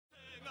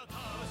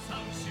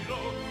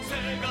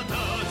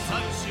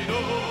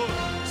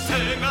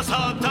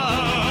サ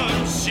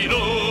タンしろ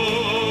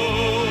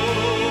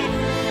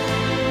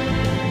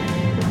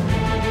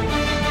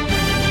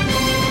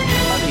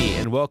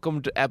And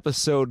welcome to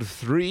episode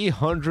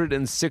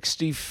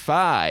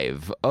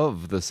 365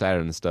 of the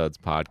Saturn Studs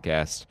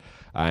podcast.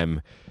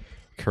 I'm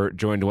Kurt,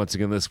 joined once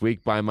again this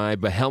week by my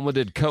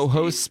behelmeted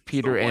co-hosts,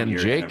 Peter and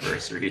Jake.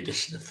 Anniversary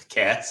edition of the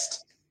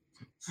cast.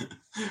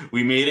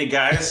 We made it,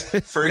 guys.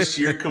 First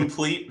year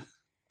complete.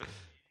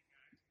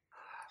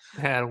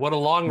 Man, what a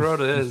long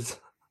road it is.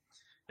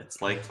 It's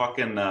like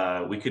fucking,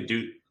 we could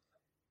do...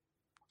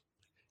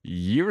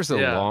 Year's a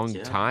long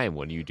time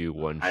when you do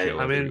one show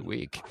every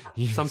week.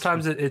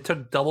 Sometimes it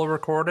took double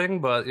recording,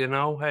 but, you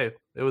know, hey,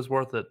 it was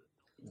worth it.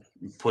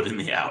 Put in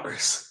the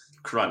hours.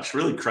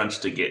 Really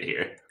crunch to get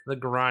here. The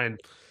grind.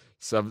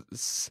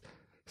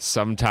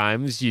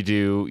 Sometimes you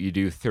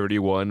do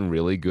 31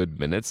 really good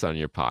minutes on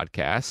your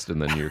podcast, and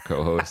then your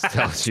co-host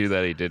tells you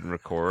that he didn't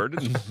record.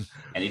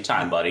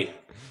 Anytime, buddy.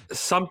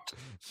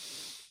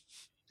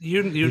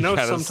 You know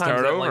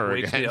sometimes that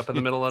wakes again. me up in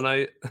the middle of the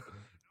night.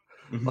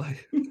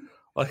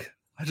 like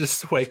I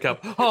just wake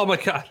up. Oh my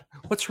god,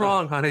 what's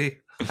wrong, honey?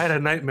 I had a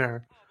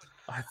nightmare.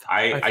 I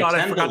thought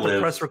I forgot to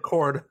press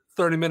record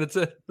 30 minutes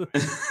in.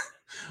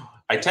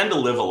 I tend to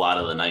live a lot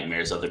of the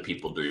nightmares other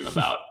people dream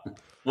about.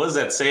 What does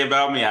that say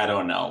about me? I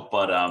don't know.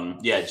 But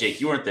yeah, Jake,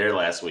 you weren't there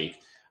last week.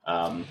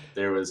 I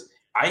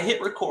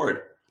hit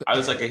record. I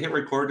was like, I hit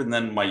record, and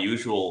then my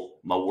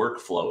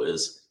workflow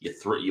is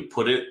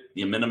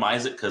you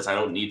minimize it because I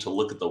don't need to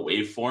look at the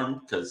waveform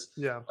because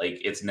like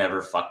it's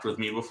never fucked with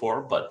me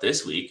before. But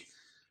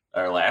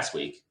last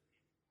week,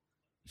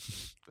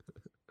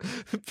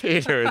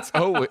 Peter, it's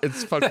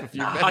fucked with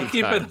you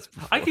many times.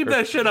 I keep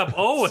that shit up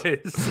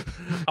always.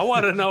 I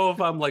want to know if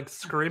I'm like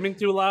screaming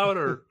too loud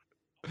or.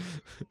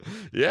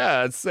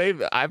 Yeah, it's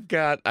same. I've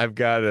got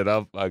it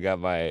up. I got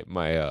my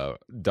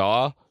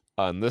DAW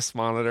on this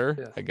monitor.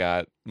 Yeah. I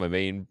got my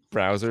main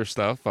browser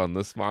stuff on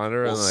this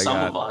monitor, and I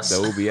got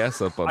the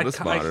OBS up on this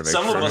monitor.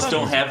 Some of us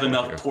don't have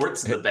enough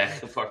ports in the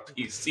back of our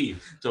PC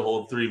to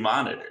hold 3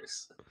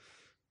 monitors.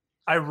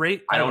 I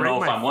don't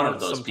know if I'm one of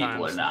those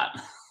people or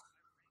not.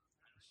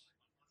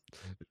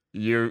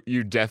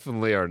 You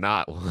definitely are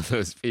not one of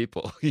those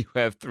people. You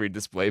have 3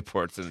 display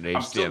ports and an HDMI.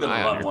 I'm still going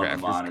to run one of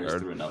the monitors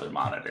card. through another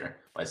monitor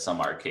by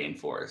some arcane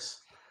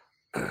force.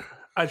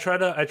 I try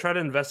to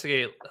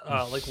investigate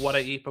like what I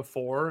eat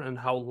before and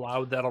how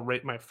loud that'll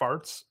rate my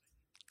farts.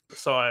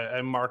 So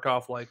I mark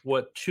off like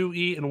what to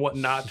eat and what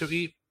not to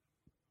eat,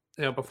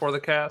 before the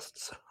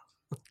casts.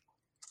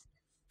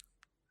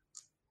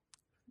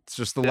 It's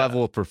just the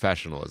level of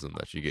professionalism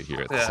that you get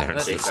here at the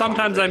Saturn.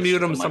 Sometimes I mute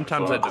them,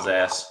 sometimes I don't.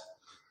 Ass.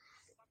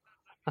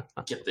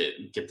 Get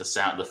the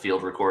sound, the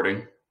field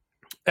recording.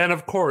 And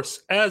of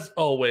course, as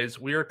always,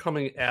 we are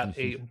coming at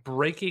a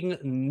breaking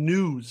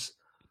news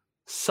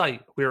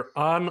site. We're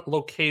on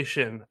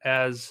location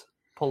as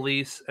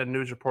police and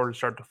news reporters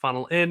start to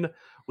funnel in.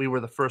 We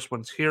were the first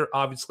ones here,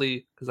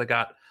 obviously, because I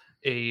got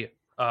a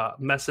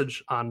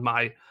message on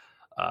my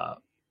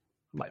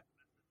my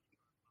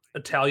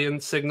Italian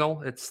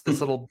signal. It's this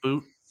little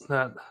boot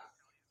that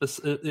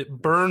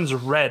it burns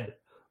red.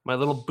 My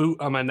little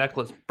boot on my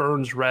necklace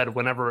burns red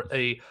whenever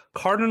a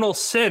cardinal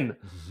sin,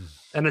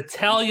 an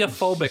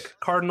Italia-phobic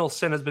cardinal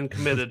sin has been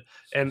committed.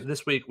 And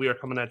this week we are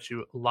coming at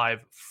you live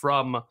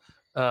from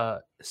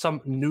some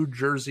New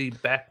Jersey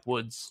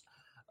backwoods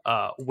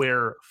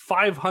where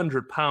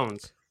 500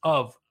 pounds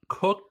of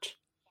cooked,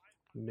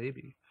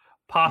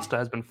 pasta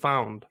has been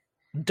found,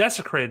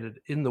 desecrated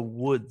in the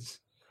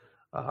woods.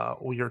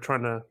 We are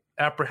trying to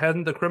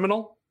apprehend the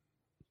criminal,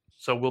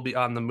 so we'll be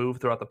on the move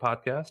throughout the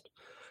podcast,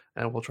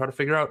 and we'll try to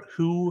figure out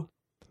who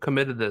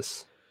committed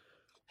this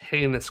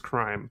heinous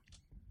crime.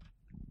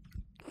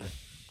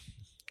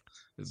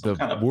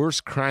 The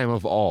worst crime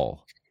of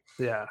all.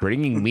 Yeah.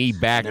 Bringing me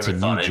back to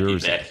New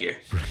Jersey. Back here.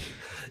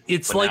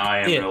 It's but like now I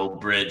am an old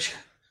bridge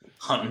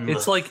hunting.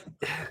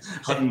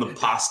 Hunting the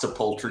pasta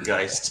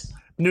poltergeist.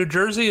 New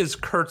Jersey is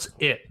Kurt's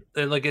it.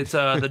 Like it's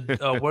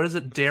the what is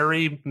it?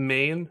 Dairy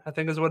Maine, I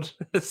think is what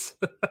it is.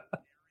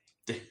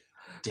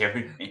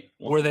 Dairy Maine.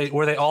 Where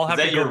they all have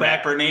is to that go your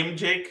back. rapper name,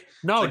 Jake?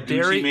 No, like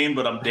Dairy Maine,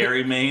 but I'm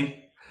Dairy Maine.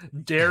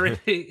 Dairy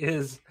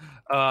is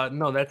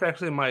no, that's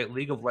actually my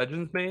League of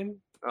Legends main.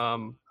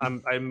 I'm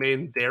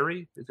main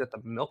Dairy. Is that the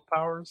milk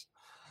powers?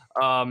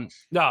 No,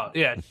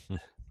 yeah.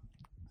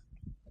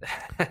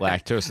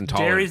 Lactose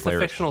intolerant. Derry's the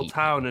fictional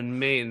town in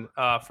Maine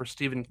for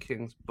Stephen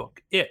King's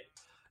book It,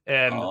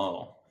 and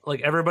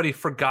like everybody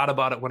forgot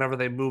about it whenever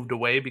they moved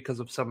away because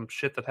of some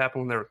shit that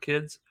happened when they were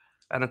kids,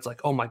 and it's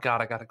like, oh my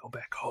god, I gotta go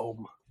back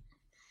home.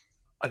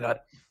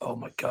 Oh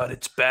my god,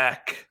 it's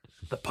back.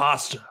 The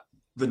pasta,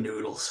 the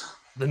noodles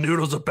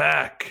are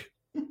back.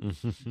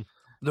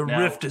 The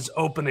rift is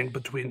opening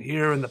between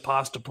here and the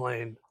pasta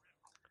plane.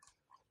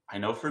 I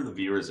know for the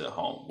viewers at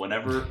home,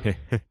 whenever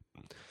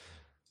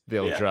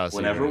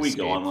whenever we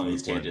go on one of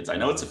these tangents, I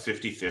know it's a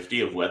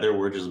 50-50 of whether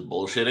we're just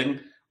bullshitting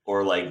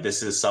or like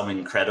this is some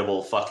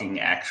incredible fucking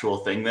actual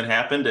thing that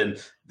happened.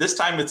 And this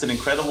time it's an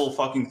incredible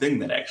fucking thing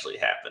that actually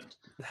happened.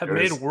 That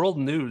made world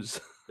news.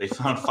 They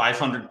found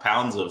 500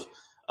 pounds of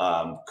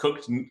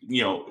cooked,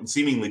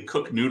 seemingly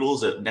cooked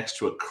noodles next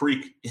to a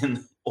creek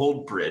in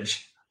Old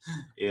Bridge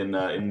in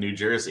New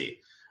Jersey.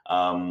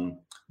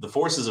 The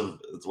forces of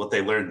what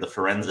they learned, the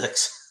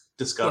forensics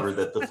discovered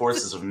that the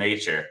forces of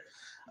nature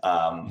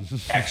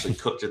actually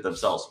cooked it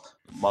themselves.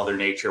 Mother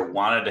Nature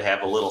wanted to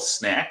have a little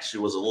snack. She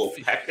was a little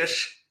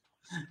peckish.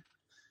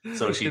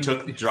 So she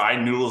took dry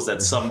noodles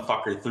that some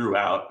fucker threw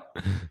out.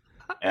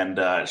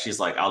 And she's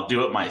like, I'll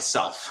do it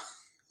myself.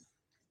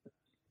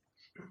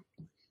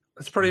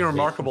 It's pretty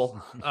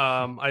remarkable.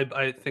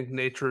 I think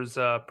nature's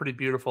pretty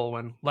beautiful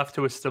when left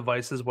to its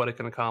devices, what it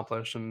can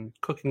accomplish. And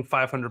cooking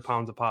 500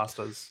 pounds of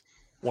pasta is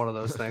one of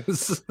those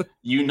things.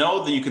 You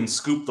know that you can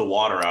scoop the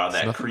water out of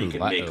that creek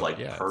and make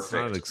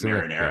perfect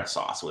marinara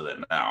sauce with it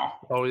now.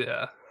 Oh,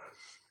 yeah.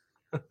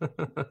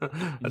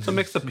 That's what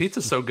makes the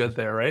pizza so good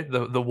there, right?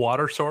 The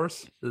water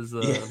source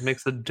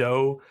makes the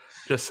dough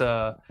just gives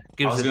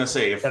it. I was going to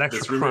say, if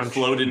this river crunch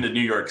flowed into New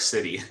York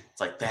City,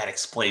 it's like that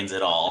explains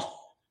it all.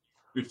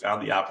 We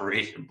found the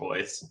operation,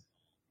 boys.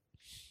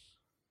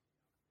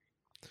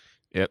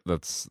 Yep,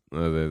 that's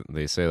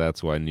they say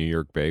that's why New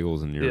York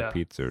bagels and New York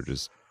pizza are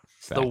just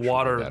the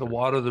water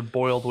they're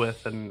boiled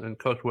with and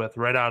cooked with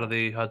right out of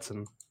the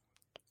Hudson.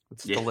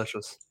 It's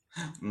delicious.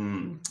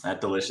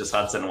 That delicious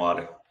Hudson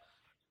water.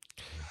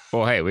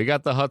 Well, hey, we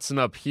got the Hudson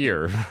up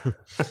here.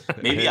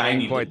 Maybe I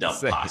need to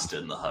dump pasta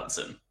in the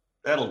Hudson.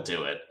 That'll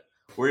do it.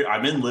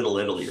 I'm in Little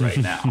Italy right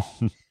now.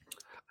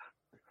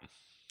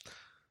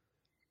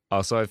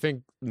 Also, I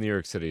think New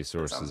York City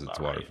sources its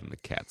water from the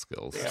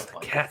Catskills. Yeah, the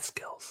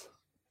Catskills.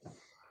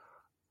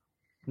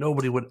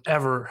 Nobody would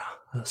ever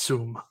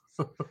assume.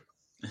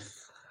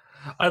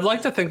 I'd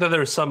like to think that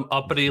there's some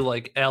uppity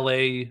like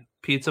LA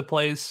pizza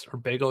place or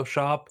bagel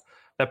shop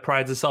that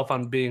prides itself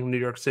on being New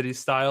York City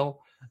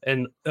style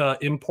and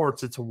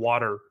imports its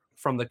water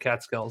from the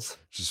Catskills.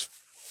 Just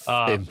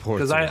imports.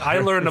 Because I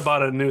learned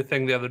about a new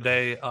thing the other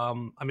day.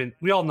 I mean,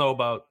 we all know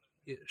about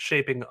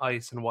shaping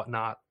ice and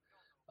whatnot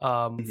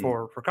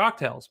for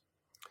cocktails.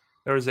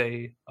 There's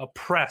a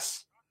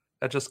press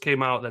that just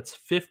came out that's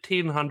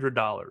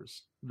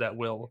 $1,500 that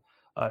will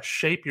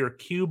shape your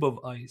cube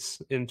of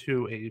ice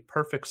into a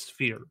perfect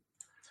sphere.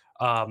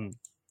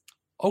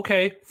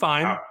 Okay,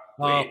 fine.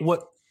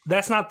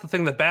 That's not the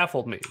thing that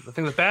baffled me. The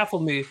thing that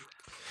baffled me.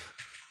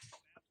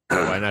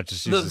 Why not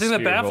just use the thing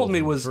that baffled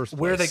me was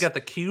where they got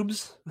the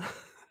cubes,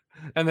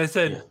 and they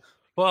said,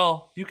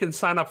 "Well, you can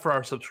sign up for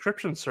our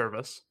subscription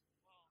service,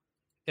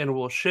 and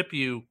we'll ship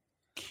you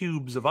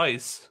cubes of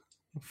ice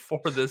for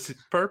this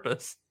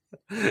purpose.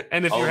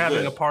 And if you're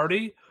having a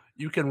party,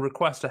 you can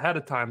request ahead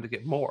of time to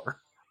get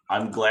more."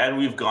 I'm glad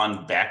we've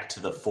gone back to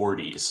the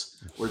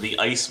 40s where the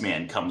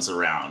Iceman comes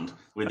around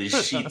with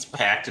his sheets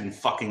packed in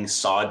fucking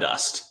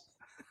sawdust.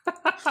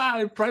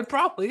 It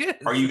probably is.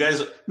 Are you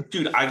guys,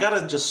 dude? I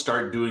gotta just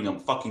start doing a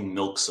fucking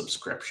milk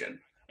subscription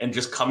and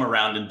just come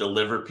around and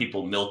deliver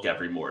people milk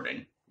every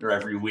morning or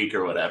every week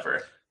or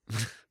whatever.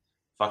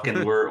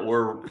 Fucking,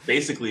 we're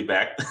basically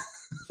back.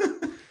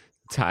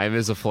 Time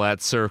is a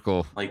flat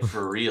circle. Like,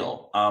 for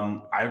real.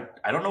 I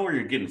don't know where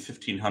you're getting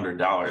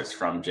 $1,500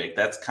 from, Jake.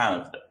 That's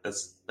kind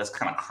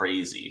of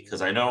crazy,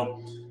 because I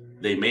know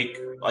they make,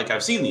 like,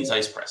 I've seen these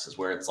ice presses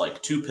where it's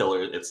like two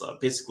pillars. It's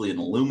basically an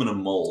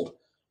aluminum mold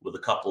with a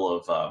couple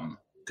of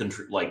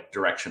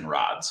direction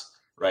rods,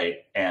 right?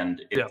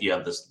 And you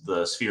have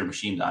the sphere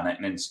machined on it,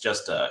 and it's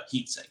just a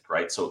heat sink,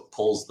 right? So it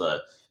pulls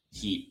the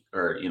heat,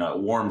 or it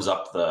warms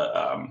up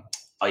the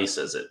ice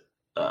as it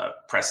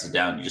presses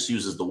down. It just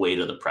uses the weight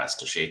of the press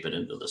to shape it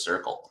into the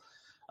circle.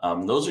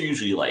 Those are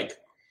usually like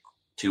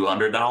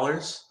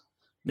 $200,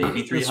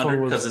 maybe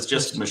 $300, because it's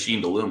just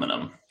machined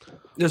aluminum.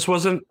 This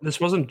wasn't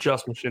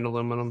just machined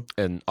aluminum.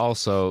 And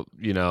also,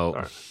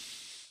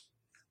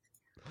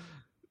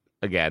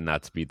 again,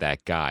 not to be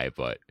that guy,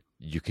 but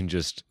you can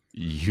just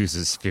use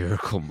a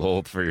spherical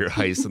mold for your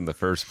ice in the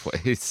first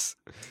place.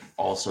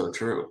 Also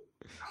true.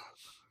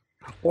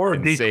 Or a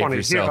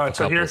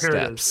D20. Here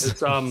steps. It is.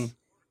 It's a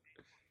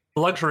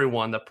luxury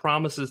one that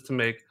promises to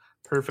make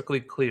perfectly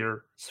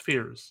clear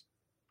spheres.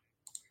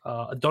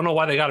 I don't know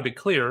why they got to be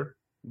clear,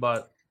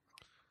 but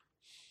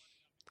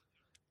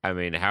I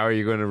mean, how are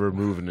you going to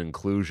remove an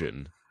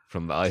inclusion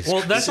from the ice?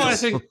 Well, that's why I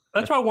think.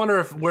 That's why I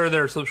wonder where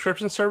their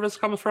subscription service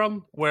comes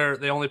from, where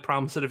they only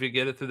promise it if you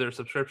get it through their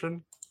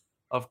subscription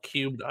of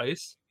cubed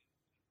ice.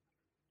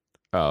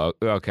 Oh,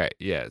 okay,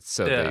 yeah.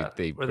 So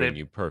they bring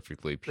you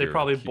perfectly pure. They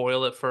probably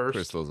boil it first,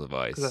 crystals of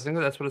ice. Because I think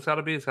that's what it's got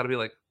to be. It's got to be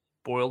like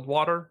boiled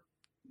water.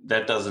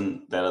 That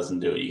doesn't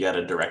do it. You got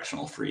to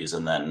directional freeze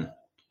and then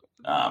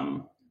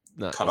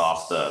cut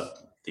off the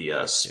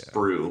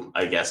sprue,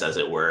 I guess, as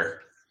it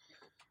were.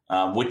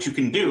 Which you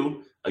can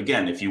do,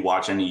 again, if you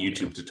watch any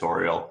YouTube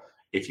tutorial,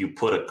 if you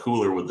put a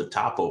cooler with the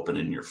top open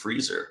in your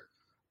freezer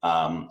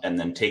and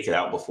then take it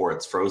out before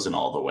it's frozen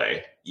all the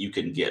way, you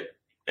can get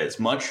as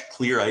much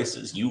clear ice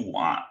as you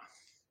want.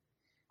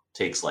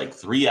 Takes like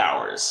 3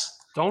 hours.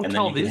 Don't and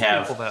tell then these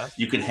people that.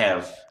 You can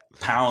have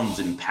pounds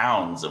and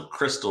pounds of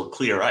crystal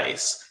clear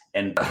ice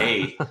and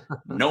pay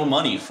no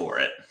money for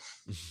it.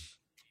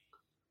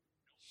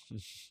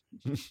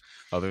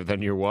 Other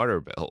than your water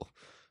bill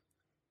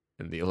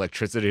and the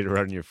electricity to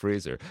run your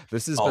freezer.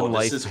 This has been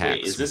life hacks.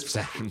 Wait, is this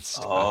Saturn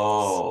stocks.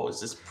 Oh, is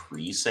this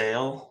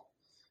pre-sale?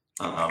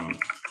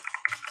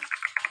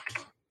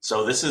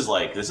 So this is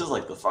like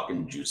the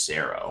fucking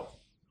Juicero.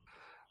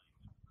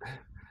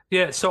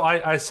 Yeah, so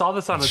I saw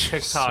this on a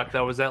TikTok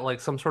that was at like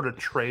some sort of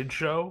trade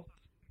show.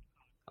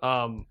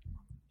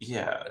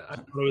 Yeah, I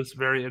thought it was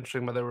very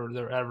interesting, but they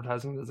were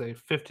advertising it as a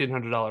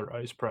 $1,500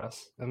 ice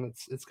press, and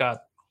it's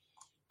got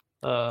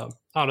I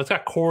don't know, it's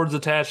got cords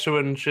attached to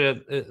it and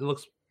shit. It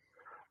looks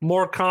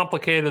more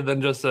complicated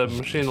than just a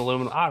machine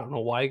aluminum. I don't know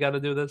why you got to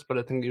do this, but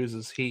I think it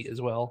uses heat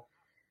as well.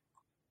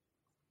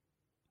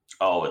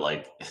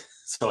 Oh,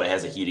 so it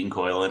has a heating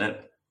coil in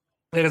it?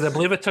 Because I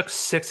believe it took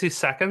 60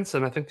 seconds,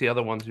 and I think the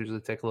other ones usually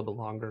take a little bit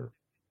longer.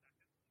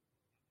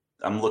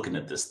 I'm looking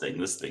at this thing.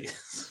 This thing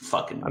is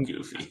fucking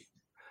goofy.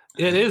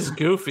 It is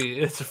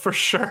goofy. It's for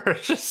sure.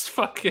 Just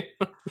fucking...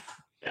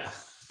 Yeah.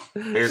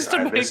 There's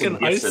some gifts in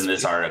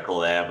this article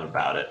they have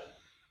about it.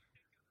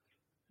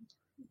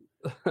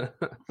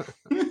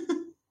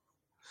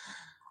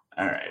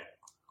 All right.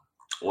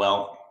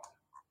 Well,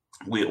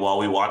 while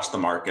we watch the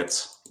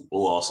markets,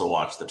 we'll also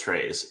watch the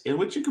trays in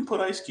which you can put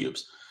ice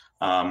cubes.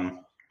 In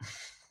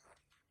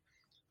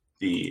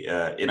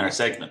our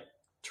segment,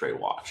 Tray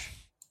Watch.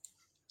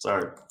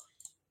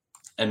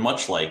 And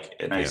much like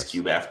an ice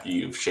cube after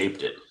you've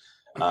shaped it,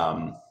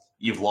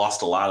 you've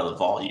lost a lot of the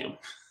volume.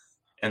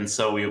 And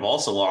so we've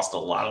also lost a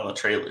lot of the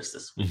trailers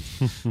this week.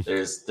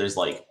 There's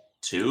like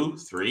 2,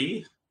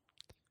 3.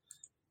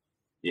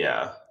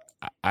 Yeah.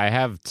 I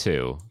have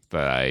 2,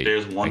 but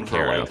there's one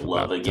for like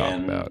Love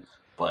Again,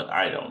 but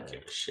I don't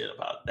give a shit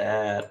about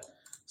that.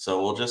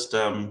 So we'll just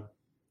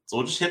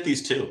hit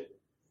these 2.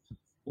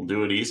 We'll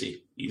do it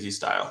easy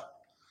style.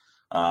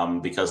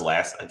 Because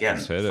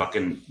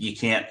you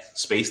can't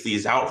space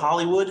these out,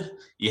 Hollywood.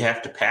 You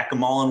have to pack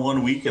them all in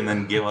 1 week and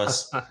then give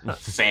us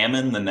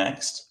famine the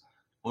next.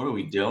 What are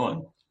we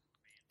doing?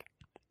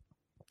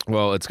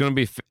 Well, it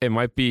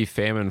might be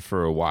famine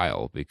for a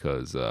while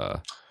because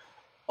that's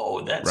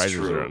writers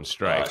true. Are on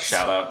strike.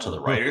 Shout out to the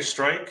writers'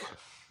 strike.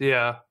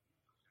 Yeah,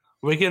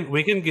 we can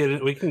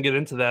get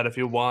into that if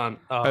you want.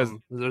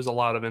 There's a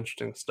lot of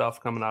interesting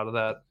stuff coming out of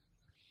that.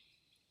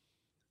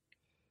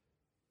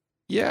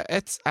 Yeah,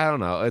 I don't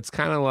know. It's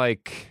kind of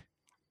like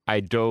I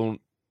don't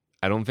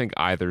think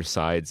either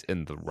side's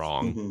in the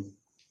wrong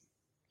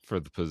for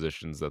the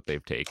positions that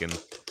they've taken.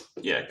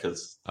 Yeah,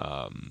 because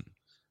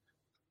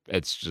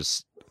it's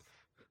just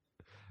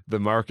the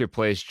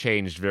marketplace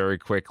changed very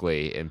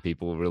quickly, and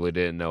people really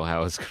didn't know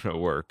how it's going to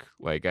work.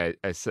 Like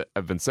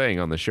I've been saying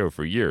on the show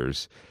for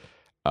years,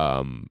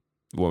 when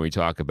we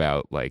talk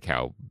about like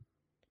how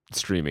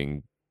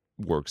streaming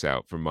works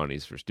out for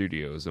monies for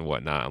studios and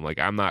whatnot, I'm like,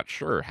 I'm not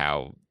sure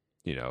how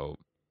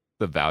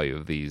the value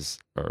of these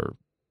are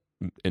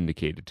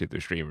indicated to the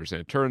streamers,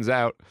 and it turns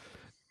out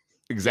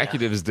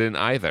executives didn't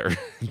either.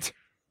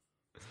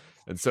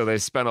 And so they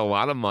spent a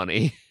lot of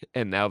money,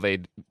 and now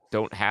they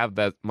don't have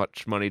that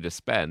much money to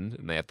spend,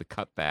 and they have to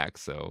cut back.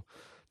 So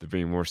they're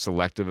being more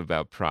selective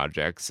about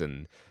projects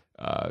and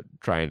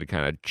trying to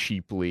kind of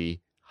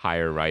cheaply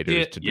hire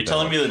writers to You're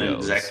telling me that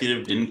shows. An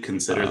executive didn't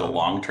consider the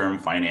long-term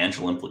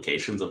financial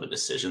implications of a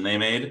decision they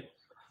made?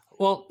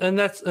 Well, and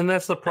that's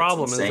the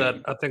problem, is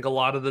that I think a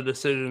lot of the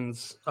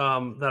decisions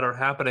that are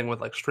happening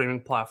with like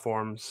streaming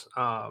platforms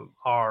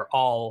are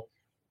all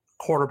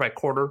quarter by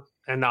quarter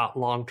and not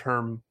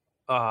long-term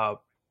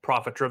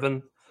profit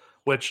driven,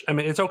 which, I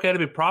mean, it's okay to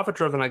be profit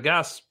driven, I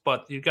guess,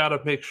 but you got to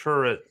make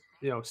sure it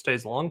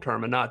stays long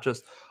term and not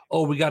just,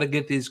 we got to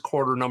get these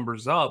quarter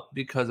numbers up,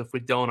 because if we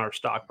don't, our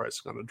stock price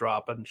is going to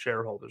drop and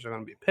shareholders are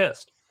going to be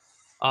pissed.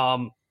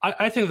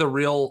 I think the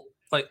real,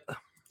 like,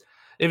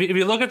 if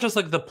you look at just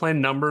like the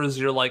plain numbers,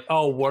 you're like,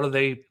 what are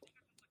they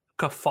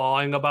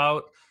guffawing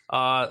about?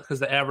 Because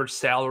the average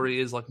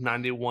salary is like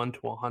 $91,000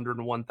 to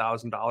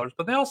 $101,000,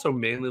 but they also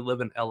mainly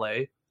live in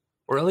LA,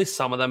 or at least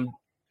some of them.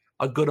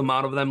 A good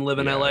amount of them live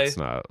in LA. It's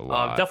not a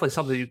lot. Definitely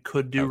something you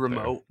could do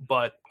remote,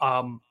 but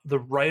the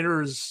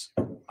writers,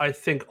 I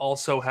think,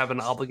 also have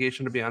an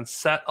obligation to be on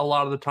set a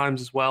lot of the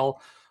times as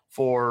well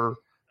for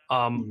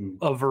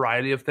a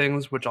variety of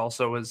things, which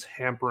also is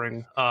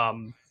hampering.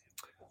 Well,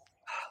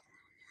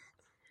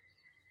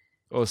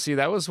 see,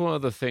 that was one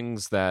of the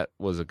things that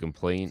was a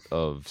complaint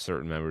of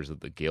certain members of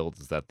the guild,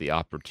 is that the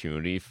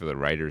opportunity for the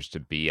writers to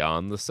be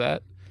on the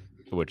set,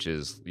 which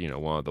is,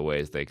 one of the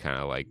ways they kind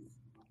of like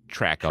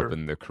track up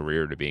in their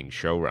career to being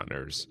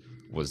showrunners,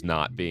 was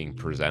not being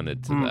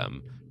presented to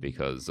them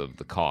because of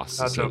the costs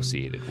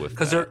associated with that.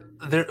 Because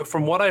there,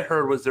 from what I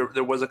heard, was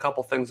there was a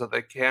couple things that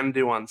they can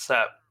do on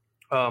set,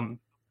 in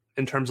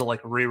terms of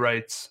like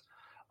rewrites,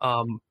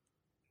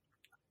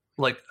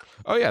 like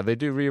they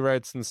do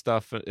rewrites and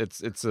stuff.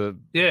 It's a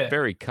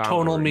very common,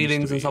 tonal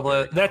meetings and stuff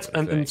like that.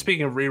 And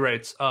speaking of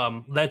rewrites,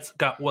 that's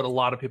got what a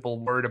lot of people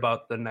worried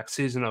about the next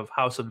season of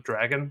House of the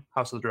Dragon,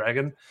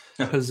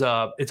 because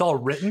it's all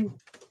written.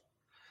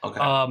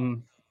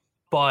 Okay.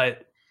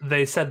 But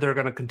they said they're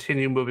going to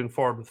continue moving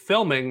forward with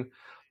filming,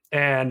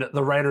 And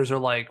the writers are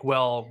like,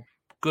 well,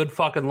 good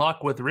fucking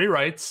luck with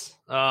rewrites.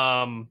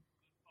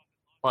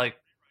 Like,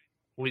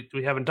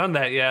 we haven't done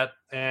that yet.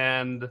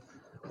 And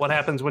what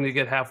happens when you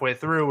get halfway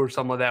through or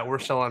something like that? We're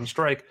still on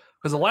strike.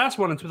 Because the last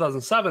one in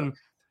 2007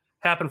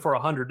 happened for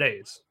 100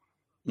 days.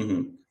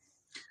 Mm-hmm.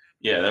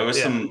 Yeah, there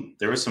was some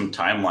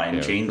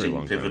timeline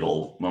changing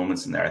pivotal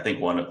moments in there. I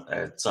think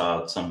I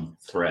saw some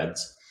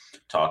threads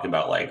talking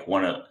about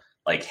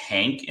like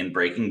Hank in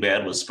Breaking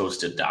Bad was supposed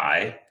to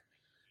die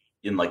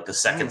in like the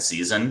second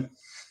season.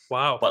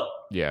 Wow. But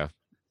yeah.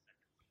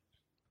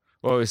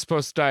 Well, he was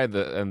supposed to die at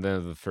the end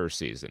of the first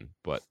season,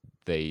 but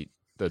the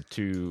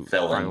two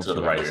fell into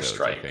the writer's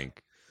strike. I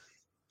think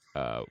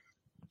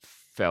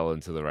fell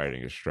into the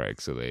writer's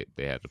strike, so they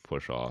had to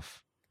push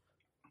off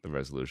the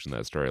resolution of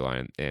that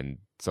storyline. And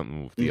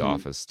something with The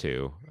Office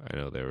too. I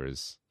know there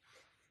was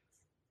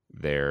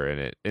there,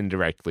 and it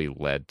indirectly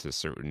led to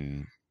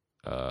certain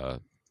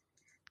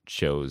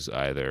shows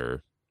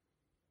either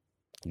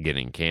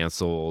getting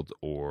canceled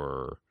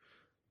or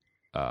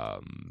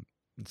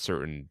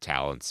certain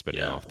talent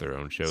spinning off their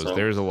own shows. So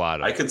there's a lot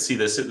of. I could see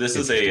this. This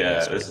is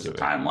a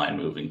timeline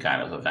moving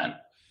kind of event.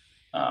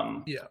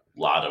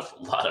 Lot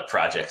of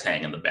projects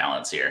hang in the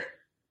balance here.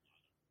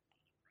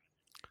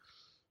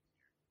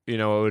 You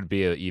know, it would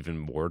be an even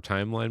more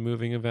timeline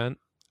moving event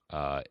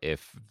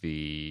if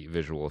the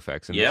visual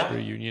effects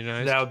industry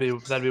unionized.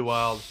 That'd be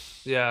wild.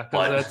 Yeah,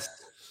 because that's.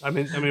 I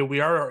mean, we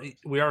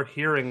are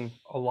hearing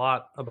a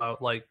lot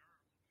about like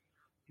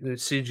the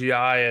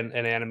CGI and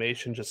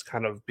animation just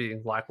kind of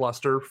being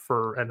lackluster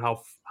and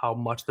how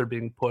much they're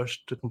being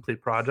pushed to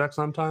complete projects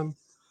on time.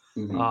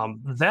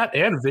 That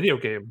and video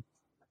game.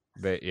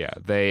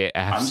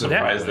 I'm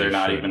surprised they're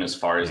not even as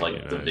far as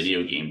like the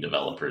video game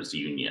developers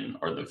union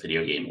or the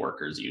video game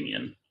workers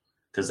union,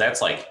 because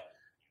that's like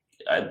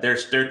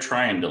they're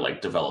trying to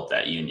like develop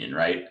that union,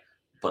 right?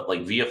 But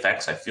like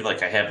VFX, I feel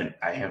like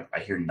I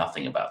hear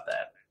nothing about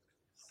that.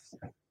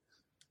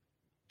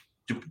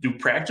 Do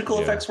practical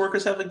effects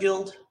workers have a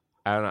guild?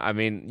 I don't know. I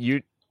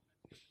mean,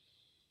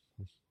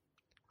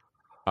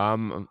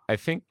 I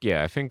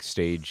think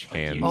stage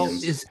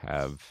hands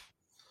have.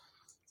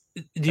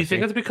 Do you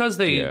think it's because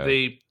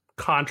they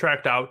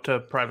contract out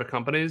to private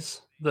companies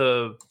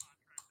the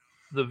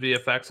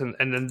VFX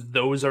and then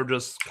those are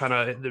just kind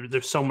of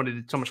there's so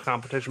much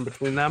competition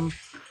between them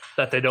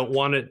that they don't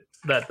want it,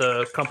 that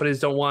the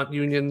companies don't want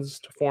unions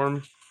to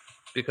form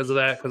because of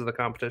the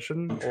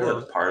competition? I'm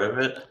sure that's part of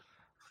it.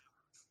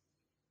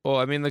 Well,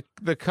 I mean,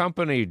 the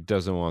company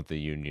doesn't want the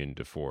union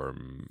to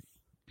form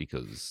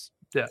because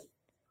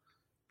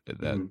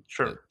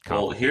sure.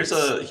 Well, here's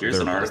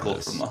an article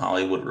from the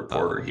Hollywood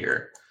Reporter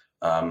here.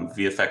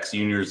 VFX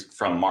unions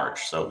from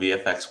March. So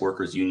VFX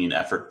workers union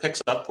effort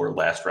picks up where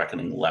Last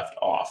Reckoning left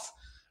off.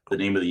 The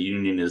name of the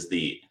union is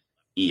the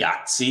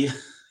IATSE.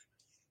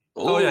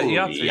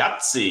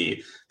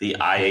 IATSE. The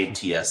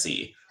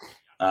IATSE.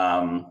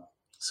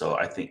 So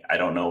I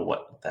don't know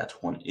what that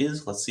one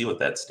is. Let's see what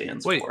that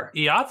stands for.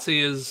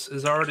 IATSE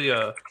is already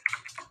a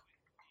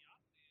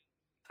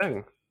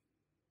thing.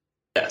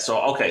 Yeah. So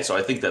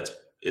I think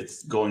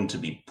it's going to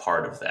be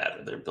part of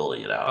that. They're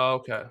building it out. Oh,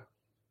 okay.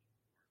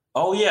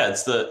 Oh yeah,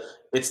 it's the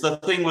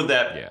thing with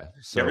that. Yeah.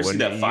 So you ever when see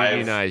that five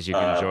unionize, you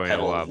can join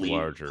a lot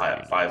larger.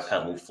 Five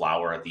petal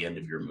flower at the end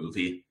of your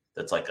movie.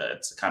 That's like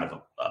it's kind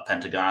of a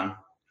pentagon.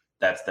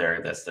 That's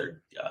their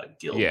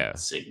guild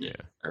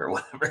signet or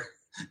whatever.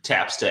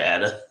 Taps to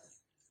add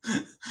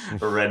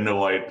a red and a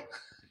white,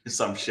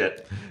 some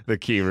shit. The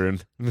key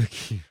rune.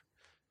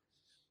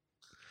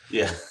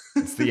 Yeah,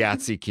 it's the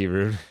Yahtzee key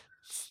rune.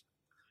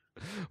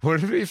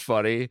 Wouldn't it be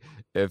funny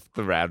if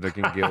the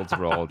Ravnican guilds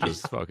were all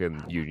just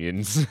fucking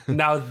unions?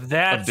 Now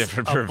that's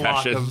different a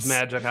professions. block of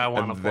magic I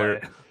want to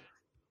play.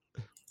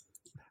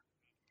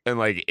 And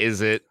like,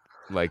 is it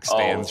like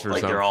stands for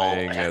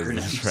something as the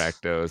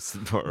Tractos?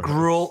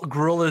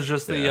 Gruel is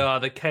just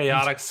the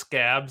chaotic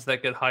scabs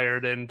that get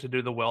hired in to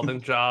do the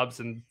welding jobs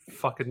and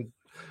fucking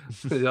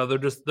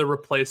they're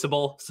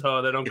replaceable,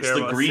 so they don't care.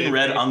 It's the green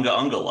red unga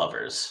unga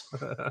lovers.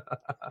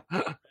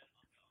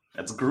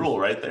 That's Gruel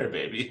right there,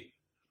 baby.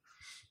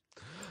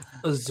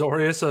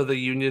 Azorius are the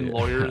union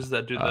lawyers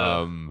that do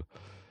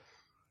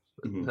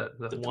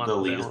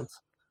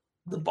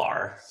the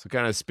bar. So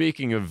kind of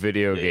speaking of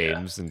video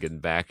games and getting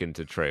back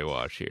into Trey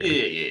Watch here.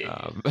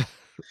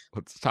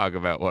 Let's talk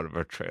about one of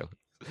our trailers.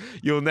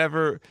 You'll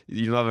never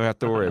have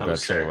to worry about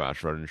Trey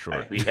Watch running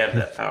short. We have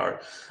that power.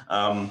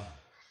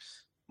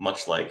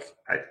 Much like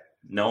I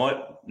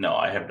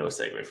have no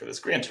segue for this.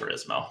 Gran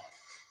Turismo.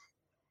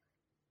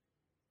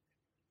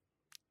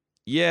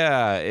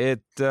 Yeah,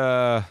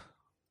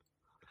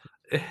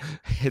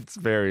 it's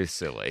very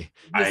silly.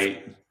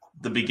 I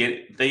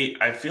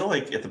feel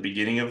like at the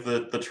beginning of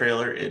the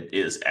trailer, it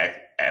is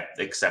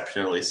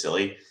exceptionally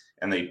silly,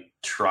 and they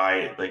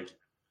try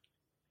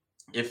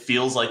it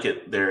feels like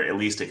they're at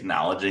least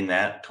acknowledging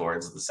that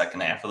towards the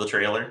second half of the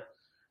trailer.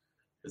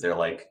 They're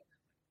like,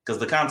 because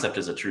the concept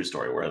is a true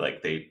story where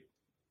like they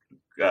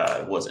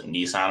was it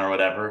Nissan or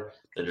whatever?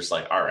 They're just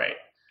like, all right,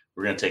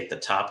 we're gonna take the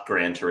top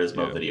Gran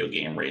Turismo video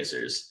game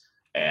racers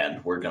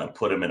and we're going to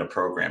put him in a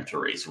program to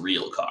race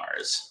real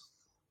cars.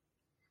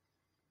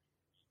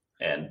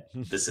 And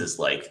this is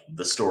like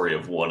the story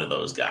of one of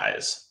those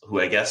guys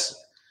who I guess,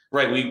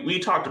 right, we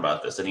talked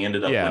about this, and he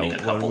ended up winning a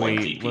couple like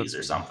GPs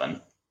or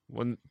something.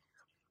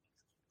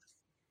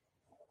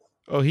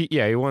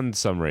 He won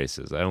some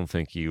races. I don't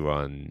think he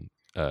won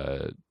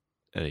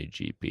any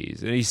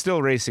GPs, and he's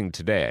still racing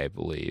today, I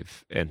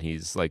believe. And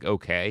he's like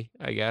okay,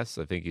 I guess.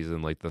 I think he's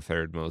in like the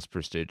third most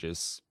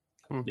prestigious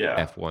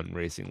F1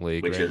 racing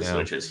league which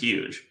is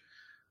huge.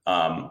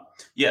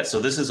 So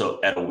this is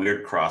at a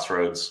weird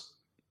crossroads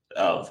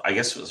of I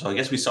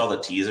guess we saw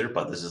the teaser,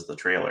 but this is the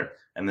trailer,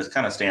 and this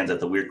kind of stands at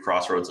the weird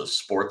crossroads of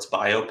sports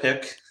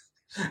biopic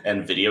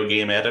and video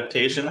game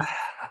adaptation.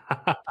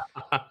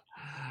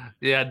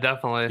 Yeah,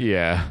 definitely.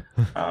 Yeah.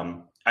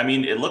 I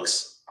mean, it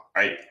looks.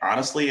 I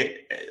honestly,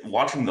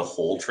 watching the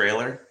whole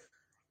trailer,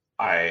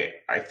 I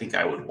think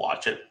I would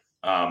watch it.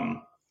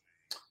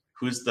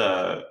 Who's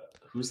the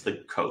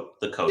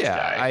coach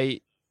guy?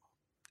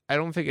 I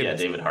don't think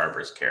it's David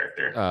Harbour's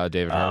character.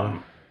 David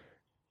Harbour.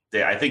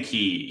 I think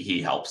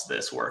he helps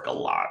this work a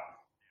lot.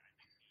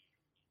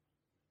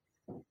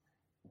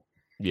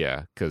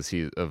 Yeah, because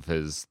of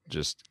his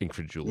just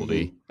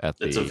incredulity at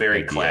the. It's a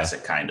very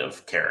classic kind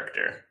of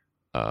character.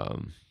 I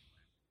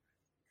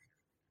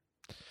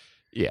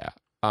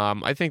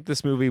think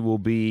this movie will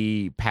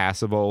be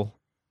passable.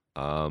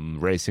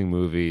 Racing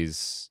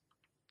movies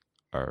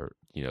are,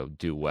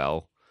 do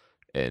well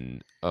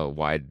in a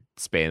wide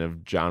span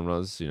of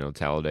genres,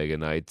 Talladega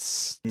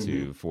Nights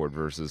to Ford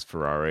versus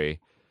Ferrari.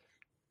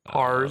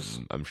 Cars.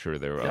 I'm sure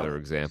there are other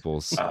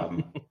examples.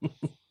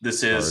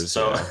 This is Cars,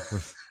 so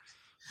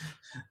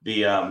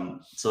the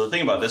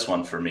thing about this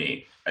one for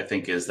me, I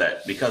think, is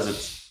that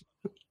because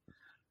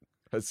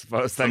it's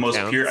the most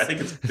pure. I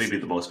think it's maybe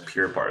the most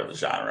pure part of the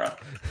genre.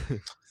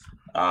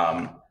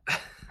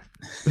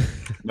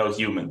 No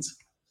humans.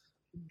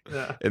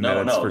 Yeah.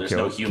 No, there's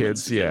no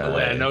humans. Kids.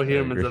 Yeah, no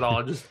humans at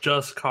all.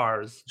 Just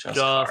cars. Just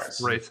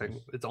cars.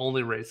 Racing. It's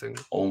only racing.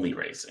 Only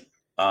racing.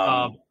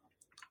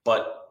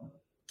 But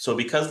so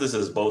because this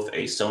is both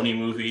a Sony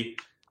movie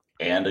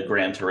and a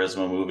Gran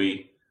Turismo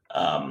movie,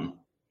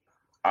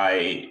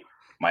 my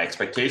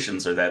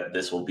expectations are that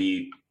this will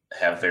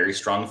have very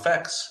strong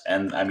effects.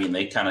 And I mean,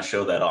 they kind of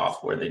show that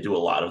off where they do a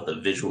lot of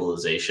the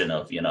visualization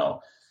of,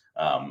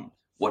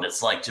 what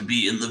it's like to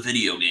be in the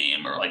video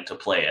game or like to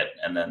play it.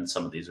 And then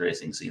some of these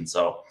racing scenes.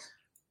 So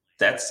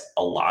that's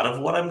a lot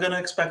of what I'm going to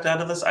expect out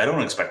of this. I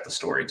don't expect the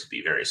story to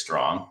be very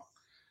strong.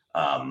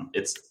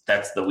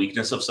 That's the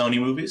weakness of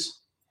Sony movies.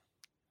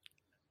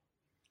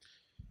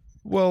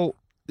 Well,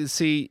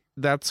 see,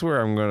 that's where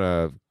I'm going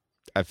to,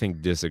 I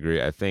think,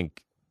 disagree. I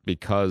think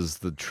because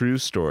the true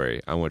story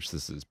on which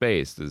this is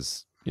based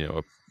is,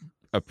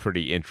 a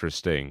pretty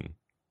interesting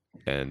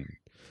and,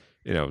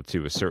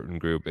 to a certain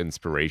group,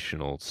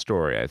 inspirational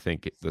story. I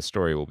think the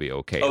story will be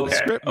okay. The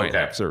script might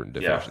have certain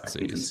deficiencies.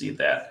 Yeah, I can see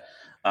that.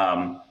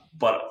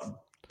 But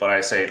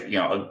I say,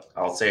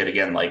 I'll say it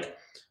again, like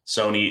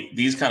Sony,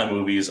 these kind of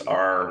movies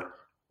are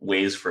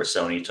ways for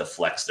Sony to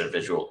flex their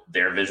visual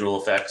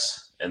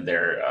effects and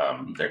their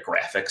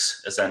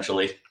graphics,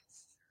 essentially.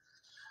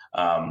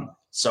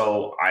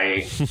 So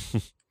I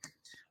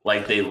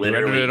like they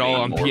literally it all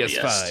on Morbius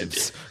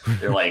PS5s.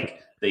 They're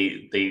like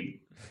they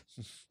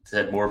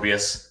said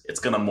Morbius, it's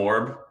gonna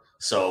morb,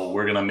 so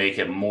we're gonna make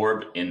it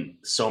morb in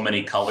so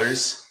many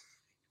colors.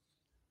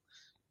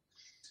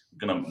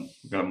 We're gonna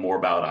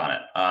morb out on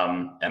it,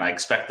 and I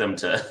expect them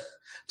to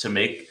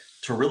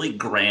really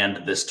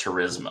grand this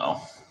Turismo.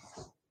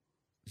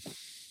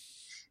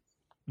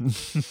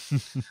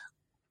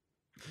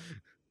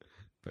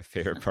 My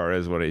favorite part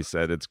is what he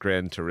said. It's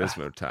Gran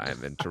Turismo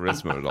time, and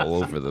Turismo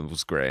all over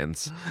those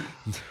grands.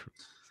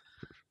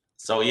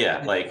 So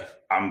yeah, like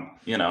I'm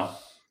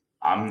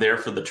there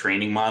for the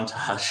training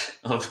montage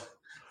of.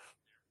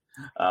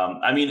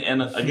 I mean,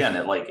 and again,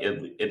 it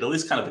at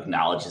least kind of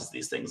acknowledges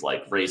these things.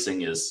 Like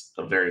racing is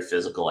a very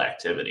physical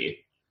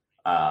activity,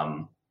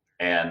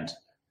 and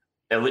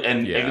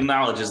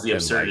acknowledges the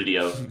absurdity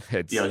of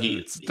he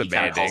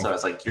kind of calls out.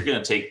 It's like you're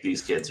going to take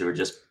these kids who are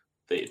just.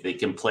 They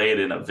can play it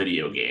in a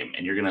video game,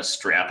 and you're going to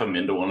strap them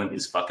into one of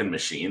these fucking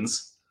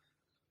machines.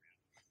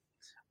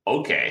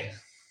 Okay.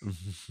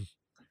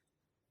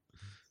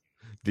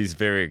 These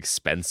very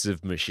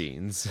expensive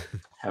machines.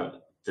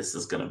 This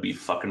is going to be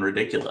fucking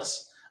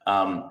ridiculous.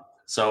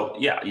 So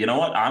yeah, you know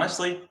what?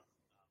 Honestly,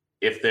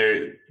 if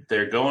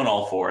they're going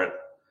all for it,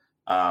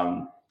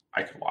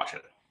 I could watch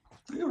it.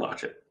 I could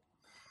watch it.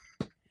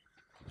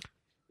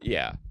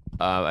 Yeah.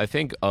 I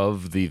think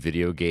of the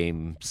video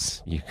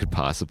games you could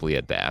possibly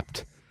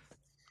adapt,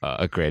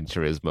 a Gran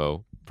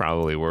Turismo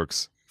probably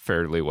works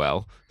fairly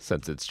well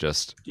since it's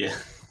just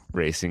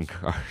racing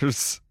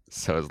cars.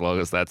 So as long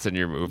as that's in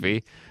your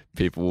movie,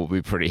 people will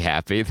be pretty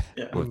happy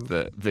with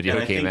the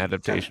video game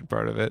adaptation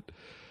part of it.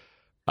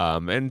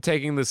 And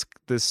taking this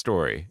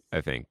story, I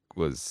think,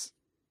 was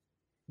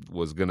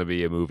going to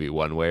be a movie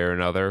one way or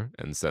another.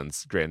 And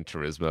since Gran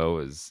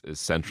Turismo is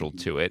central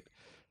to it,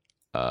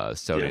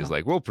 Sony's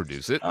like, we'll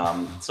produce it.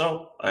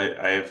 So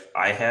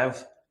I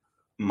have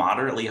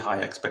moderately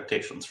high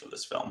expectations for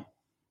this film.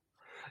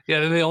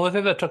 Yeah, the only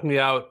thing that took me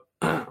out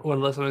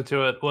when listening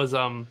to it was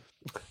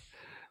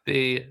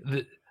the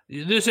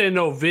this ain't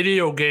no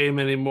video game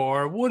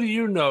anymore. What do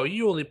you know?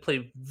 You only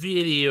play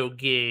video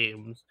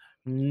games,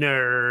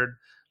 nerd.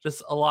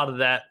 Just a lot of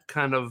that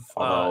kind of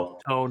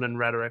tone and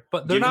rhetoric.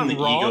 But they're not given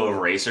the wrong. ego of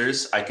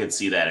racers, I could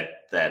see that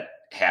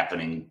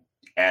happening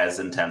as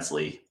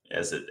intensely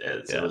as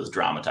it was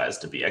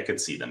dramatized to be. I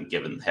could see them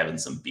having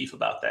some beef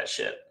about that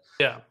shit.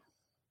 Yeah,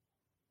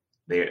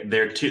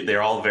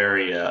 they're all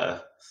very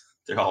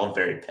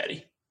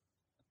petty.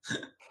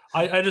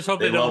 I just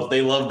hope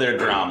they love their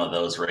drama.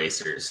 Those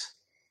racers.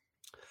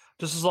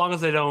 Just as long as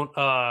they don't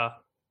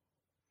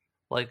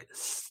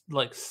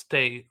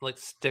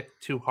stick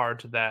too hard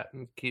to that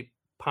and keep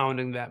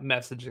pounding that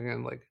messaging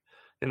and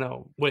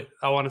wait,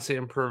 I want to see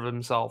him prove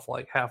himself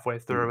like halfway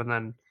through and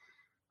then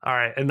all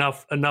right,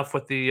 enough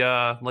with the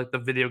the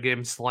video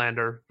game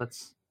slander.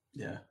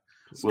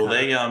 Will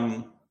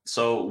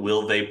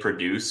they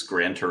produce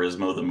Gran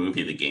Turismo the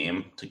movie, the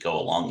game, to go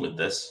along with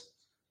this?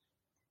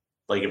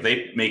 Like if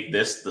they make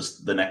this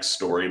the next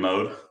story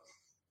mode,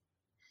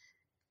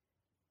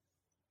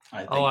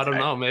 I don't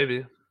know,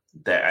 maybe.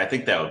 I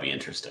think that would be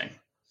interesting.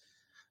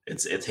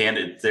 It's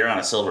handed there on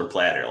a silver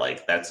platter.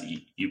 Like that's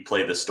you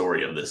play the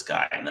story of this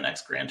guy in the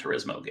next Gran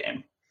Turismo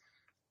game.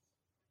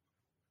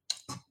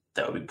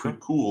 That would be pretty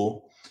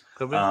cool.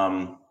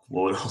 What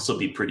would also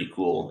be pretty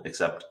cool,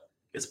 except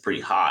it's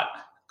pretty hot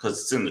because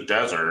it's in the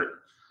desert.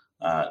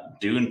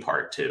 Dune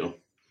Part 2.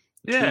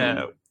 Yeah,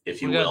 Dune,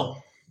 if you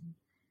will.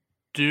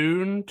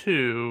 Dune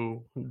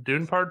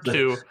Part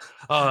 2.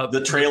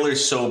 The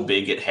trailer's so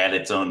big it had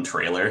its own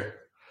trailer.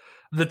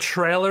 The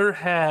trailer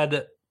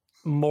had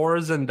more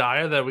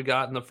Zendaya that we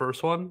got in the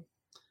first one.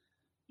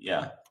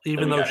 Yeah.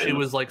 Even though she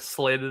was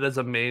slated as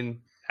a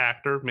main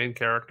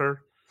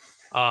character.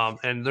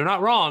 And they're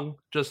not wrong,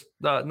 just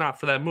not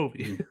for that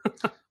movie.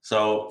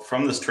 So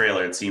from this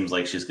trailer, it seems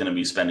like she's going to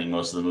be spending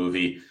most of the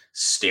movie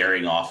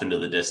staring off into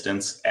the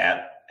distance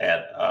at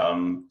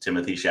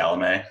Timothée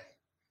Chalamet.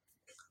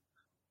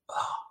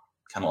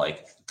 Kind of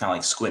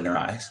like squinting her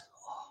eyes.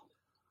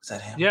 Is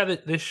that him? Yeah,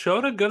 they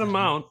showed a good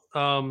amount.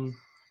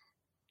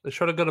 They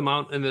showed a good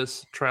amount in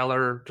this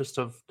trailer, just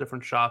of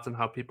different shots and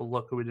how people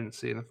look who we didn't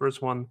see in the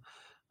first one.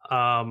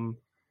 And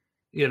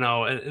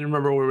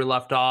remember where we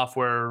left off,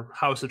 where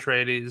House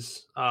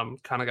Atreides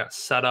kind of got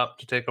set up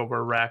to take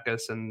over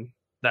Arrakis, and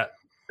that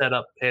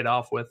setup paid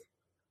off with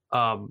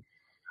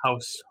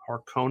House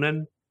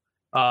Harkonnen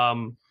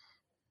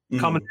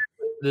coming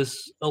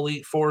this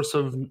elite force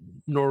of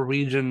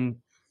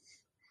Norwegian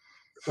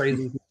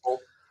crazy people,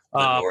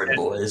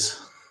 boys,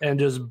 and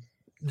just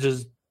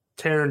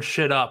tearing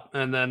shit up,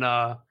 and then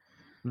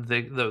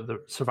the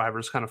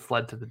survivors kind of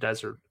fled to the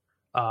desert,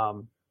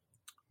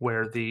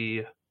 where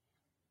the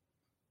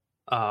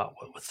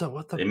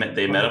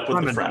they met up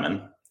with the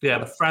Fremen. Yeah,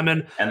 the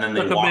Fremen. And then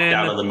they walked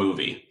out of the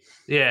movie.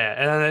 Yeah,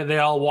 and then they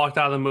all walked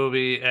out of the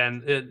movie,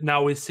 and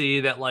now we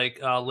see that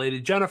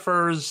Lady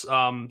Jennifer's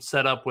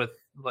set up with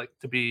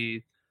to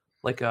be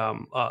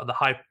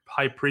the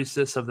high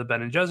priestess of the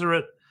Bene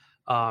Gesserit.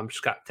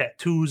 She's got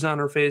tattoos on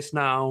her face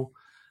now.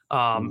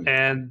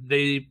 And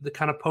they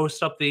kind of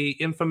post up the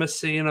infamous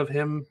scene of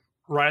him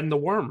riding the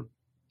worm,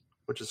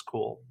 which is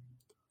cool.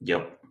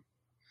 Yep.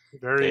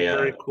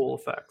 Very cool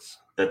effects.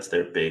 That's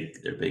their big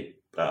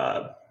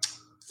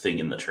thing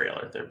in the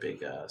trailer, their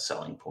big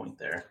selling point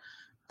there.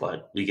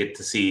 But we get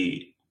to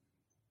see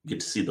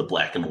the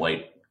black and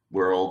white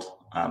world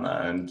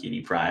on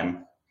Genie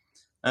Prime.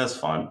 That's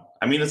fun.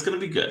 I mean, it's going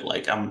to be good.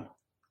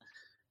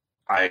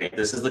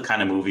 This is the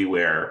kind of movie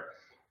where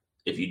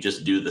if you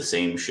just do the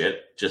same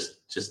shit,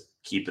 just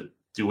keep it,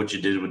 do what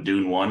you did with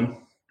Dune 1,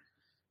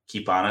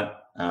 keep on it.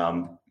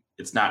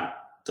 It's not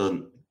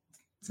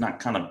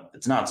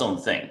its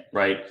own thing,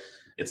 right?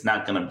 It's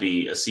not going to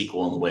be a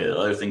sequel in the way that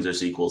other things are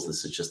sequels.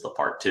 This is just the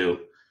part 2.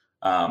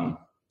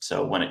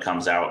 So when it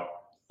comes out,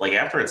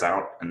 after it's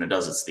out and it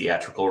does its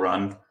theatrical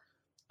run,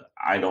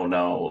 I don't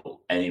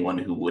know anyone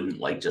who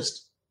wouldn't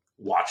just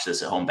watch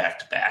this at home back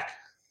to back.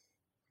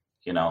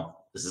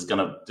 This is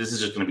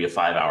just gonna be a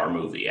 5-hour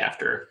movie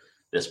after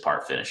this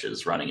part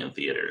finishes running in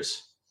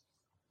theaters.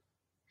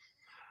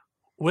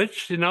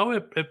 Which,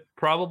 it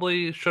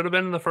probably should have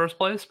been in the first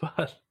place,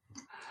 but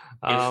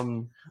I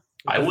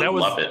would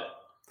love it.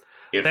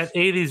 That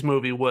 80s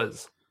movie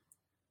was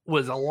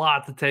a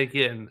lot to take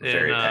in.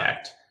 Very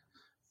packed.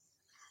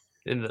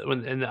 In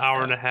the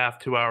hour and a half,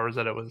 2 hours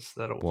that it was.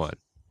 What?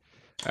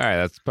 All right,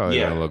 that's probably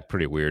going to look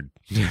pretty weird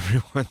to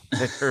everyone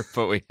there,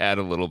 but we had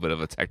a little bit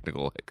of a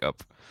technical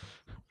hiccup.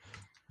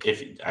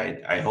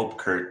 I hope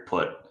Kurt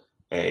put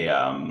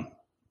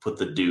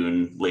the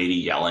Dune lady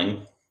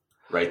yelling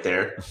right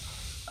there.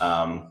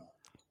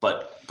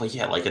 But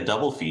yeah, a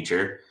double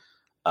feature.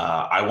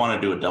 I want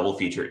to do a double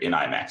feature in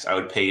IMAX. I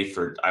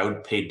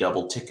would pay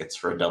double tickets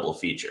for a double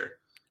feature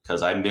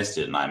because I missed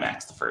it in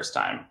IMAX the first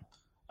time.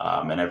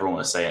 And everyone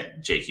was saying,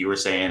 Jake, you were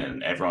saying,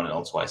 and everyone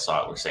else who I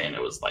saw it were saying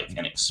it was like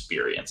an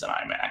experience in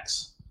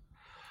IMAX.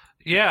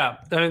 Yeah,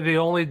 I mean, the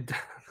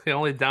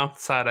only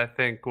downside I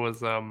think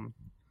was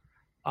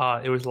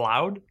it was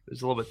loud. It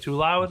was a little bit too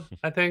loud,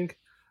 I think.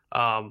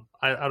 I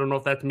don't know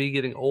if that's me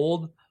getting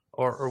old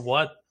or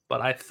what,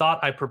 but I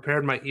thought I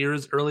prepared my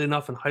ears early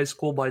enough in high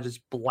school by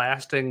just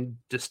blasting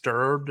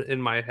Disturbed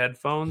in my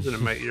headphones and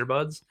in my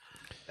earbuds,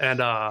 and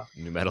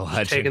New Metal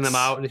Legends, taking them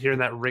out and hearing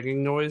that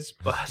ringing noise.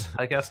 But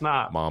I guess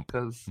not,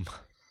 because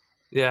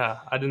I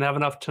didn't have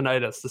enough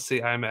tinnitus to see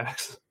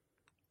IMAX.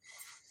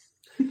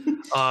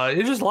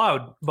 It's just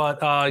loud, but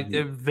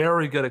a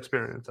very good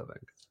experience, I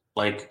think.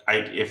 Like,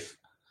 if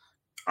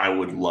I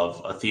would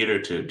love a theater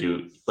to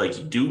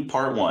do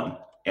part one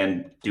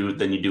and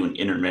then you do an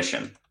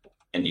intermission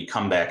and you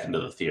come back into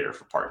the theater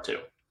for part two.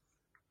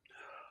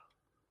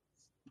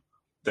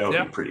 That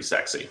would be pretty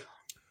sexy.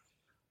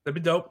 That'd be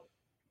dope.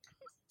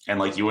 And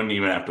like, you wouldn't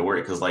even have to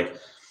worry, because like,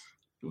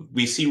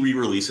 we see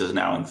re-releases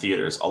now in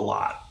theaters a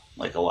lot.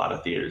 Like, a lot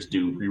of theaters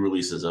do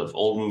re-releases of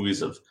old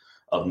movies, of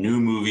new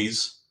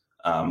movies.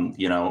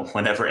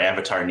 Whenever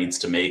Avatar needs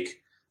to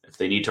if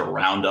they need to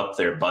round up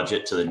their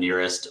budget to the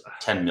nearest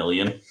 10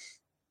 million,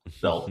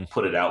 they'll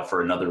put it out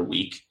for another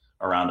week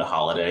around a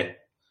holiday.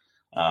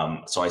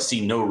 So I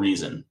see no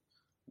reason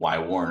why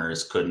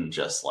Warner's couldn't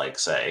just like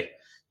say,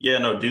 yeah,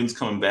 no, Dune's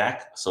coming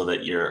back, so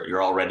that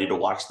you're all ready to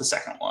watch the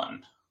second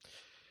one.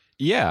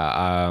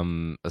 Yeah,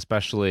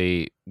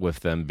 especially with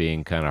them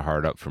being kind of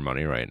hard up for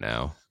money right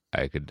now.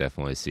 I could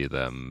definitely see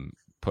them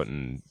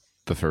putting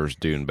the first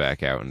Dune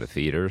back out into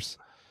theaters.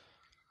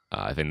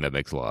 I think that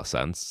makes a lot of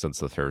sense, since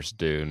the first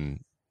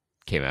Dune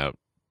came out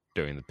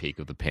during the peak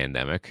of the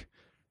pandemic,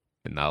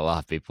 and not a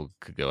lot of people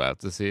could go out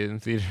to see it in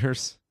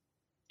theaters.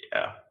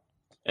 Yeah.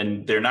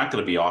 And they're not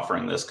going to be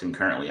offering this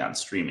concurrently on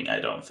streaming,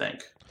 I don't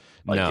think.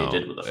 Like they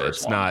did with the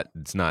first one.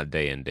 It's not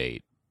day and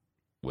date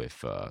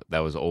with that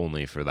was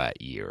only for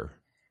that year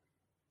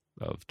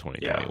of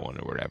 2021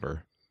 or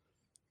whatever.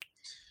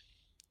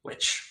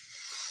 Which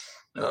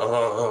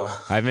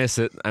I miss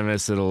it. I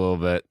miss it a little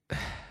bit.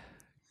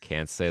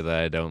 Can't say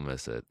that I don't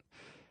miss it.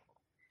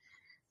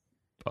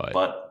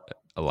 But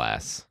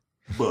alas.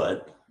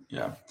 But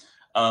yeah.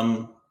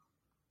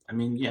 I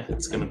mean, yeah,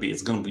 it's gonna be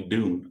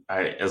Dune.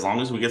 As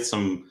long as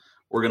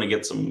we're gonna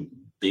get some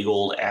big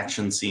old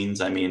action scenes.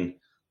 I mean,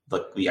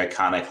 the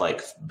iconic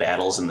like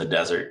battles in the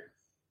desert,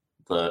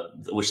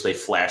 which they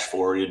flash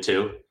forwarded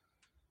to,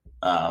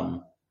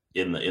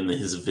 in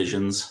his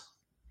visions,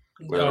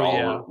 where they're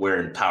all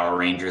wearing Power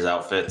Rangers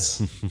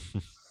outfits,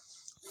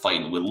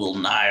 fighting with little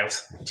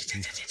knives.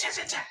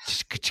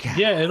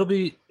 Yeah, it'll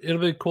be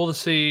cool to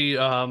see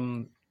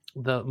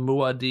the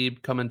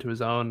Muad'Dib come into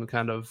his own and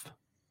kind of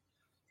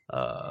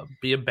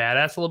be a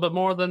badass a little bit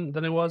more than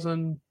he was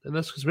in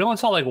this, because we only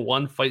saw like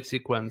one fight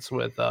sequence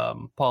with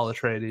Paul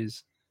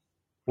Atreides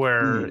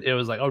where it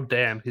was like, oh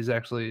damn, he's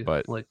actually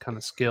like kind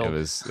of skilled. It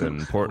was an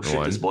important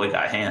one. This boy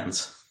got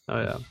hands. Oh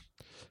yeah.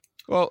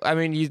 Well, I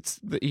mean, he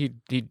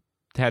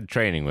had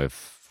training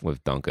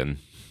with Duncan.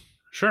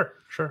 Sure.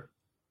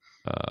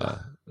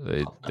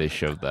 They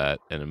showed that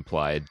and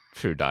implied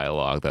through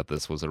dialogue that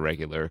this was a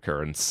regular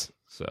occurrence.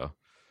 So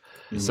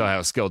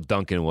how skilled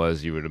Duncan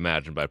was, you would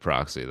imagine by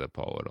proxy that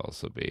Paul would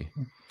also be.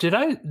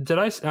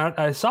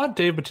 I saw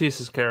Dave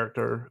Bautista's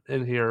character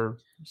in here,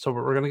 so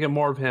we're gonna get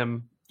more of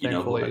him.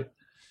 Thankfully,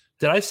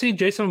 did I see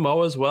Jason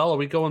Momoa as well? Are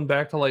we going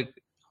back to are we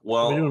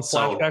doing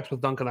flashbacks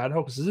with Duncan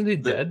Idaho? Because isn't he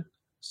dead?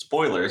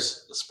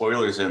 Spoilers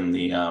in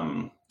the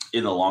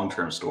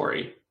long-term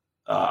story.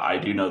 I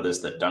do know this,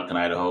 that Duncan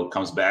Idaho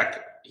comes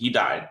back. He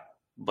died,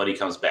 but he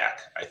comes back,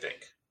 I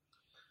think,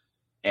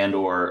 and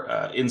or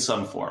in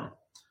some form.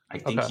 I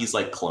think he's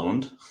like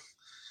cloned,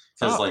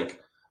 because like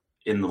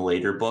in the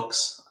later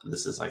books,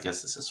 this is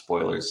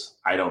spoilers.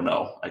 I don't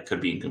know. I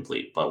could be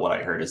incomplete, but what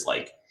I heard is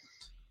like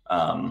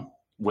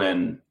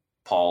when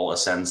Paul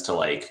ascends to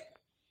like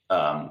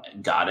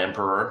God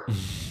Emperor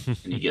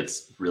and he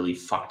gets really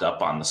fucked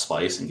up on the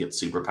spice and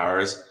gets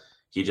superpowers,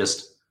 he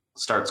just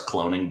starts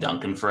cloning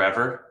Duncan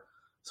forever.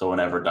 So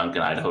whenever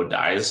Duncan Idaho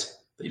dies,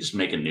 they just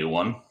make a new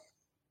one.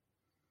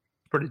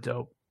 Pretty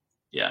dope.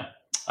 Yeah.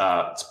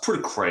 It's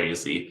pretty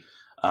crazy.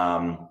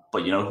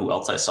 But you know who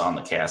else I saw on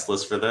the cast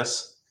list for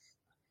this?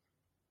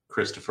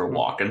 Christopher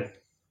Walken.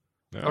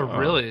 Oh,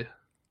 really?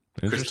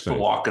 Christopher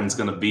Walken's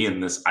going to be in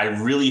this. I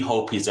really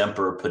hope he's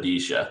Emperor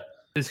Padisha.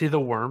 Is he the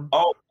worm?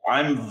 Oh,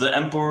 I'm the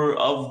Emperor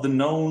of the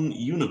known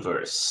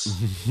universe.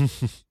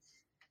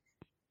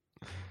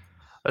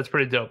 That's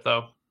pretty dope,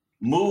 though.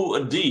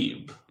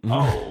 Muad'Dib.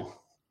 Oh.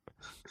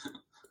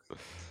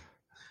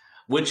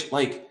 Which,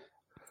 like,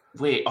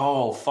 wait,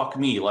 oh, fuck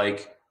me.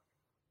 Like,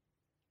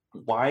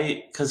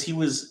 why? Because he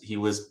was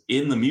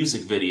in the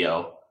music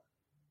video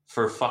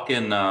for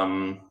fucking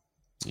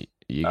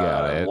you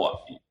got it.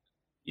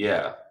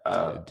 Yeah.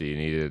 Do you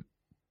need it?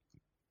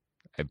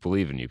 I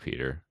believe in you,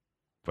 Peter,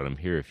 but I'm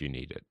here if you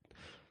need it.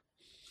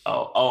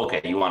 Oh,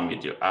 okay. You wanted me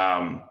to do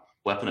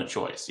Weapon of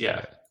Choice,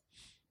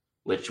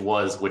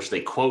 which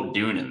they quote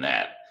Dune in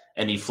that,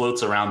 and he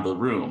floats around the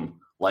room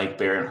like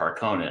Baron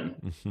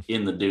Harkonnen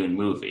in the Dune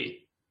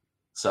movie.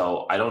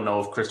 So I don't know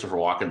if Christopher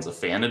Walken's a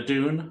fan of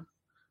Dune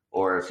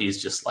or if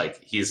he's just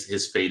like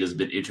his fate has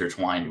been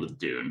intertwined with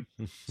Dune.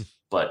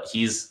 But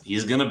he's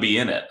gonna be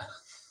in it.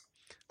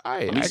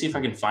 Let me see if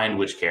I can find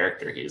which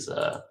character he's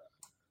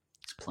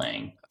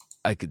playing.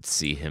 I could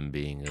see him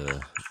being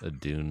a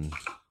Dune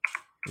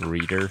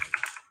reader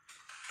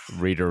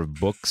of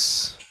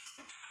books,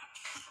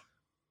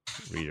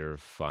 reader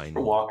of fine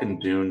Walken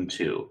Dune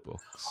 2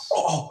 books.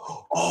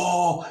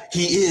 Oh,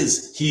 he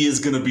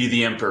is gonna be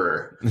the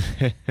Emperor.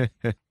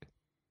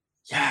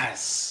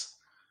 Yes,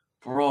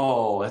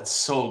 bro, that's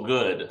so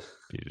good.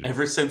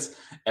 Ever since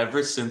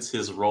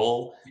his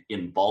role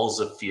in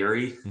Balls of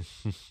Fury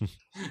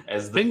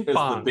as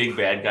the big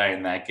bad guy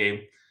in that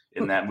game,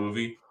 in that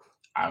movie,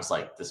 I was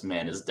like, this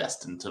man is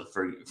destined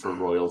for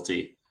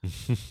royalty.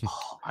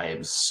 Oh, I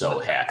am so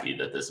happy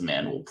that this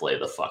man will play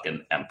the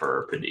fucking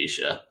Emperor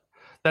Padisha.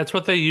 That's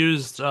what they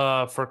used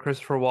for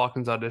Christopher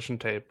Walken's audition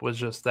tape, was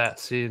just that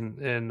scene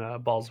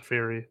in Balls of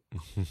Fury.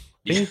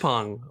 Ping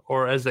pong,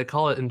 or as they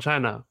call it in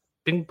China,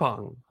 ping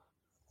pong.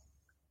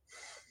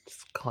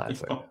 It's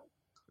classic.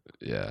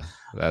 Yeah,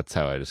 that's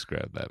how I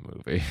describe that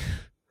movie.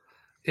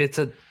 It's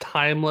a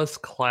timeless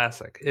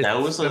classic.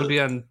 It's going to be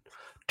on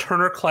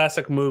Turner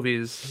Classic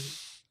Movies.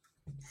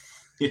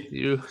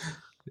 You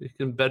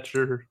can bet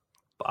your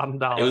bottom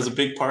dollar. It was a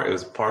big part. It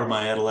was part of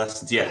my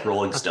adolescence. Yeah,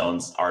 Rolling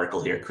Stones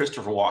article here.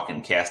 Christopher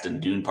Walken cast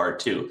in Dune Part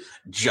 2,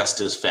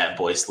 just as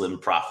Fatboy Slim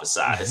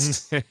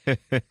prophesized.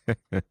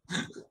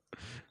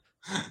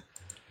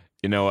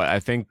 You know what? I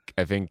think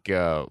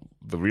the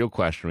real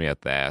question we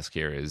have to ask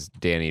here is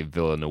Danny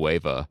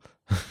Villanueva,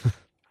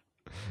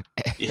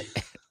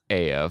 a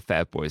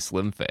Fatboy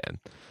Slim fan.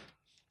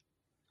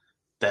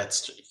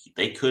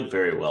 They could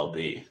very well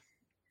be.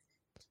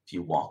 If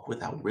you walk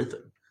without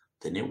rhythm,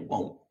 then it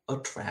won't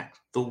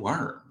attract the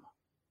worm.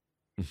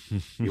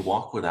 You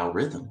walk without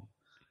rhythm,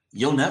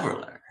 you'll never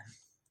learn.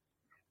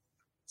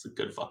 It's a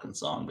good fucking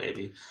song,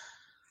 baby.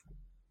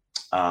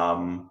 It's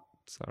all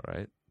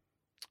right.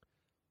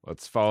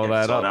 Let's follow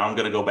that up. Now I'm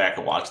gonna go back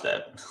and watch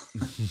that.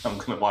 I'm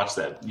gonna watch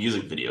that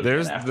music video.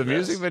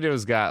 Music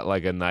video's got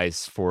like a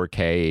nice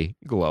 4K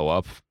glow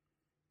up.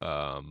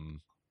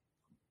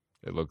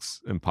 It looks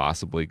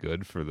impossibly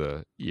good for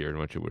the year in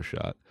which it was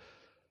shot.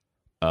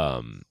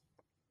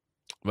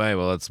 Right,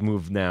 well, let's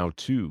move now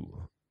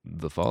to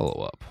the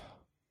follow-up,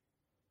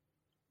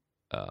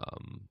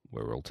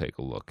 where we'll take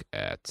a look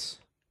at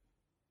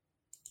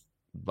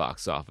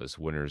box office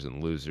winners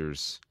and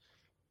losers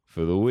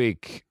for the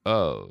week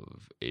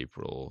of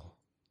April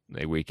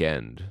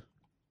 28th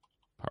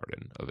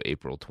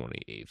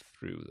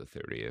through the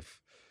 30th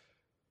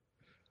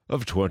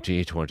of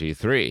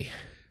 2023.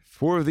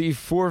 For the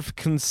fourth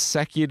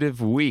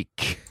consecutive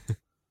week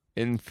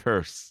in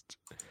first,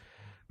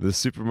 the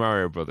Super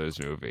Mario Brothers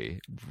movie,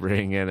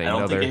 bringing in another... I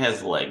don't think it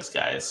has legs,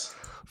 guys.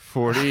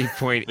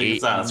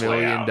 $40.8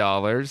 million,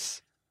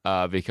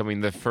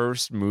 becoming the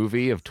first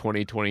movie of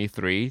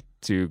 2023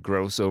 to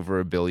gross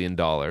over $1 billion.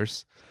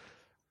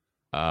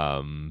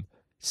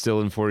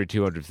 Still in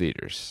 4,200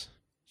 theaters.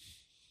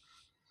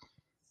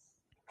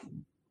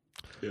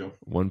 Yeah.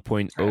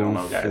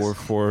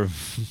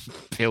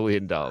 $1.044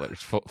 billion.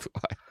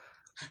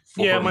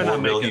 Yeah, it might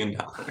not make $4 million.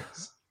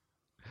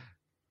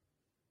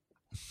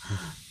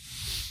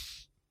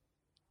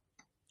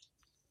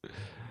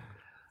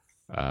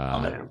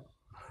 I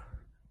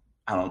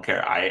don't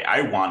care.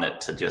 I want it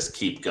to just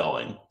keep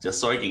going, just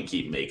so I can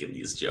keep making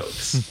these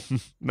jokes.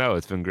 No,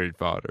 it's been great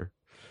fodder.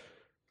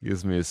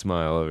 Gives me a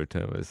smile every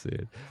time I see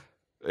it.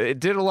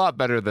 It did a lot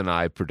better than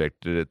I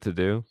predicted it to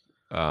do.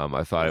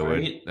 I thought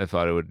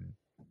it would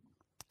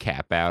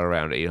cap out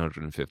around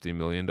 $850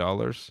 million.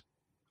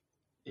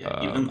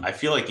 Yeah, I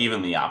feel like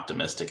even the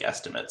optimistic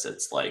estimates,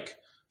 it's like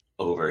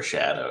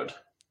overshadowed.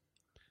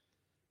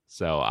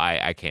 So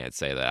I can't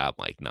say that I'm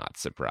like not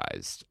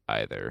surprised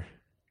either.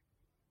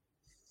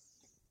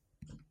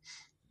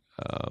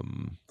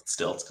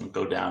 Still, it's gonna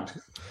go down.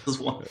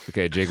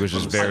 Okay, Jake was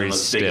just very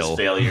still.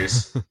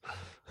 Failures.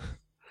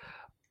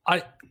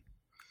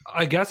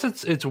 I guess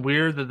it's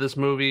weird that this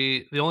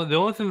movie. The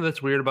only thing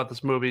that's weird about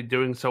this movie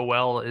doing so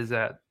well is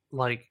that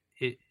like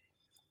it's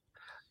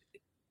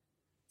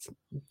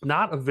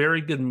not a very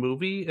good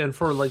movie, and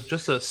for like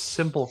just a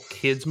simple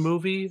kids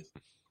movie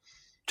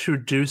to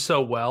do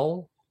so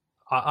well,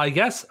 I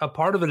guess a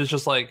part of it is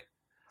just like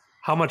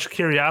how much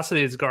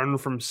curiosity is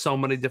garnered from so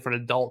many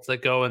different adults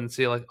that go and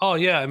see like, oh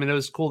yeah, I mean, it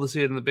was cool to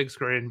see it in the big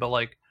screen, but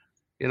like,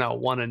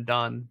 one and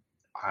done.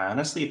 I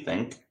honestly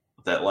think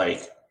that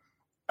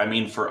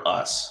for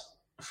us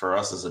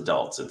as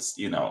adults, it's,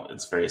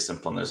 it's very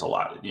simple. And there's a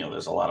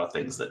lot of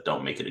things that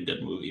don't make it a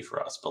good movie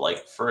for us, but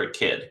like for a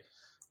kid,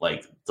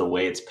 like the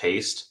way it's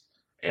paced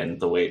and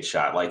the way it's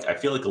shot, like I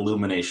feel like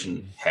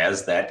Illumination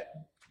has that,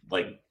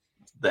 like,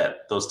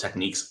 those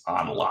techniques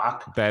on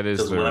lock. That is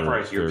because whenever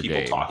I hear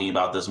people talking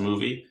about this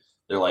movie,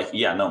 they're like,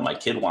 yeah, no, my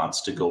kid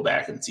wants to go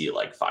back and see it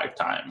like 5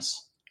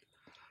 times.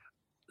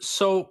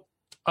 So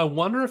I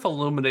wonder if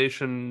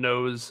Illumination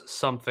knows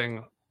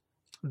something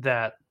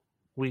that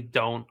we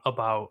don't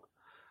about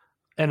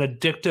an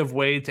addictive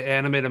way to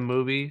animate a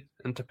movie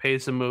and to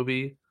pace a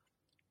movie.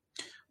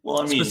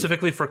 Well, I mean,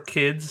 specifically for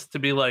kids to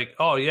be like,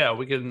 oh yeah,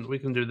 we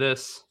can do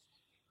this.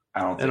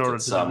 I don't think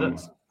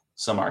it's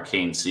some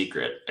arcane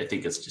secret. I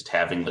think it's just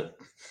having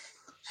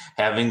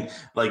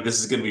like, this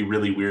is going to be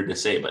really weird to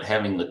say, but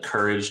having the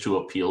courage to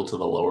appeal to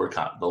the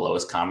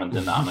lowest common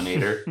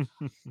denominator.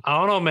 I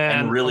don't know,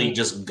 man. And really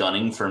just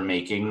gunning for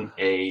making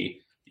the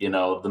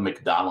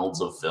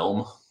McDonald's of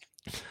film.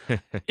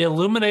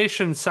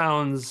 Illumination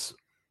sounds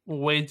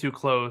way too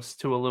close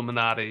to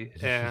Illuminati,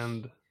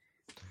 and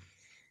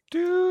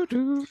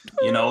the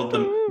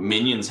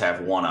Minions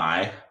have one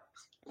eye,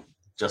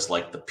 just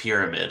like the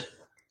pyramid.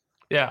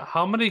 Yeah,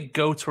 how many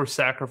goats were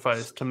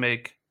sacrificed to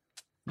make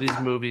these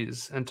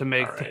movies and to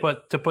make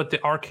to put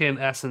the arcane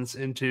essence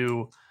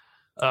into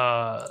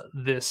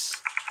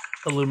this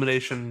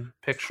Illumination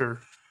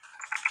picture,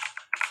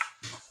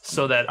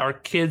 so that our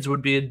kids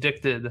would be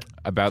addicted?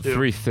 About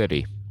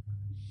 350.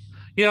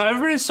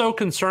 Everybody's so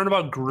concerned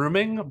about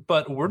grooming,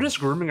 but we're just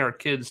grooming our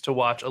kids to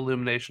watch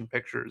Illumination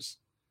pictures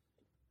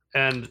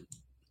and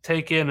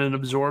take in and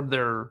absorb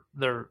their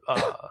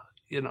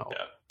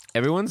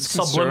Everyone's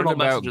concerned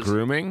about messages.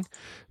 Grooming,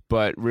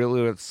 but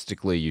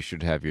realistically, you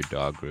should have your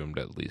dog groomed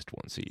at least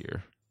once a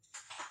year.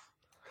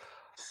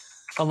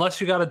 Unless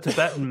you got a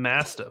Tibetan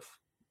Mastiff,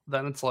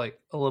 then it's like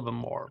a little bit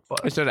more. But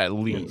I said at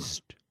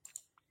least.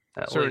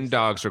 Certain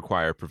dogs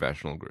require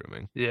professional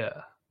grooming.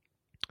 Yeah.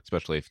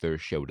 Especially if they're a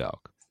show dog.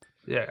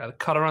 Yeah, gotta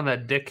cut around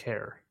that dick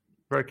hair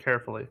very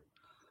carefully.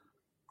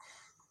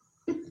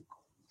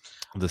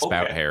 The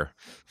spout hair.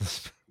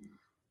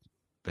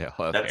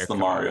 That's the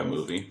Mario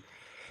movie.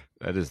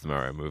 That is the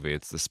Mario movie.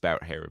 It's the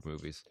spout hair of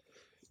movies.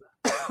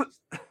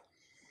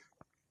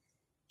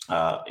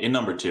 In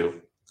number 2,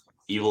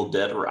 Evil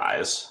Dead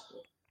Rise.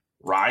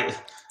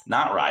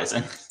 Not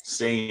rising,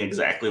 staying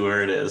exactly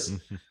where it is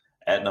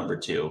at number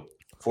 2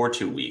 for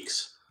 2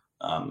 weeks.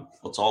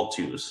 It's all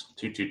 2s,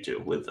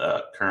 2 with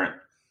current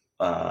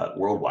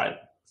worldwide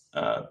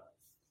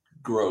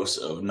gross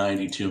of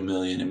 92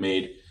 million. It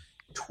made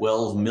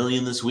 12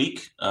 million this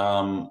week,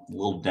 a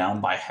little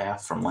down by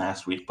half from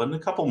last week, but in a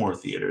couple more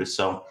theaters.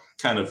 So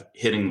kind of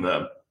hitting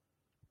the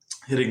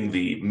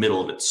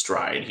middle of its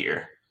stride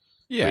here.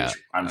 Yeah, which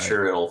I'm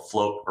sure it'll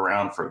float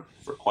around for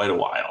quite a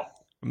while.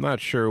 I'm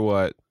not sure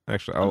what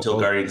actually until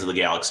Guardians of the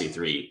Galaxy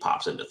 3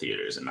 pops into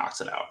theaters and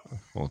knocks it out.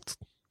 Well,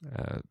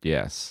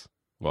 yes.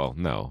 Well,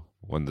 no.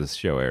 When this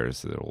show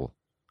airs, it'll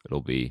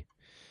be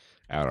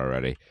out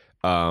already.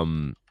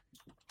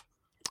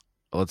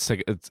 Let's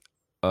take it.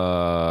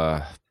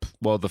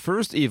 Well, the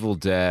first Evil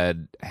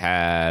Dead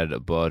had a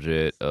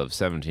budget of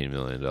 $17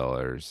 million.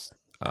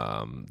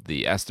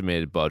 The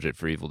estimated budget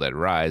for Evil Dead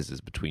Rise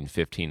is between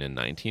 $15 and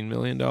 $19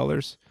 million.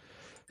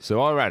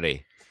 So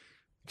already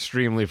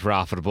extremely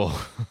profitable.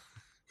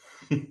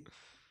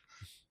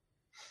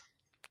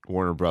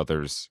 Warner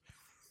Brothers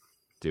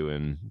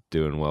doing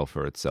well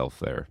for itself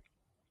there.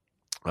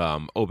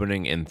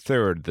 Opening in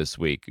third this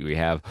week, we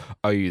have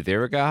Are You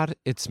There, God?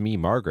 It's Me,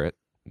 Margaret,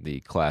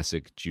 the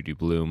classic Judy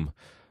Blume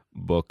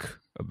book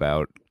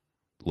about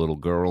little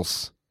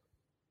girls.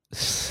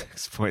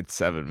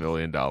 $6.7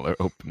 million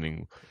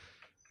opening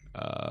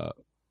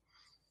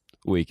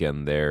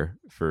weekend there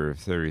for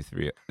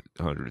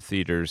 3,300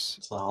 theaters.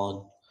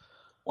 Solid.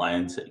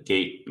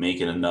 Lionsgate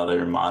making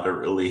another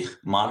moderately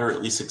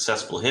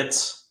successful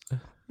hits.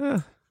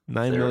 $9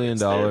 million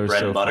bread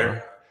so and butter.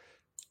 Far.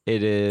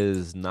 It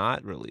is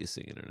not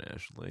releasing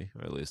internationally,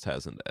 or at least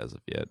hasn't as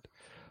of yet.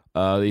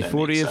 The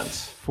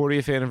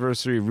 40th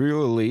anniversary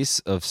re-release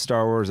of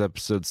Star Wars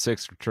Episode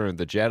 6 Return of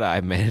the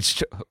Jedi managed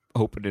to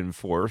open in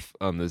fourth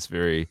on this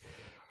very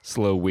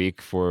slow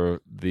week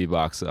for the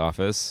box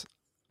office.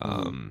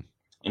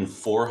 In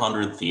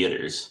 400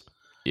 theaters.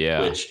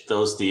 Yeah. Which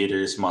those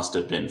theaters must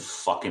have been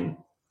fucking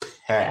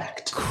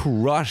packed.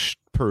 Crushed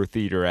per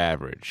theater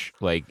average.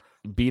 Like,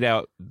 beat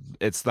out,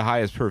 it's the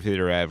highest per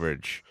theater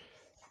average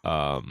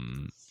out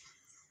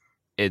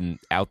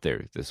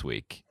there this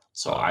week.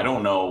 So I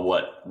don't know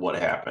what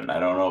happened. I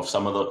don't know if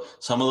some of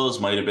those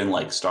might have been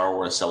like Star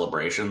Wars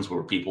celebrations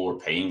where people were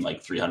paying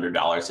like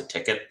 $300 a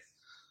ticket.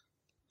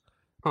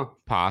 Huh.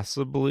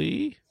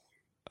 Possibly.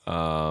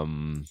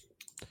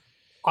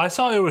 I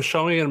saw it was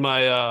showing in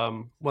my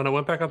when I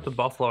went back up to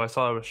Buffalo. I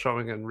saw it was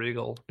showing in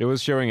Regal. It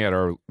was showing at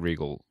our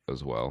Regal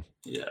as well.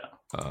 Yeah.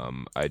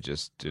 I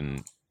just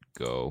didn't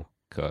go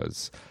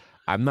because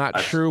I'm not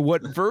sure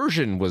what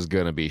version was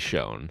going to be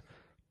shown,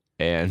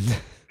 and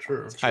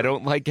True. I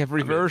don't like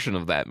every version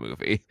of that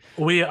movie.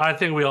 I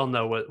think we all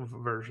know what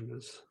version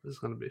is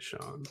going to be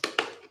shown.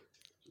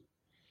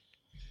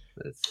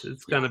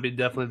 It's going to be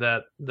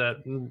definitely that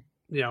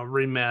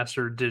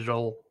remastered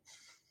digital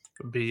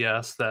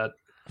BS that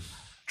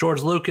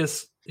George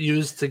Lucas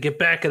used to get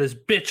back at his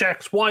bitch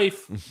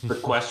ex-wife. The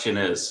question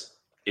is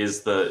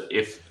if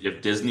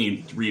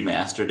Disney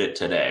remastered it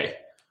today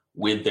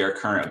with their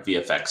current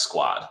VFX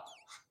squad,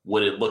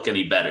 would it look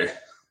any better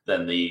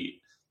than the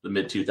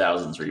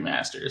mid-2000s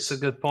remasters? That's a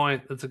good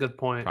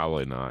point.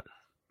 Probably not.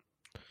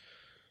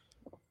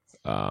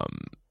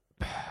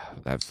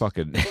 That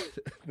fucking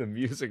the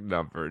music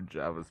number in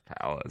Jabba's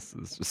palace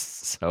is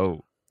just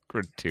so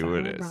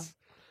gratuitous.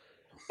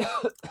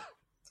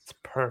 It's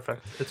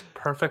perfect. It's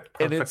perfect.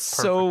 And it's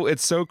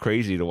so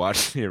crazy to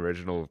watch the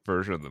original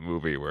version of the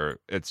movie where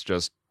it's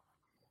just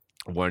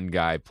one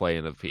guy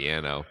playing the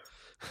piano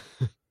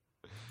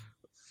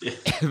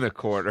in the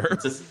corner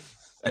because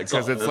it's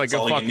like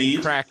a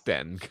fucking crack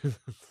den.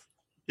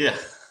 Yeah.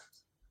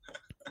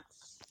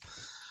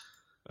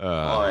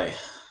 Boy.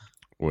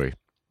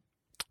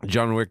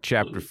 John Wick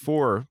Chapter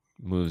 4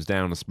 moves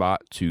down a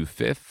spot to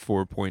fifth,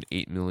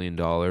 $4.8 million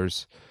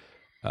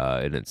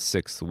in its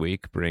sixth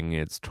week, bringing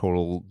its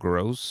total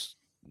gross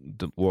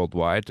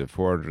worldwide to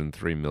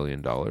 $403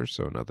 million.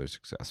 So another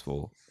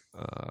successful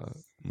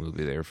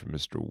movie there for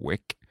Mr.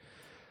 Wick.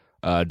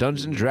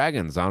 Dungeons &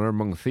 Dragons: Honor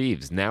Among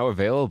Thieves, now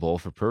available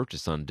for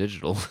purchase on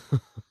digital.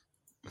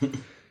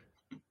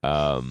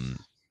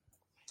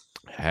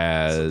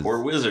 Has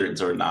support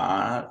wizards or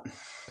not?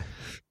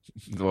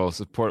 Well,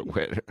 support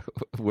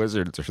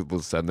wizards will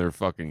send their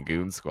fucking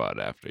goon squad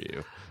after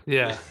you.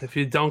 Yeah, if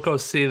you don't go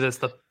see this,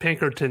 the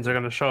Pinkertons are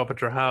going to show up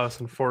at your house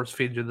and force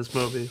feed you this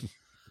movie.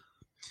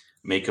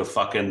 Make a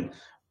fucking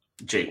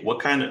Jake. What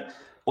kind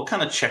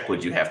of check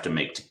would you have to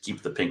make to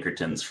keep the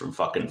Pinkertons from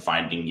fucking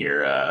finding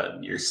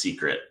your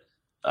secret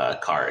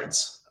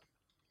cards?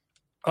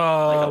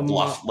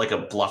 Like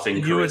a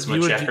bluffing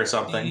charisma check or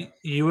something.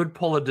 You would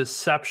pull a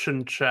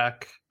deception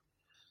check.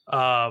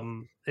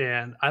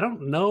 And I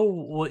don't know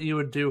what you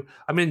would do.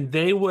 I mean,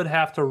 they would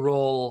have to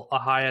roll a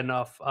high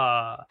enough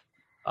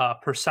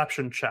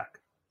perception check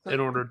in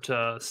order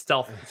to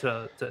stealth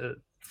to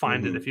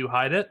find it if you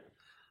hide it.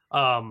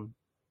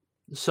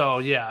 So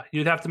yeah,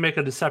 you'd have to make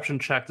a deception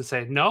check to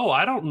say, no,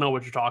 I don't know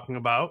what you're talking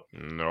about.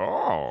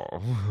 No,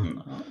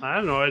 I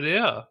have no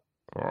idea.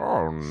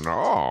 Oh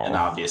no! And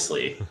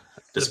obviously,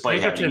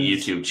 despite having a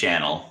YouTube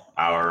channel,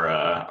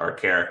 our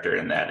character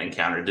in that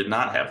encounter did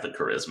not have the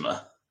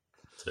charisma.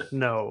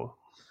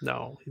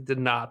 No, he did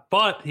not.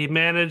 But he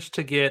managed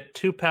to get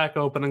 2-pack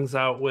openings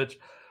out, which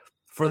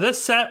for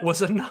this set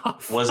was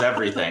enough. Was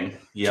everything.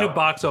 Yep. 2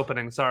 box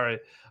openings, sorry.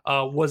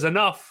 Was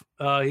enough.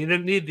 He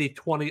didn't need the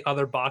 20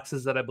 other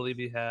boxes that I believe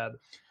he had.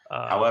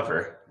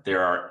 However,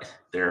 there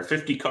are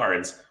 50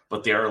 cards,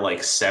 but there are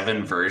like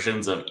 7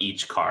 versions of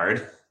each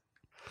card.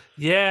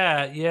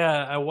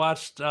 Yeah. I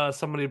watched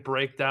somebody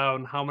break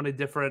down how many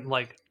different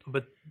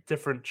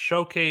different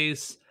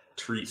showcase,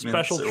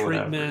 special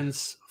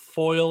treatments,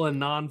 foil and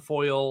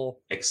non-foil,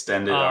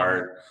 extended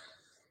art,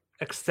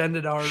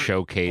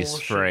 showcase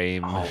bullshit.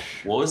 Frame. Oh,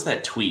 what was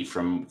that tweet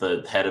from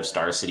the head of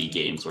Star City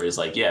Games where he's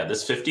like, yeah,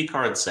 this 50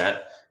 card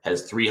set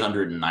has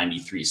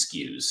 393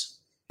 SKUs.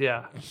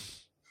 Yeah.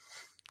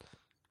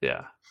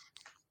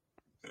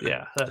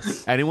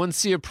 Anyone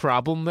see a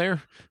problem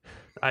there?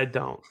 I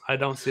don't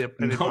see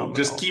any problem.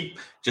 Just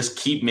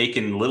keep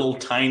making little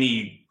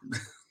tiny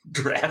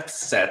draft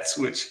sets,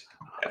 which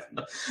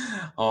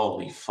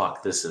holy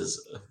fuck, this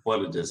is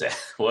what a disaster.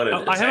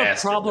 I have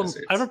a problem.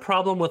 I have a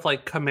problem with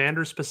like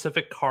commander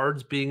specific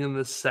cards being in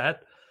this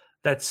set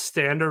that's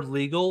standard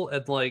legal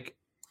and like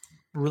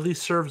really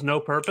serves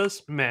no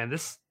purpose. Man,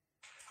 this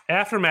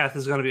Aftermath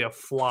is going to be a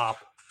flop.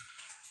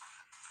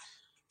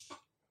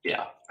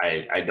 Yeah,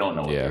 I don't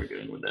know what they're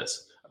doing with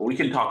this. We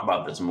can talk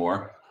about this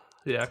more.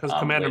 Yeah, because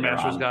Commander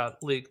Masters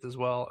got leaked as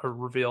well, or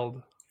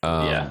revealed.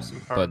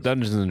 But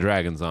Dungeons and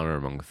Dragons: Honor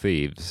Among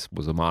Thieves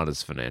was a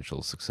modest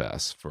financial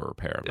success for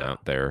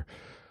Paramount. They're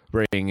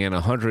bringing in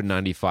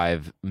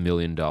 $195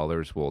 million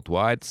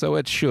worldwide, so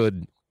it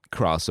should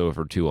cross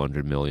over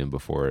 $200 million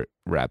before it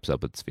wraps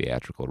up its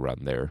theatrical run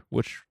there,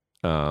 which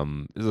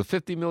is a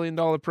 $50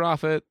 million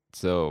profit,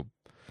 so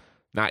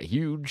not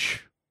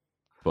huge.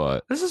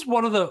 But this is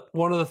one of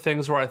the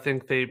things where I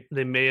think they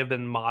may have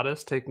been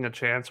modest, taking a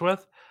chance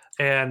with,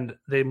 and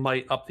they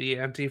might up the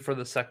ante for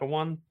the second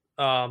one.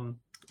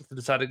 If they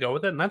decide to go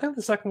with it, and I think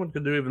the second one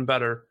could do even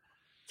better.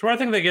 It's where I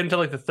think they get into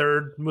like the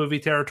third movie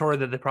territory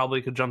that they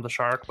probably could jump the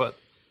shark. But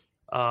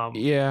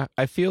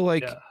I feel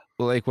like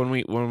when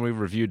we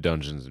reviewed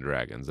Dungeons and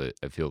Dragons, I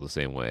feel the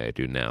same way I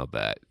do now,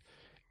 that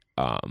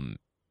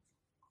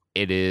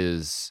it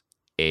is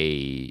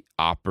a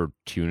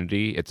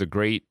opportunity. It's a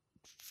great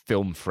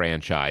film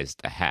franchise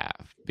to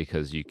have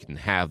because you can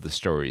have the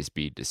stories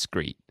be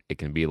discrete. It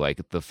can be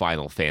like the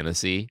Final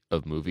Fantasy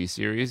of movie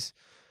series,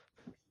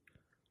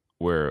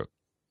 where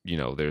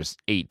there's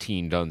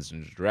 18 Dungeons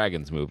and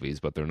Dragons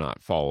movies, but they're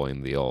not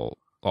following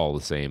all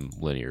the same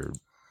linear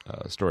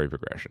story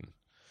progression.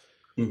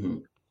 Mm-hmm.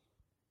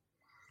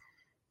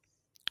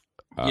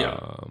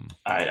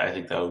 I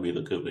think that would be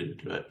the good way to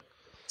do it.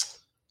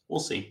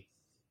 We'll see.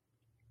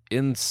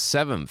 In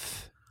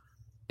seventh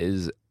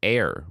is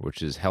Air,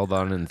 which is held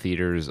on in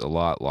theaters a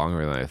lot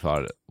longer than I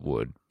thought it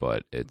would,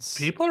 but it's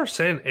people are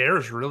saying Air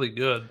is really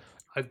good.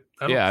 I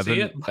don't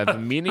see it. I've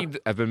been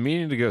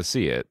meaning to go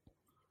see it.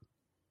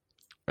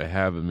 I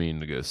have been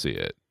meaning to go see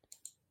it,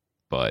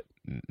 but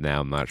now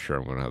I'm not sure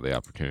I'm going to have the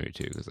opportunity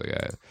to because I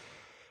got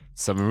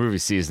summer movie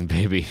season,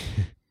 baby.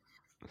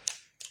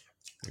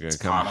 They're going to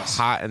come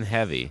hot and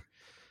heavy.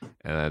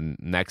 And then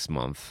next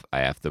month, I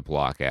have to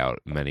block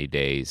out many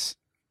days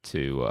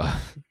to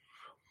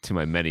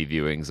my many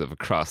viewings of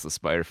Across the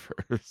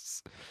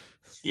Spider-Verse.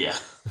 Yeah.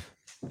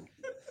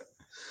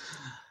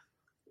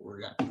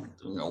 We're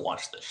gonna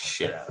watch the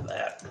shit out of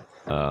that.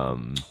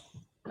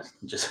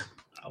 Just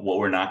what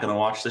we're not gonna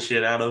watch the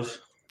shit out of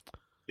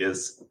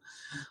is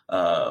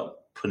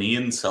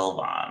Punyan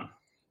Selvan.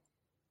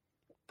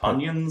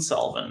 Punyan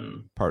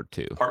Selvan Part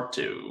 2. Part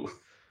 2.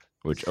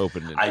 Which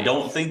opened in I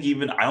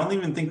don't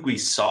even think we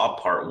saw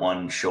Part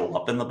 1 show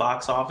up in the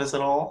box office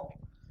at all.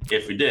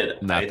 If we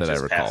did, not that I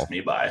recall. Passed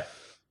me by.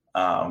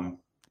 But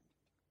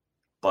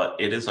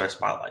it is our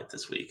spotlight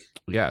this week.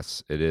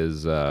 Yes, it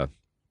is. It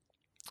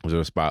was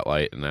a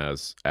spotlight, and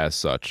as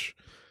such,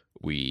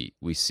 we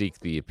seek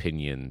the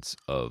opinions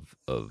of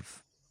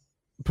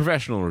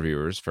professional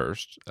reviewers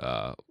first,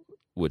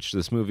 which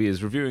this movie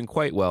is reviewing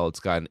quite well. It's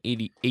got an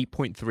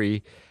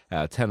 88.3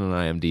 out of 10 on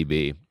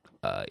IMDb,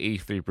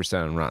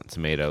 83% on Rotten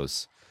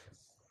Tomatoes,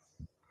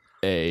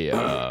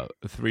 a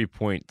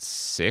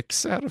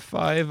 3.6 out of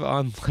 5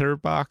 on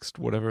Letterboxd,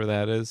 whatever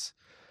that is.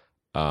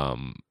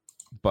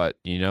 But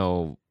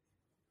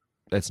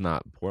that's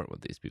not important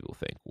what these people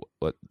think.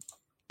 What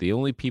the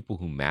only people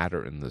who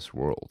matter in this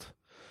world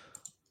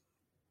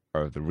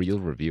are the real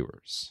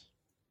reviewers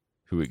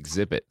who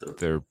exhibit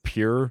their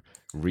pure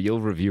real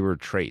reviewer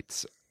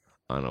traits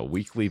on a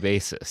weekly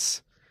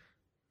basis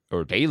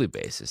or daily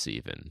basis,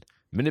 even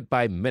minute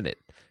by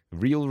minute.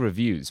 Real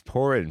reviews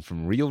pour in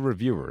from real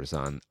reviewers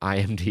on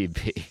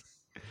IMDb.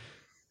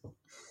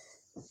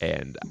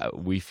 And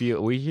we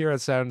here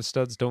at Saturn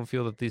Studs don't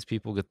feel that these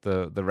people get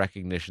the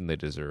recognition they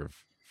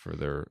deserve for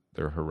their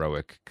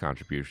heroic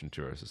contribution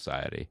to our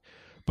society.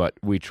 But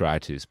we try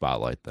to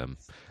spotlight them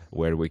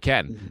where we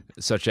can,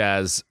 such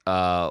as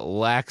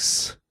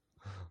Maximus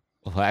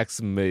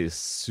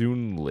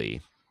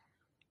Soonley,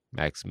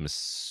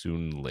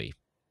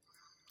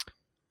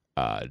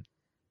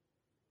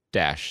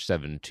 dash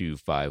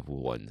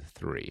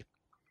 72513.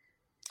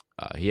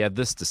 He had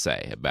this to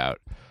say about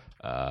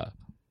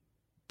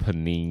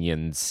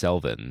Punyan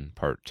Selvan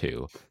Part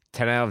 2.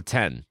 10 out of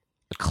 10.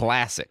 A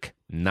classic,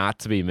 not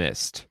to be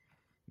missed.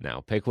 Now,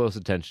 pay close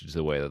attention to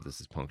the way that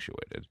this is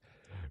punctuated.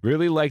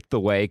 Really liked the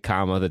way,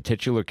 the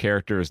titular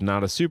character is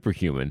not a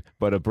superhuman,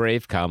 but a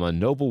brave,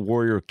 noble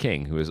warrior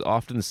king who is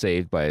often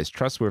saved by his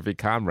trustworthy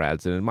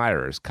comrades and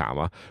admirers,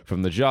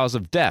 from the jaws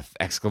of death, !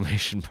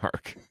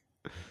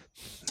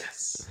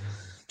 Yes.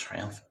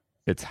 Triumph.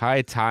 It's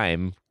high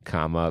time,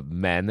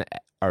 men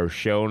are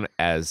shown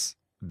as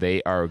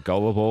they are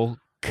gullible,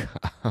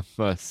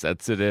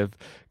 sensitive,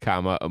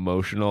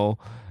 emotional,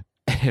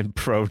 and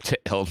prone to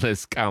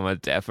illness,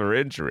 death, or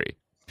injury.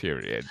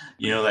 Period.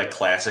 That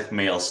classic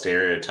male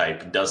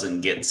stereotype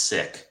doesn't get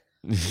sick.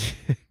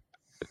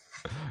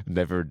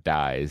 Never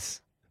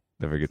dies.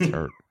 Never gets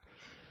hurt.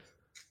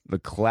 The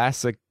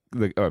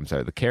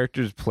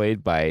characters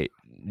played by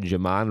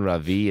Jaman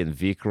Ravi and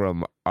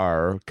Vikram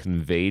are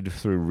conveyed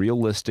through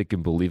realistic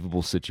and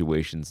believable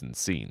situations and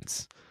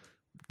scenes.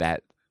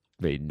 That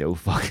made no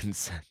fucking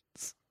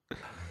sense.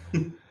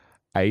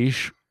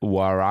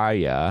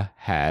 Aishwarya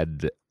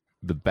had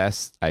the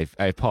best. I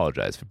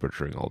apologize for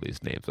butchering all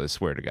these names. I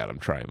swear to God, I'm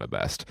trying my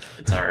best.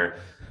 That's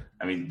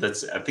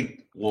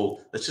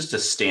just a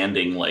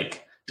standing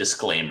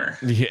disclaimer.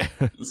 Yeah,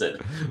 that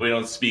we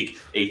don't speak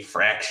a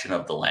fraction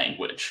of the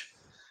language.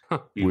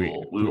 We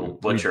will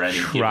butcher any.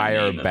 Try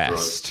our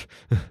best.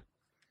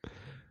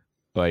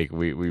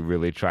 We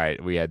really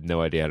tried. We had no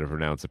idea how to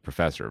pronounce a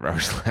professor of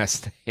ours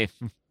last name.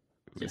 It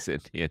was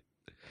Indian.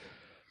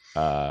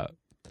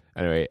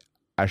 Anyway,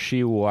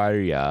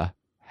 Aishwarya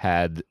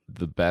had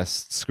the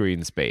best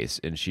screen space,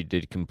 and she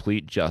did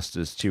complete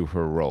justice to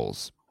her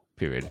roles.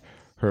 Period.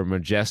 Her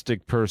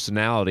majestic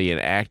personality and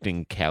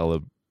acting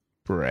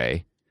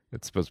calibre.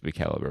 It's supposed to be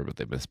caliber, but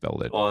they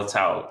misspelled it. Well, that's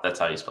how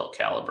you spell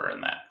caliber in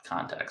that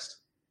context.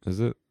 Is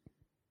it?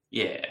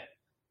 Yeah.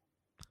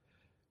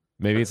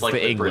 Maybe it's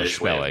the English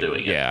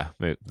spelling. Yeah,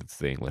 maybe it's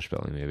the English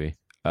spelling. Maybe.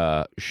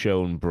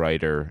 Shone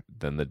brighter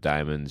than the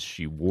diamonds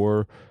she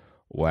wore,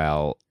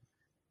 while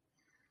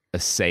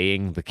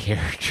essaying the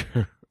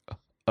character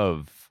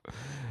of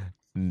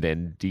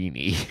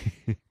Nandini.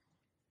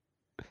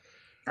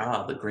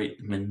 The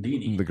great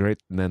Nandini. The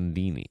great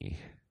Nandini.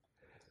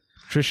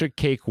 Trisha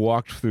Cake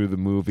walked through the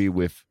movie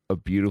with a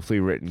beautifully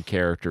written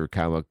character,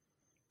 Kudavai,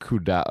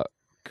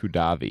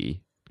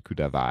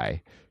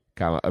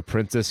 a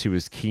princess who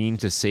is keen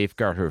to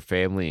safeguard her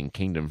family and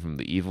kingdom from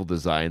the evil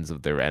designs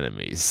of their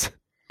enemies.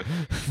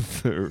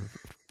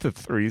 The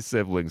three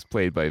siblings,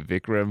 played by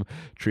Vikram,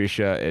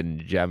 Trisha,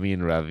 and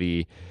Jamin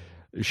Ravi,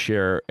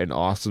 share an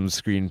awesome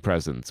screen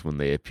presence when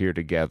they appear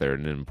together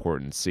in an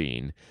important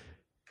scene.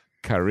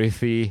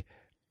 Karithi,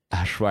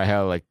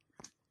 Ashwaya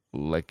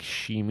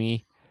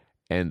Lakshmi,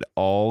 and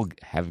all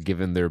have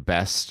given their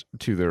best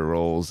to their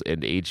roles,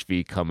 and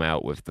HV come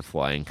out with the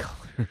flying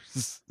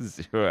colors.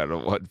 0 out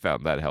of 1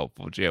 found that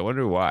helpful. Gee, I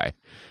wonder why.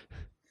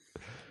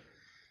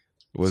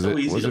 Was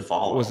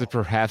it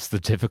perhaps the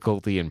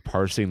difficulty in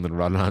parsing the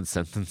run-on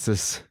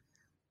sentences?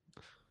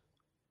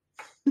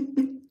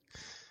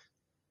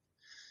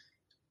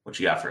 What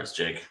you got for us,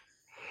 Jake?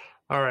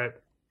 All right.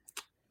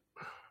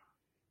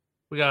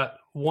 We got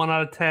 1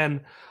 out of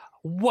 10.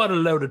 What a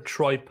load of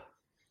tripe.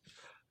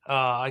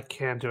 I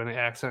can't do any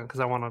accent because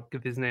I want to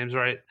get these names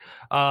right.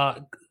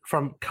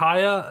 From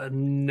Kaya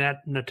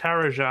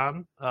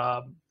Natarajan.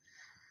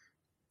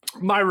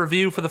 My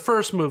review for the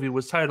first movie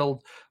was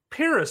titled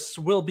Purists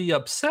Will Be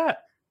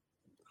Upset.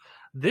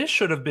 This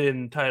should have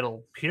been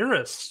titled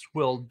Purists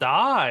Will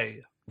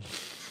Die.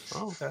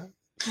 Oh, okay.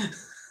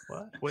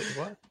 What? Wait,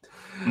 what?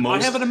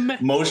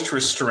 Most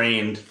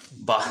restrained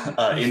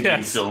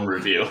Indian film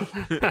review.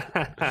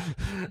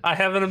 I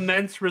have an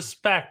immense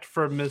respect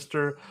for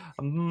Mr.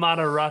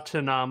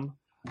 Madaratanam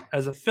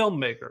as a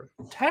filmmaker.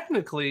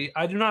 Technically,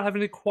 I do not have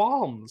any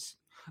qualms.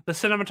 The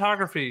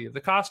cinematography, the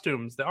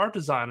costumes, the art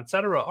design,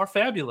 etc. are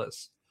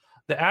fabulous.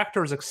 The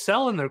actors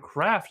excel in their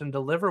craft and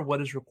deliver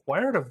what is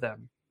required of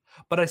them.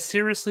 But I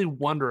seriously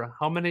wonder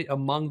how many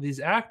among these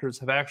actors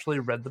have actually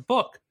read the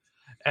book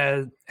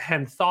and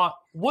thought,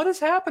 what is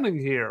happening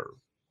here?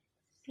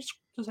 Just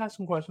ask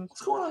some questions.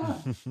 What's going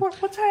on?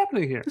 What's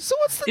happening here? So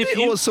what's the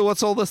deal? So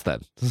what's all this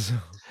then?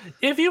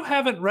 If you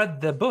haven't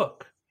read the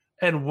book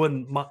and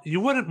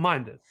you wouldn't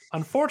mind it,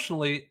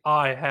 unfortunately,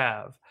 I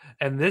have,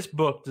 and this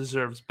book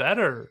deserves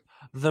better.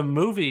 The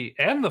movie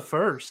and the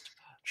first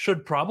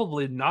should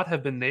probably not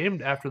have been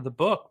named after the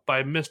book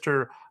by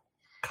Mr.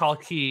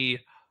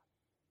 Kalki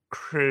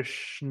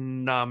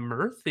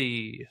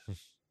Krishnamurthy.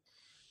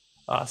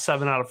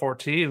 7 out of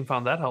 14.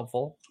 Found that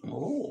helpful.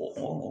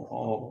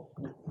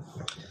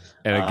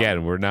 And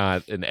again, we're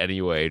not in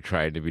any way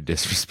trying to be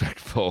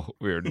disrespectful.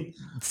 We're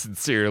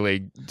sincerely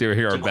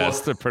doing our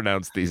best to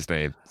pronounce these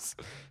names.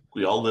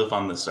 We all live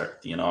on this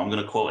earth. You know, I'm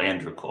going to quote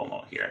Andrew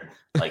Cuomo here.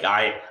 Like,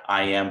 I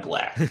am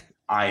black.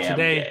 I am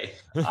gay.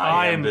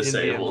 I am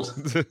disabled.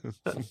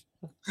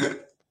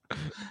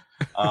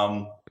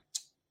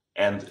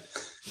 And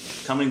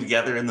coming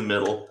together in the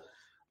middle,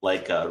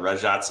 like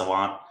Rajat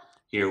Sawant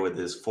here with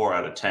his 4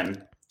 out of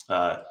 10.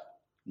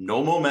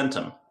 No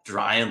momentum,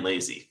 dry and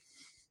lazy.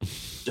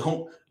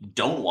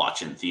 Don't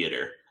watch in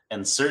theater,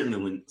 and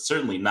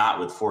certainly not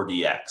with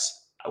 4DX.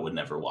 I would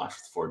never watch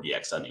with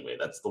 4DX anyway.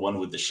 That's the one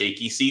with the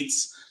shaky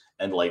seats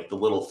and like the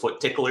little foot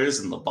ticklers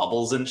and the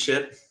bubbles and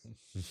shit.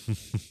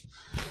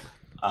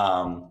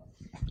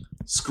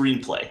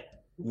 Screenplay,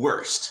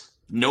 worst.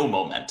 No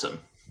momentum.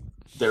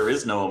 There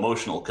is no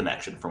emotional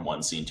connection from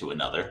one scene to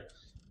another.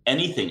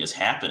 Anything is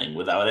happening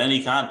without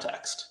any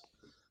context.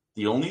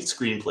 The only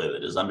screenplay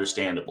that is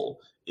understandable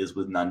is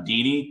with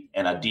Nandini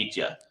and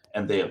Aditya,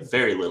 and they have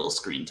very little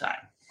screen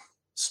time.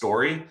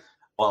 Story?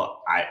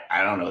 Well,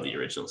 I don't know the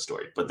original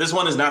story, but this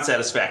one is not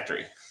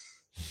satisfactory.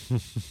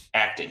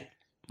 Acting.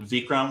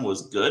 Vikram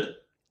was good,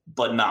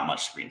 but not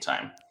much screen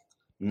time.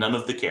 None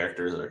of the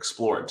characters are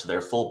explored to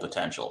their full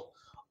potential.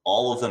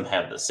 All of them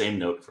have the same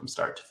note from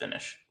start to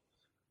finish.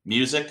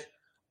 Music?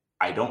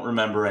 I don't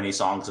remember any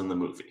songs in the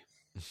movie.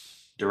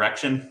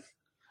 Direction?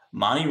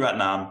 Mani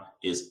Ratnam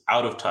is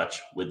out of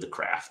touch with the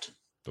craft.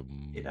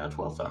 8 out of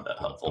 12 found that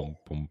helpful.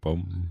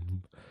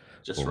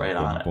 Just right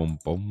on it.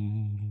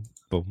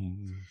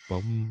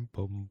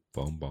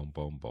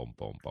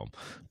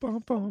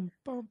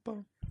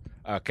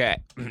 Okay.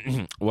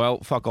 Well,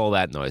 fuck all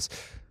that noise.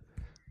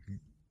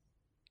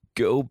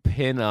 Go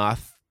pin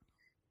off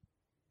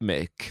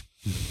Mick.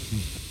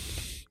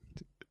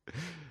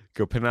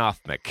 Go pin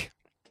off Mick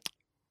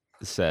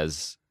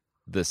says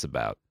this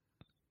about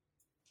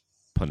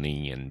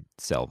Pani and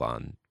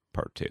Selvan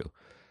Part 2.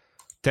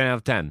 10 out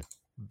of 10.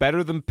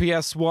 Better than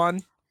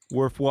PS1?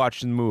 Worth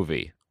watching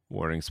movie.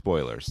 Warning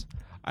spoilers.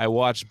 I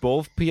watched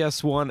both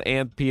PS1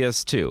 and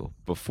PS2.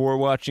 Before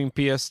watching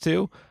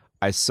PS2,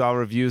 I saw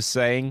reviews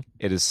saying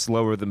it is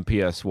slower than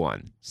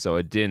PS1, so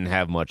it didn't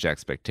have much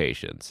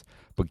expectations.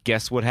 But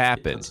guess what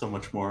happened? So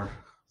much more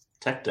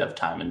tech dev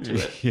time into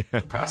it. Yeah.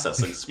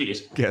 Processing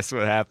speed. Guess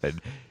what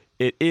happened?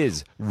 It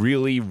is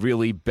really,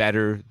 really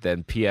better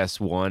than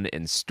PS1,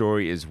 and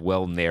story is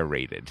well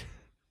narrated.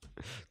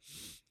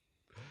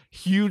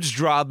 Huge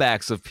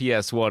drawbacks of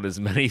PS1 is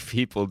many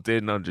people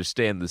didn't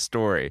understand the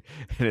story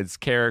and its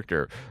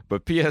character,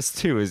 but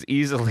PS2 is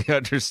easily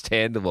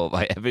understandable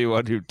by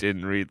everyone who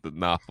didn't read the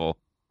novel.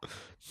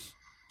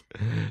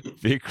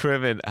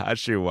 Vikram and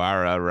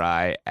Aishwarya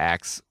Rai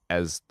acts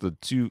as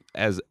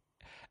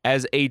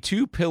a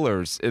two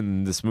pillars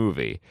in this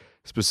movie.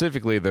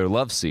 Specifically, their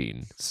love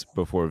scenes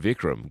before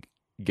Vikram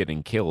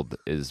getting killed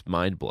is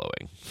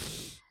mind-blowing.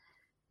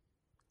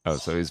 Oh,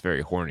 so he's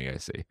very horny, I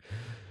see.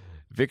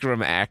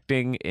 Vikram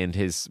acting and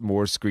his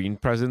more screen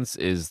presence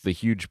is the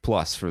huge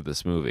plus for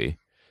this movie.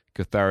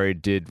 Kothari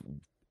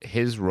did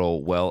his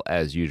role well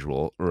as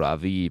usual.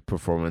 Ravi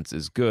performance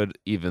is good,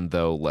 even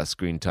though less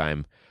screen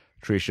time.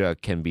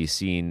 Trisha can be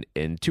seen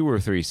in 2 or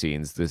 3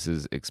 scenes. This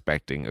is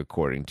expecting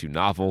according to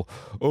novel.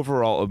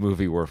 Overall, a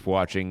movie worth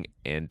watching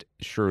and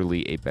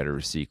surely a better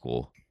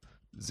sequel.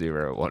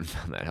 0-1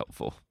 found that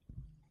helpful.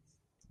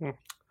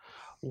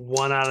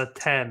 1 out of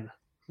 10.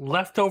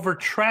 Leftover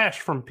trash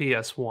from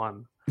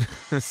PS1.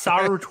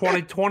 Saru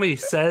 2020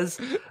 says,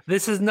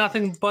 this is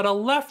nothing but a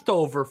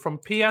leftover from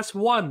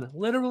PS1.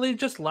 Literally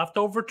just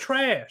leftover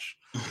trash.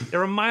 It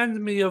reminds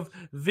me of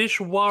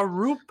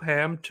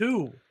Vishwarupam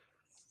too.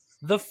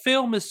 The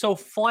film is so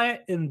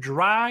flat and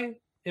dry,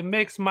 it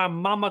makes my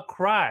mama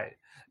cry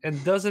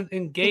and doesn't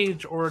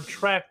engage or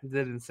attract.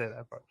 They didn't say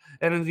that part.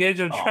 And engage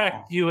and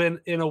attract you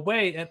in a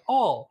way at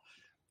all.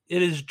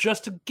 It is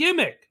just a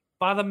gimmick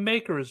by the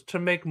makers to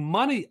make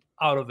money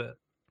out of it.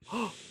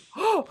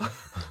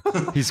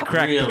 He's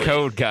cracked the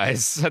code,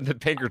 guys. Send the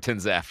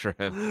Pinkertons after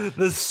him.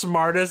 The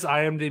smartest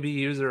IMDb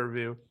user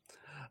review.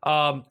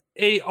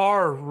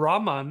 A.R.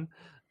 Rahman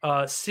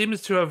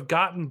seems to have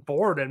gotten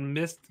bored and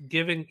missed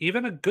giving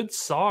even a good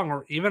song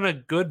or even a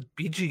good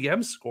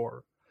BGM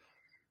score.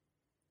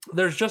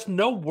 There's just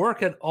no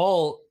work at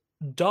all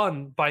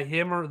done by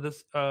him or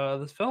this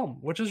film,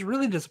 which is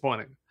really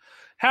disappointing.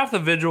 Half the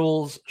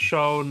visuals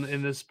shown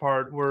in this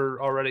part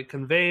were already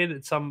conveyed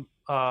in some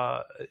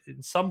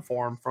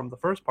form from the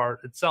first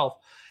part itself,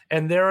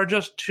 and there are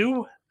just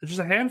a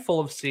handful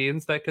of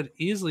scenes that could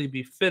easily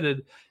be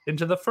fitted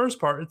into the first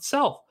part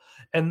itself.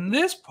 And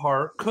this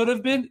part could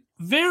have been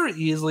very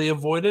easily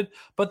avoided,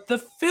 but the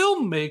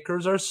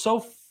filmmakers are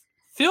so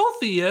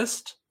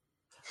filthiest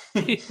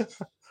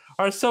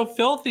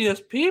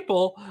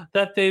people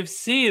that they've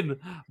seen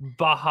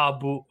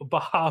Bahabu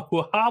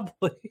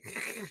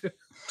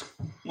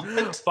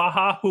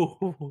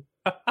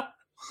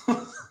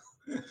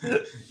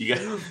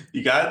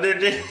You got it there,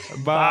 Jay?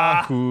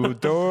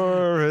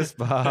 Bahudoris.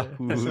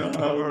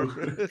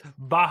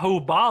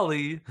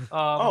 Bahubali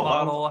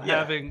model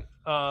having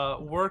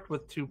worked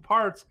with two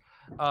parts,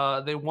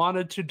 they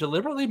wanted to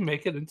deliberately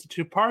make it into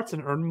two parts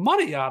and earn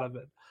money out of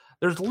it.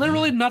 There's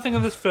literally nothing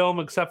in this film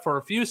except for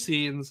a few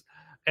scenes,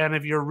 and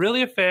if you're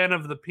really a fan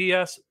of the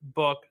PS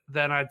book,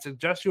 then I'd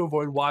suggest you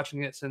avoid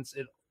watching it since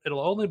it'll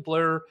only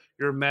blur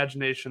your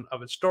imagination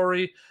of its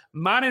story.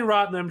 Mani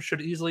Ratnam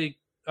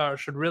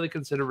should really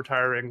consider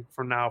retiring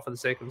for now for the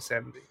sake of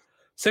sanity.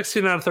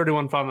 16 out of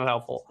 31 found that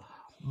helpful.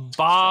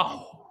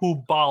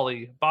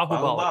 Bahubali.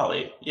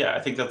 Yeah, I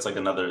think that's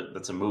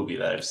that's a movie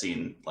that I've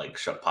seen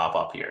pop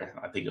up here.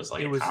 I think it was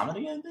a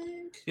comedy, I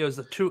think. It was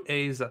the two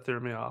A's that threw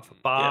me off.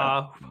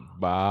 Bahubali.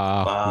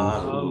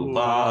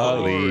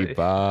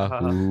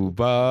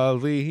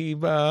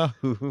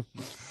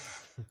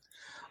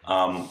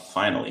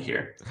 Finally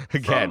here.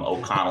 Again, from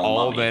O'Connell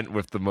all Mummy. meant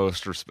with the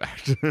most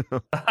respect.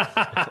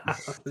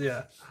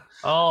 Yeah.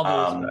 All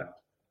the respect.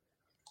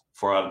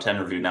 4 out of 10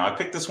 review. Now I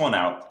picked this one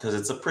out because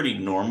it's a pretty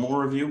normal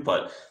review,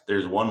 but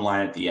there's one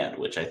line at the end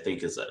which I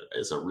think is a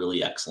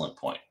really excellent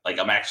point.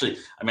 I'm actually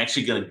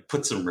going to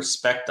put some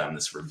respect on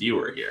this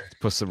reviewer here.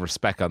 Put some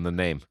respect on the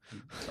name.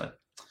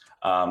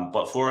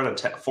 But 4 out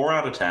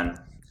of 10.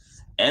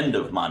 End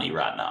of Mani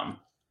Ratnam.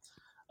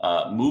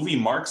 Movie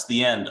marks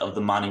the end of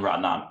the Mani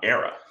Ratnam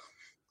era.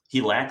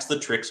 He lacks the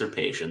tricks or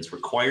patience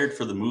required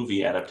for the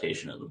movie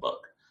adaptation of the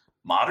book.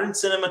 Modern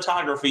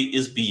cinematography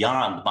is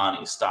beyond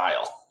Mani's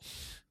style.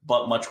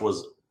 But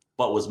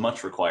was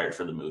much required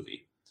for the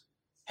movie.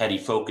 Had he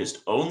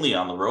focused only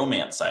on the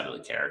romance side of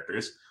the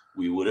characters,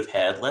 we would have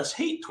had less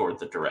hate toward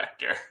the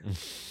director.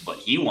 But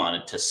he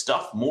wanted to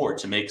stuff more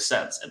to make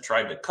sense and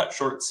tried to cut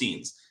short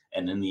scenes,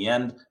 and in the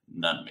end,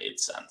 none made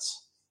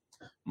sense.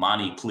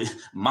 Mani,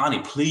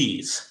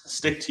 please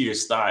stick to your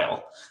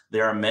style.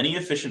 There are many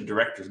efficient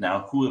directors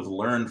now who have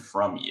learned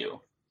from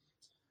you.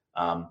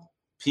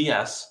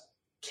 P.S.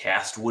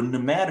 Cast wouldn't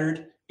have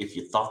mattered if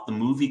you thought the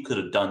movie could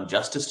have done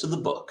justice to the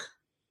book.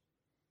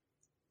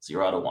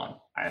 0 out of 1.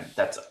 I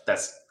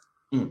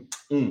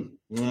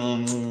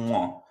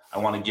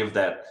want to give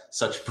that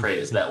such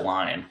praise, that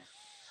line.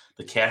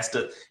 The cast,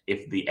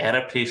 if the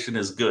adaptation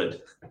is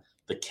good,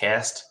 the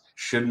cast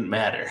shouldn't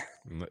matter.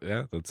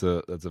 Yeah, that's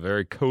a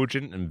very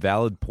cogent and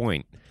valid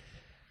point.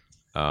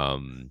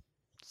 I'm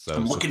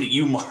looking at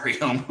you,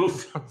 Mario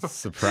movie.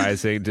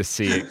 Surprising to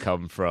see it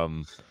come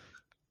from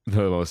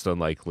the most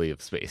unlikely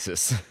of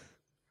spaces.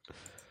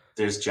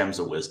 There's gems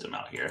of wisdom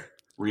out here.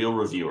 Real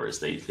reviewers,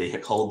 they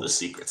hold the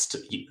secrets to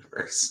the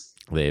universe.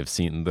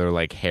 They're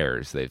like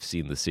hares. They've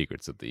seen the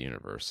secrets of the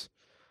universe.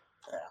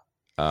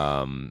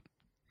 Yeah.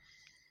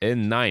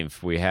 In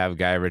 9th, we have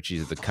Guy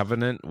Ritchie's The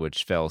Covenant,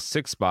 which fell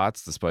 6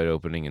 spots despite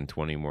opening in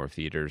 20 more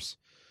theaters.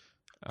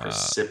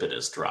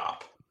 Precipitous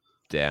drop.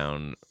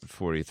 Down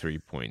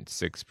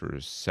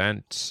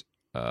 43.6%.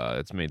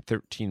 It's made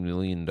 $13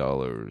 million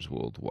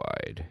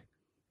worldwide.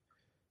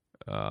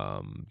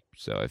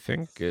 So I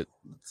think it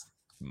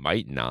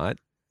might not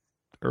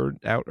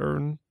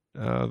out-earn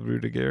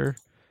Rudiger.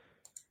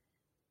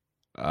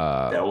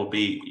 That will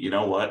be, you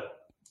know what?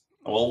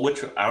 Well,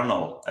 which I don't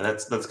know.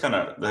 That would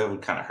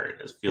kind of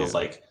hurt. It feels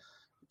like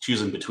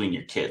choosing between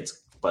your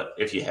kids. But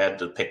if you had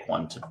to pick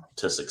one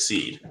to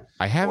succeed,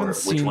 I haven't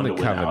seen The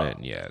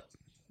Covenant yet,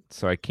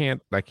 so I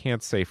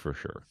can't say for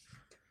sure.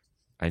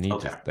 I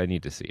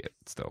need to see it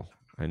still.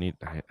 I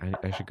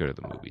should go to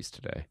the movies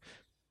today.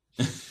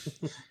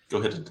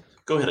 Go hit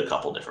a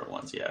couple different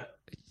ones. Yeah.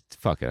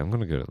 Fuck it. I'm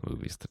gonna go to the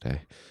movies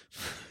today.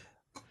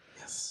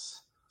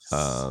 Yes.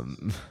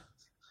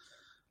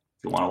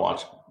 If you want to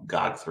watch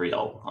GOG 3,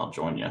 I'll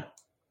join you.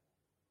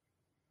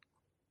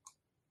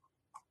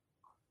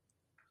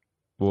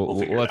 Well,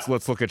 let's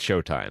look at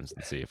showtimes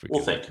and see if we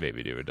can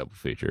maybe do a double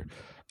feature.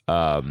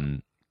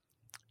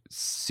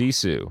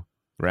 Sisu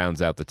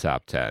rounds out the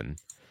top 10,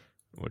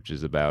 which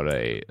is about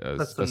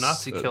that's the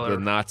Nazi killer. The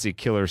Nazi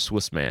killer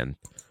Swiss man.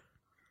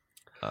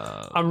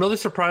 I'm really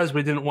surprised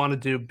we didn't want to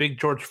do Big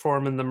George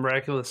Foreman, the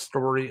miraculous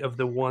story of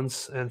the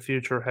once and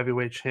future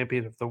heavyweight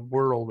champion of the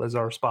world as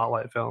our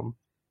spotlight film.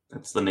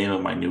 That's the name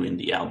of my new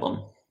indie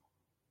album.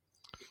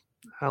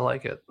 I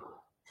like it.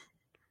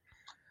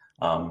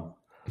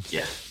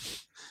 Yeah.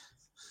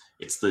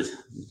 It's the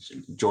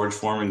George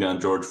Foreman gun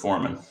George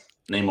Foreman.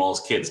 Name all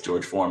his kids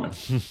George Foreman.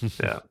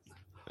 Yeah.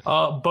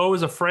 Beau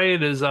is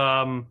Afraid is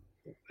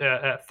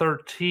at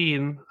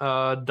 13,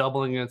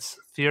 doubling its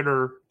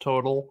theater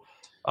total.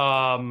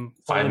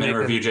 5-minute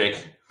review,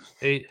 Jake.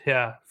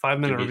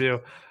 5-minute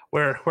review.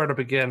 Where to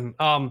begin?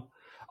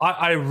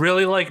 I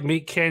really like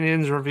Meat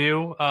Canyon's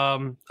review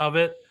of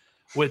it,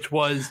 which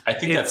was I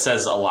think that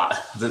says a lot.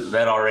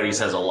 That already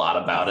says a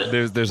lot about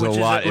it. There's a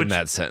lot in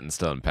that sentence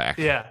to unpack.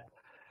 Yeah,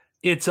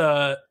 it's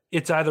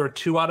either a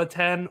 2 out of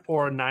 10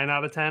 or a 9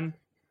 out of 10,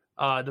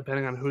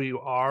 depending on who you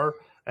are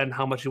and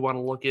how much you want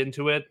to look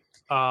into it.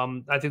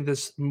 I think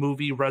this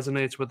movie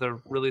resonates with a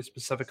really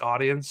specific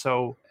audience.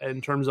 So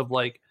in terms of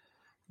like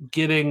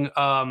getting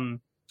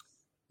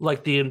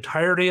like the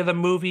entirety of the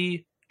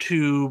movie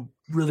to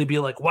really be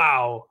like,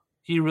 wow,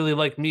 he really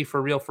liked me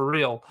for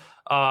real.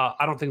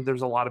 I don't think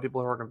there's a lot of people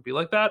who are going to be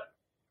like that.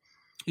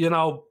 You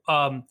know,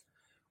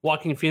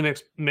 Joaquin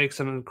Phoenix makes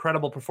an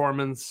incredible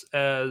performance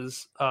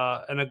as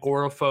an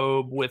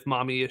agoraphobe with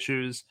mommy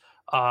issues.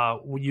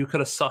 You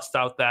could have sussed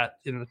out that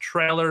in the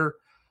trailer.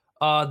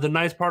 The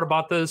nice part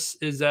about this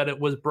is that it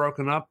was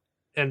broken up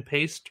and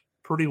paced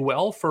pretty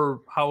well for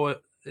how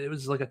it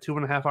was like a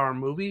 2.5 hour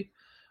movie.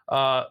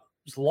 It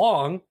was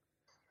long,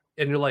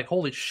 and you're like,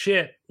 holy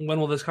shit, when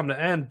will this come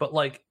to end? But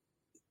like,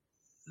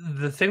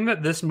 the thing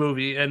that this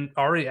movie and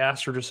Ari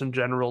Aster just in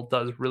general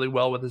does really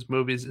well with his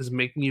movies is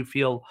making you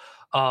feel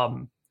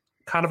kind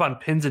of on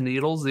pins and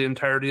needles the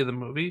entirety of the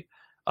movie.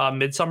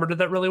 Midsommar did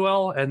that really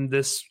well, and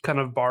this kind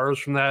of borrows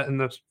from that in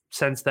the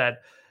sense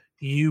that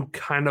you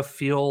kind of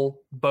feel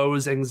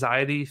Beau's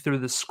anxiety through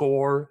the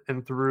score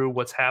and through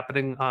what's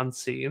happening on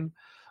scene.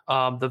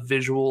 The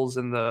visuals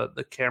and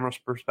the camera's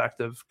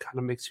perspective kind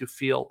of makes you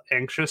feel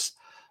anxious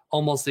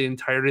almost the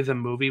entirety of the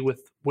movie,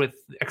 with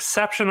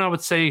exception, I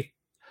would say,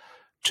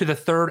 to the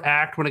third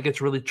act when it gets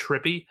really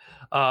trippy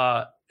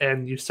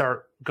and you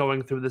start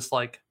going through this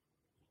like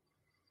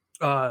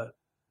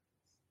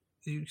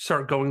you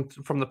start going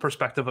from the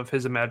perspective of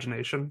his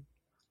imagination.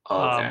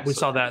 We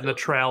saw that in the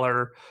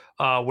trailer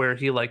where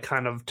he like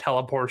kind of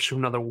teleports to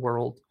another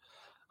world,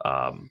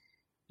 and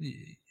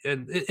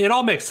it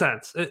all makes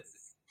sense.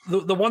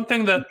 The one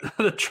thing that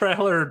the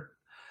trailer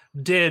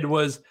did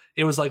was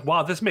it was like,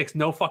 wow, this makes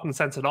no fucking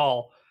sense at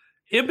all.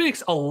 It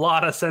makes a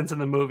lot of sense in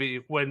the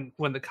movie when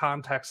the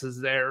context is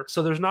there.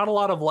 So there's not a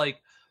lot of like,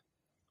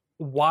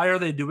 why are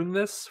they doing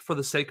this for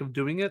the sake of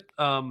doing it?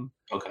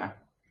 Okay.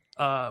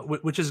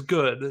 Which is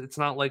good. It's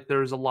not like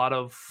there's a lot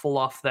of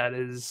fluff that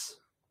is,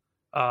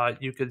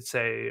 you could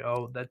say,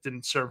 oh, that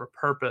didn't serve a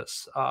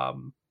purpose.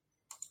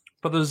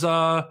 But there's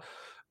a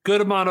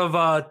good amount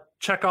of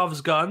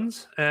Chekhov's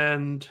guns,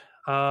 and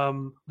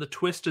the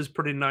twist is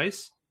pretty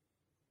nice.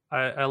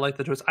 I like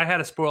the twist. I had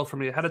it spoiled for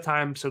me ahead of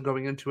time, so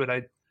going into it,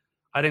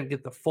 I didn't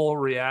get the full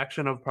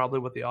reaction of probably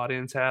what the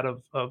audience had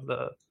of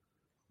the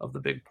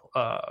big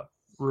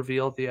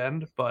reveal at the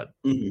end, but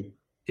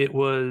it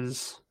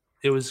was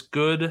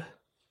good.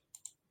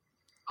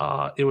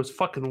 It was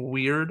fucking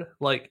weird,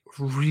 like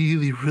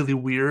really, really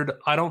weird.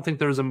 I don't think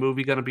there's a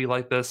movie going to be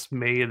like this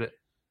made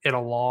in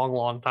a long,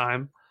 long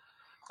time.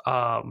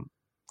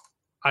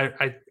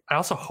 I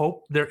also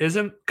hope there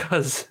isn't,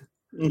 because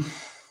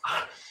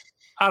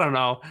I don't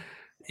know.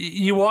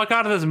 You walk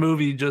out of this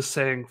movie just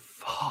saying,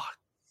 fuck,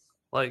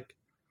 like,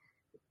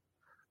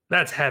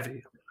 that's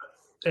heavy.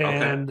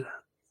 And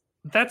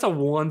that's a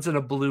once in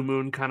a blue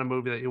moon kind of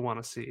movie that you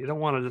want to see. You don't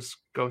want to just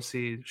go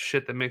see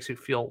shit that makes you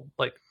feel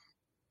like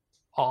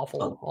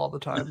awful all the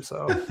time.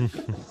 So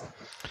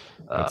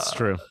that's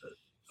true.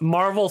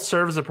 Marvel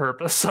serves a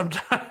purpose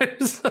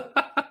sometimes.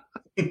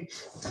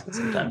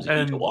 Sometimes you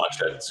need to watch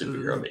that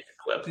superhero make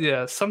a clip.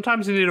 Yeah,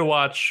 sometimes you need to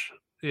watch,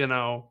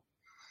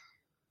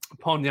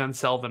 Ponyan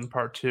Selvin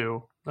Part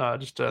 2,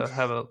 just to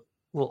have a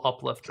little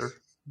uplifter.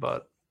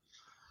 But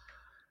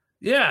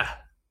yeah,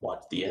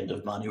 watch the end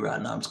of Mani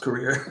Ratnam's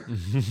career.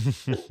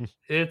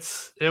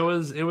 It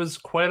was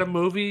quite a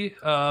movie.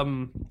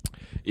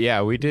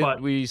 Yeah, we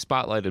did. We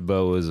spotlighted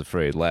Beau is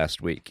Afraid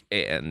last week,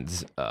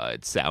 and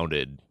it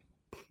sounded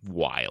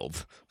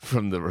wild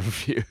from the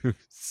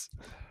reviews.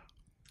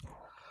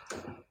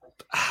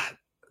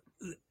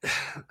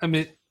 I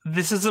mean,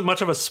 this isn't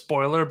much of a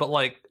spoiler, but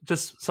like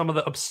just some of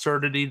the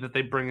absurdity that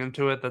they bring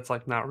into it that's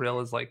like not real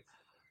is like,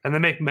 and they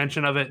make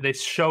mention of it. They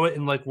show it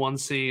in like one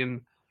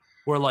scene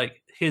where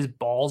like his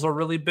balls are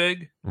really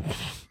big.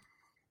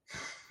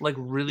 like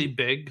really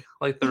big,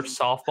 like they're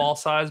softball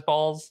size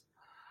balls.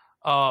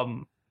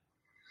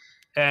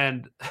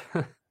 And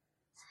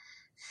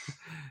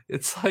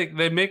it's like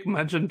they make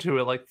mention to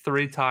it like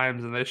 3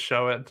 times and they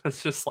show it.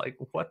 It's just like,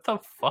 what the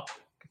fuck?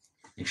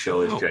 You show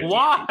it.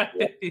 Why?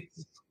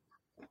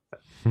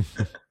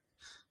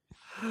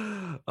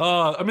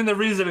 I mean, the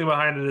reasoning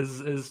behind it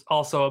is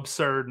also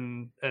absurd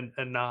and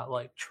not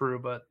like true,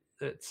 but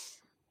it's.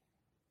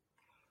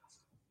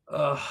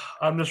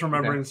 I'm just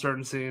remembering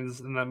certain scenes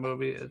in that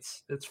movie.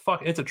 It's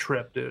a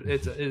trip, dude.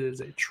 It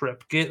is a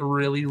trip. Get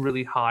really,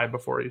 really high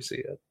before you see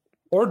it,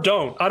 or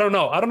don't. I don't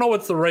know. I don't know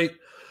what's the right,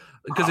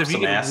 because if you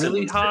get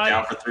really high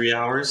down for 3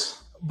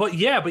 hours. But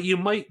you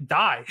might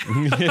die.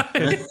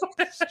 It's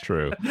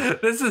true.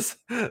 This is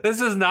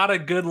not a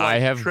good trip. I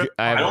have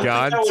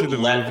gone to the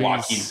movies.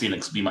 Joaquin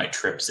Phoenix be my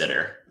trip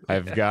sitter.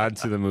 I've gone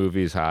to the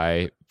movies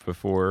high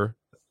before,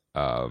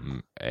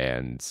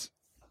 and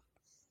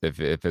if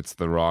it's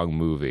the wrong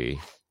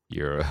movie,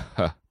 you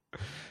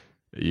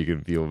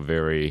can feel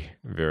very,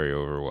 very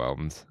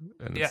overwhelmed,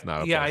 and it's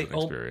not a pleasant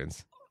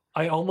experience.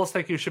 I almost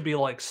think you should be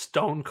like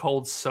stone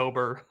cold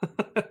sober.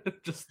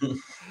 just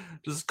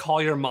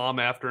call your mom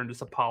after and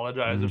just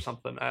apologize or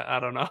something. I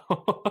don't know.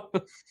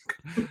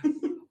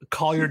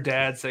 Call your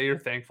dad, say you're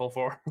thankful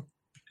for him.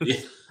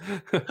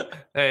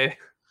 Hey,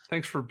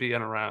 thanks for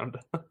being around.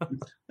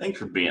 Thanks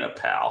for being a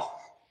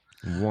pal.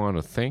 Want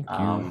to thank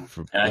you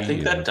for and I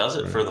think that does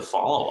it for the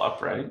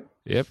follow-up, right?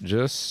 Yep,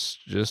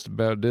 just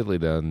about diddly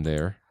done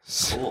there.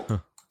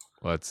 Cool.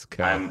 Let's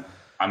go.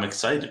 I'm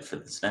excited for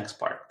this next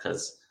part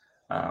because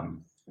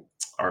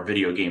our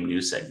video game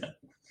news segment,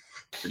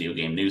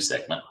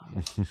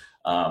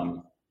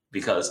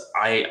 because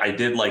I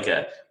did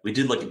we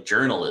did a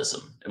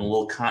journalism and a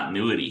little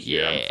continuity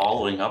here. I'm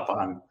following up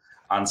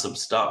on some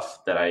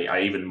stuff that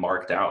I even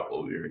marked out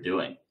what we were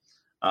doing.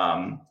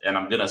 And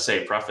I'm going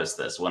to preface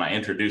this when I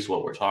introduce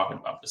what we're talking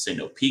about, to say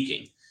no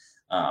peeking,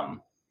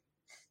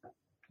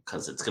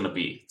 because it's going to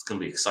be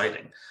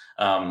exciting.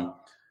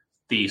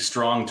 The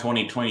strong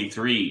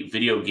 2023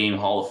 Video Game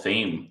Hall of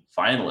Fame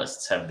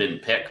finalists have been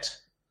picked,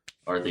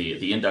 or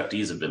the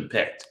inductees have been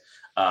picked.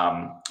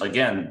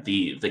 Again,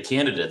 the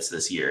candidates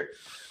this year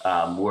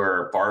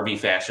were Barbie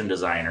Fashion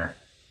Designer,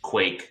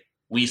 Quake,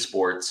 Wii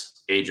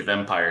Sports, Age of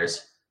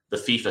Empires, the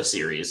FIFA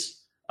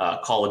series,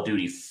 Call of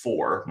Duty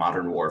 4,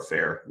 Modern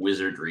Warfare,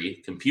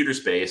 Wizardry, Computer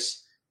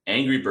Space,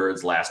 Angry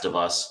Birds, Last of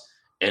Us,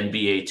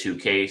 NBA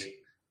 2K,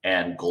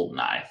 and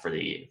GoldenEye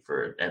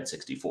for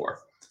N64.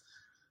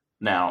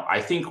 Now, I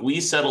think we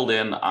settled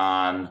in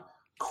on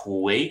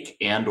Quake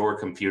and or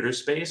Computer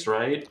Space,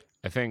 right?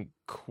 I think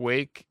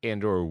Quake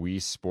and or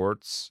Wii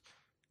Sports,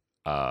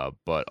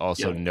 but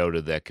also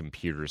noted that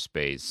Computer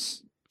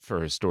Space,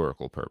 for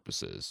historical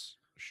purposes,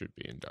 should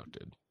be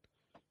inducted.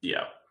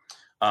 Yeah.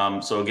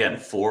 So again,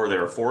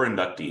 there were 4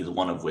 inductees,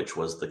 one of which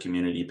was the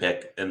community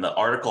pick. And the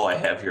article I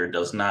have here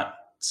does not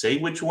say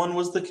which one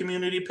was the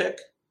community pick.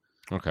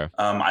 Okay.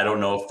 I don't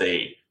know if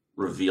they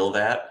reveal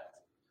that.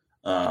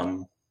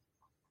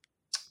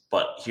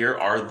 But here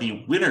are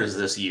the winners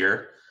this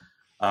year.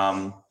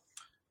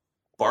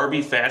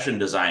 Barbie Fashion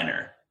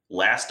Designer,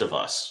 Last of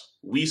Us,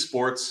 Wii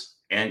Sports,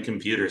 and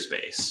Computer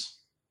Space.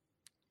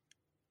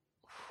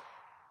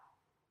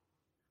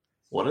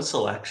 What a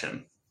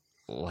selection.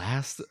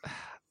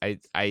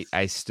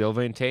 I still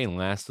maintain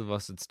Last of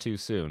Us, it's too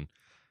soon.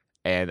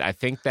 And I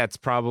think that's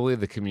probably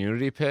the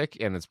community pick,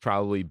 and it's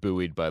probably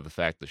buoyed by the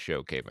fact the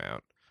show came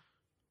out.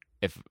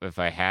 If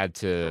I had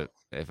to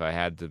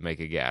make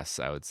a guess,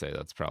 I would say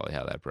that's probably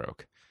how that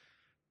broke.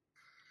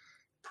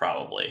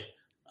 Probably.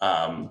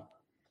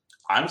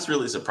 I'm just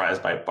really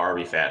surprised by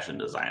Barbie Fashion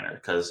Designer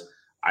because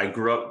I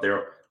grew up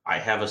there. I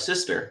have a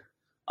sister,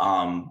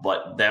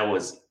 but that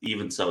was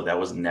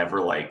never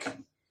around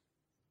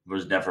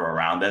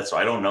that. So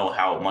I don't know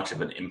how much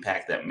of an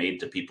impact that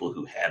made to people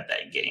who had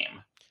that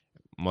game.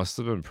 Must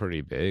have been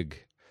pretty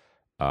big.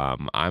 Was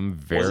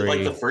it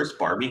like the first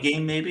Barbie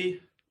game,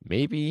 maybe?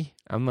 Maybe.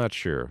 I'm not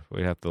sure.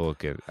 We'd have to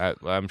look at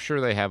I'm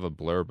sure they have a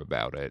blurb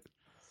about it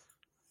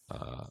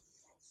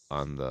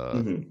on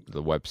the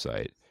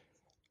website.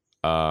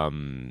 I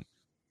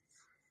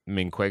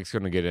mean, Quake's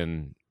going to get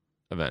in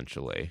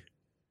eventually.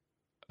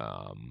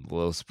 A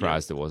little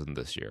surprised it wasn't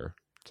this year,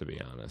 to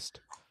be honest.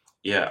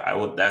 Yeah, I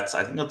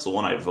think that's the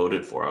one I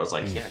voted for. I was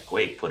like, yeah,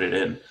 Quake, put it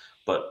in.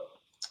 But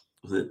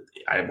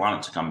I want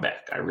it to come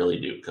back. I really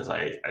do, because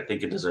I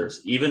think it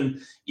deserves,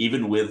 even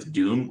with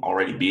Doom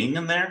already being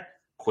in there,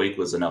 Quake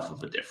was enough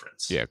of a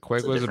difference. Yeah,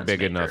 Quake was a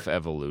big enough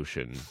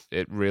evolution.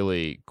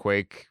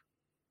 Quake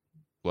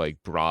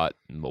brought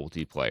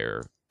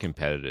multiplayer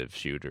competitive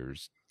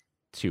shooters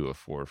to a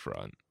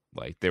forefront.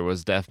 There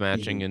was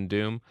deathmatching in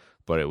Doom,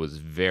 but it was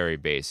very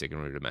basic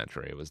and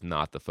rudimentary. It was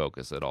not the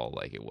focus at all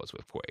like it was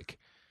with Quake.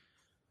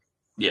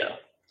 Yeah.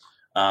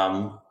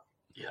 And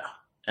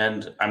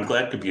I'm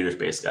glad Computer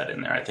Space got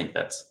in there. I think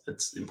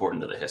it's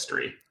important to the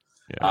history.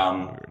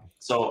 Yeah,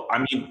 so,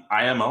 I mean,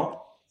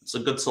 IMO, it's a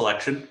good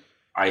selection.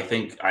 I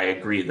think I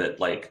agree that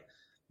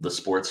the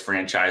sports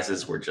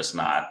franchises were just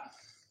not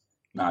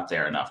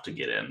there enough to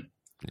get in.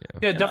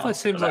 Yeah, it definitely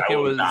seems like I it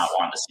would was not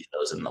want to see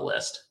those in the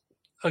list.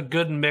 A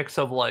good mix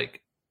of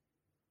like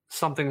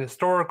something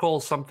historical,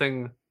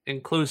 something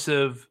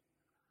inclusive,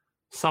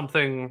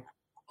 something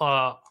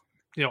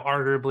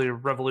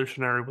arguably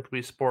revolutionary with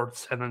Wii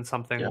Sports, and then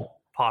something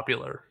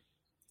popular.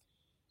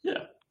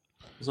 Yeah.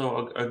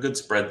 So a good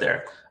spread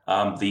there.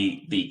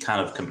 The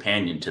kind of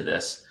companion to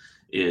this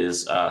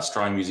is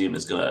Strong Museum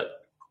is going to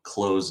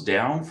close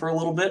down for a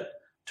little bit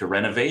to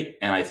renovate,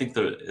 and I think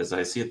as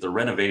I see it, the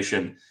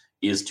renovation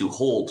is to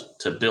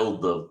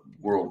build the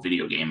World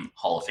Video Game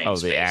Hall of Fame. Oh,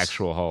 space. The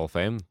actual Hall of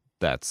Fame.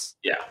 That's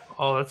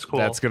Oh, that's cool.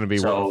 That's going to be.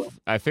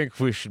 I think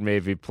we should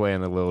maybe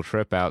plan a little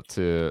trip out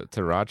to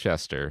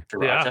Rochester.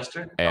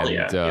 Rochester, and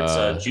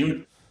it's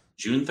June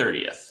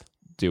 30th.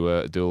 Do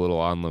a little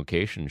on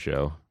location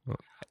show.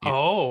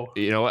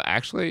 You know what?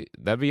 Actually,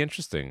 that'd be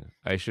interesting.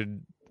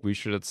 We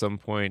should at some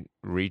point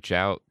reach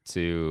out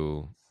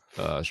to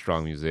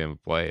Strong Museum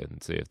of Play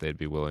and see if they'd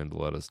be willing to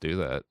let us do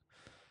that.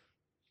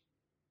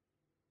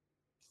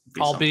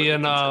 I'll be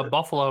in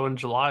Buffalo in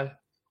July.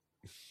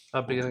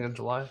 Beginning of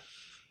July.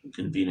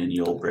 Convene in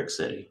the old Brick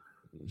City.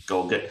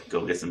 Go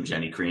get some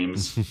Jenny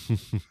Creams.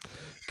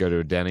 Go to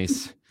a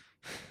Denny's.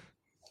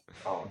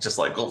 Oh, just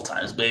like old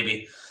times,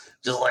 baby.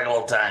 Just like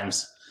old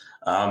times.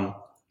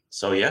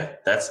 So yeah,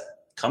 that's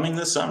coming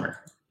this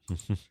summer.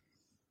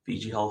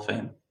 VG Hall of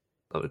Fame.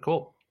 That'd be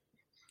cool.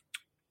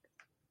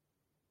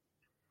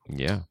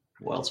 Yeah.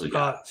 What else we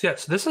got? So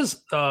this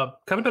is kind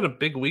of been a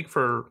big week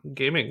for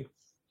gaming.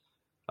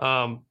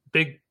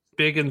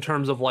 Big in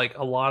terms of like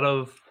a lot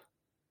of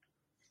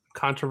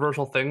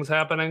controversial things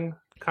happening.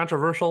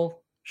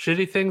 Controversial,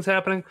 shitty things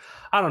happening.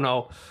 I don't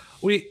know.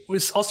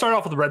 I'll start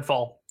off with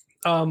Redfall.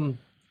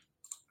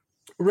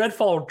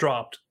 Redfall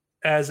dropped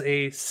as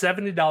a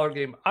 $70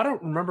 game. I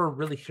don't remember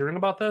really hearing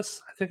about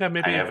this. I think I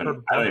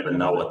don't even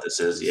know what this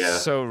is. Yeah.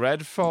 So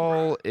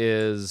Redfall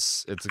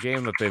it's a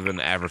game that they've been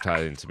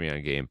advertising to me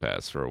on Game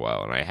Pass for a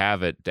while, and I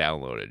have it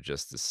downloaded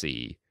just to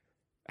see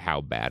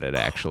how bad it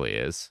actually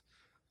is.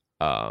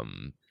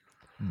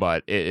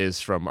 But it is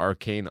from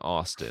Arcane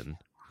Austin,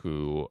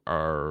 who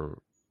are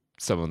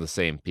some of the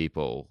same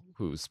people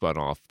who spun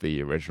off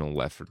the original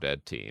Left 4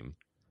 Dead team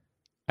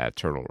at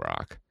Turtle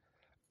Rock.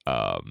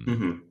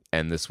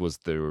 And this was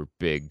their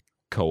big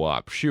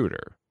co-op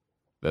shooter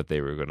that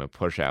they were going to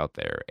push out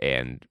there.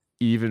 And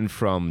even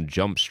from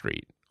Jump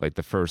Street, like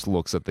the first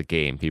looks at the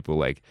game, people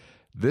were like,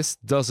 this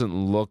doesn't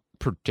look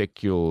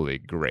particularly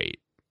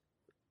great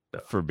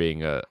for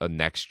being a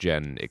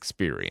next-gen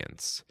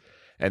experience.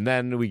 And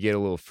then we get a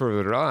little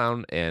further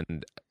down,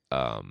 and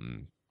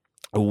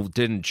it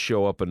didn't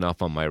show up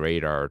enough on my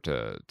radar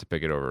to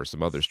pick it over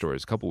some other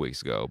stories a couple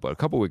weeks ago. But a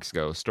couple weeks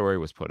ago, a story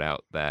was put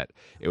out that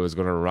it was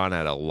going to run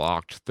at a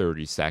locked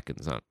 30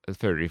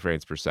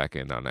 frames per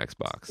second on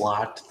Xbox.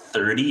 Locked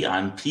 30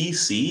 on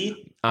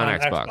PC? On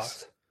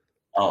Xbox.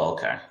 Oh,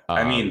 okay.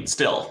 I mean,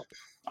 still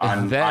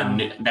on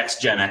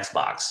next gen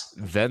Xbox.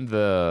 Then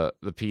the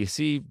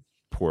PC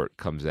port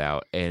comes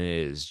out, and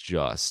it is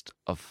just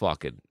a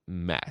fucking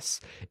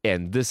mess.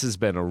 And this has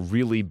been a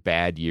really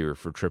bad year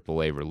for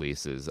AAA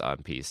releases on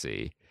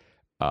PC.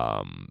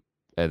 And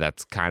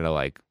that's kind of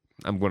like,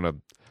 I'm going to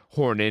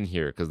horn in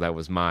here because that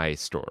was my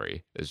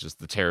story. It's just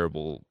the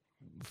terrible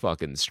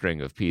fucking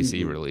string of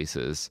PC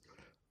releases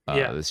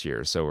this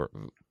year. So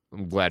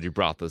I'm glad you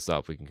brought this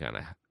up. We can kind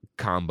of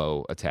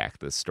combo attack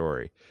this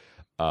story.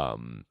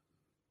 And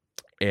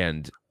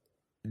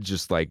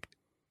just like,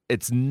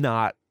 it's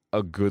not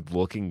a good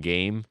looking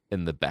game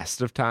in the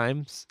best of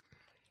times,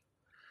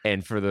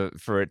 and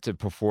for it to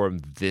perform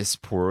this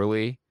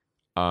poorly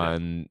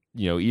on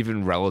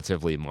even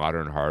relatively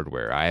modern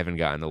hardware. I haven't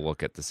gotten a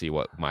look at to see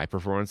what my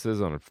performance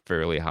is on a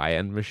fairly high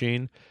end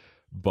machine,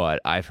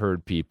 but I've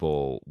heard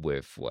people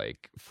with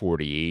like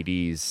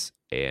 4080s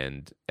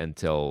and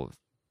until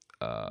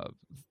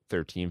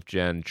 13th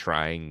gen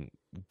trying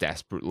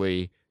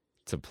desperately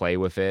to play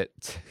with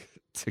it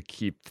to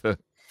keep the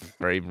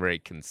frame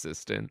rate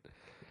consistent.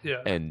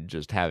 Yeah. And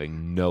just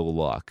having no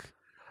luck.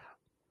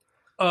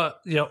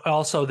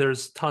 Also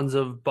there's tons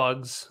of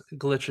bugs,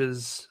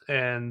 glitches,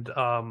 and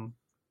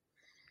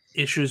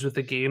issues with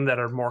the game that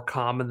are more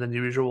common than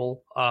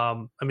usual. I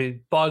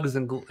mean, bugs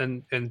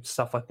and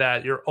stuff like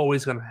that you're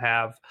always going to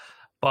have,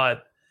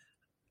 but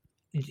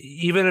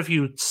even if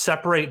you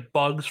separate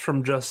bugs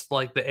from just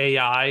like the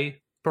AI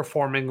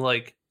performing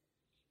like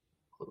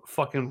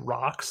fucking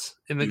rocks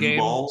in the game,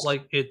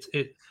 like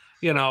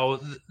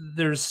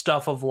there's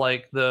stuff of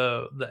like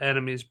the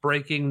enemies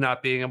breaking,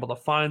 not being able to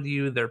find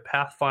you. Their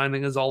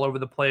pathfinding is all over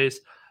the place.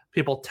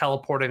 People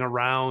teleporting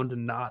around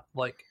and not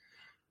like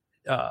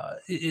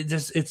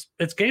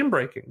it's game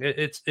breaking.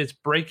 It's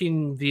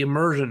breaking the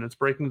immersion. It's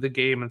breaking the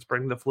game. It's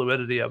breaking the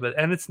fluidity of it.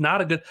 And it's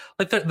not a good,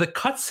 like the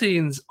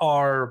cutscenes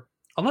are,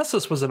 unless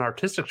this was an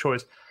artistic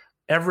choice,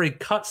 every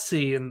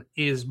cutscene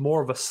is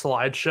more of a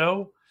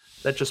slideshow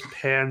that just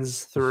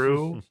pans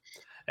through.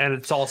 And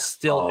it's all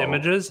still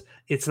images.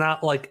 It's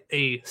not like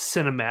a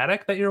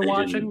cinematic that you're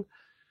watching.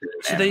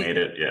 They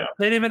didn't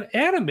even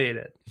animate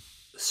it.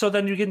 So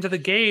then you get into the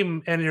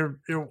game and you're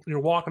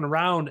walking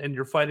around and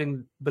you're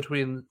fighting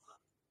between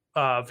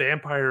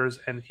vampires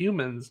and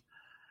humans,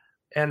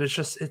 and it's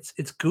just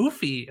it's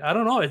goofy. I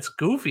don't know, it's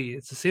goofy.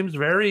 It seems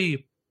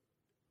very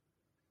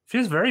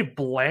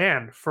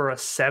bland for a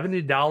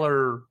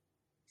 $70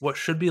 what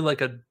should be like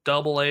a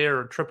AA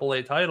or a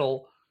AAA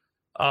title.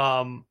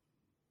 It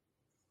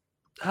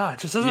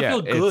just doesn't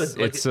feel good.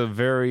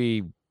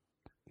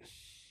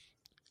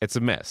 It's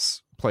a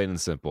miss, plain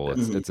and simple.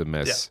 It's a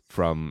miss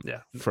from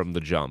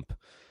the jump,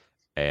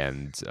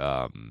 and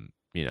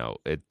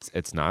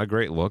it's not a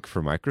great look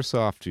for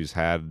Microsoft, who's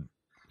had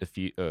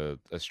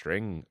a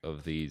string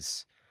of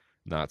these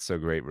not so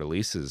great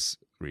releases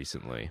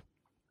recently.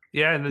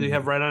 Yeah, and then you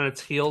have right on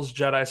its heels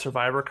Jedi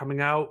Survivor coming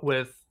out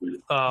with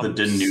the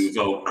de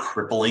novo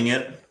crippling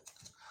it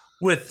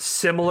with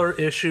similar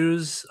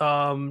issues,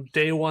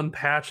 day one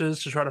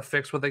patches to try to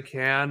fix what they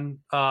can,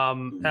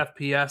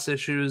 FPS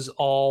issues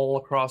all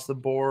across the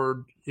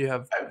board. You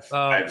have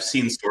I've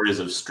seen stories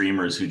of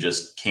streamers who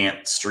just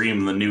can't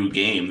stream the new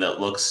game that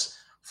looks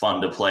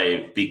fun to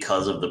play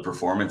because of the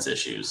performance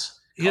issues.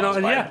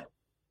 Caused by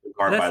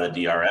the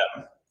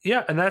DRM.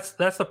 Yeah, and that's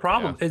the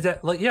problem. Is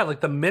that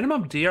like the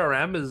minimum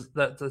DRM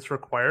that's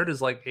required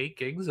is like 8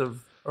 gigs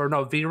of, or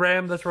no,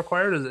 VRAM that's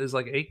required is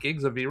like 8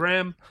 gigs of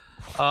VRAM.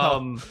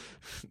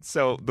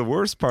 So the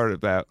worst part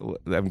about,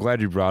 I'm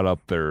glad you brought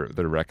up their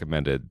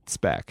recommended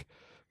spec,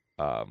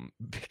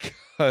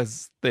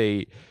 because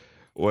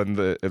when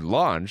it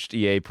launched,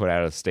 EA put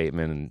out a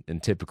statement in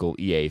typical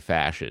EA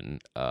fashion,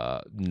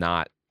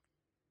 not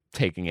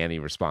taking any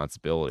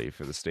responsibility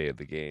for the state of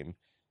the game.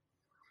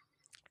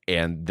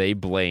 And they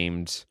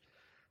blamed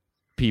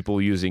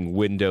people using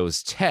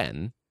Windows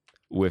 10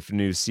 with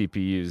new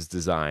CPUs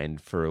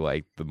designed for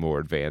like the more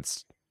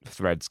advanced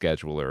thread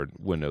scheduler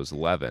Windows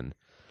 11.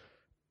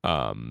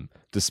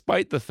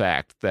 Despite the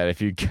fact that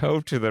if you go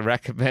to the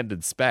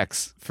recommended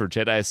specs for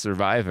Jedi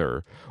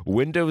Survivor,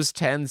 Windows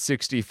 10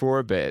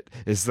 64-bit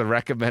is the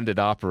recommended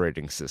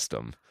operating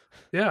system.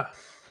 Yeah.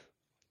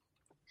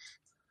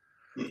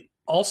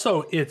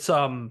 Also, it's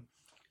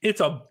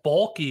a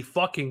bulky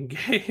fucking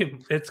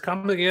game. It's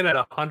coming in at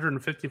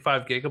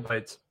 155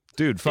 gigabytes.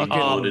 Dude, fucking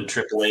loaded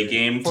AAA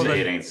game.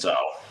 It ain't so.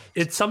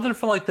 It's something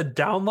for like the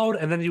download,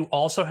 and then you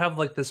also have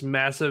like this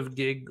massive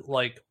gig,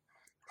 like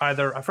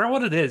either I forgot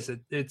what it is.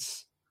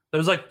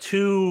 There's like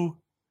 2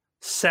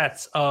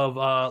 sets of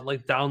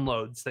like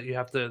downloads that you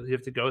have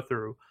to go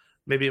through.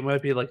 Maybe it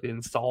might be like the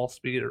install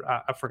speed, or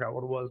I forgot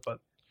what it was. But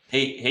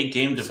hey,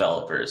 game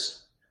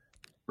developers.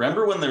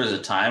 Remember when there was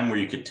a time where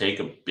you could take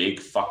a big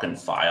fucking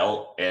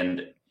file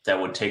and that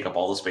would take up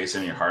all the space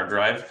in your hard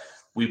drive?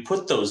 We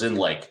put those in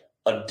like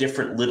a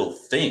different little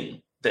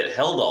thing that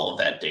held all of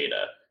that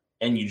data,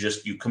 and you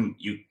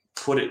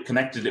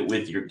connected it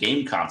with your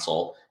game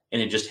console,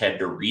 and it just had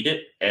to read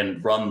it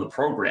and run the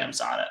programs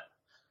on it.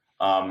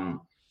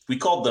 We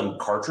called them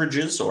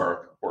cartridges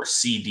or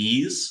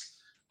CDs.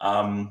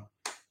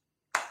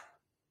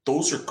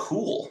 Those are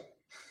cool.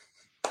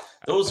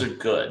 Those are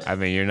good. I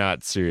mean, you're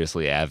not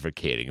seriously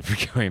advocating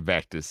for going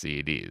back to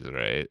CDs,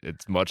 right?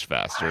 It's much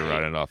faster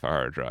running off a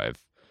hard drive.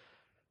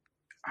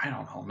 I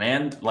don't know,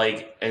 man.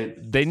 Like,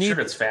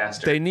 it's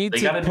faster. They need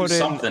to put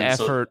in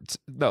effort.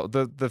 No,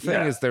 the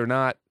thing is, they're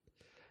not.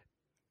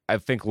 I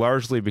think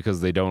largely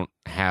because they don't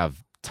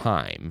have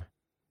time.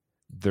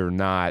 They're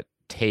not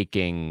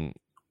taking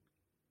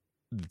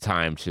the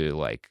time to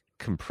like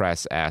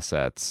compress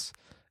assets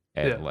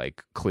and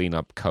like clean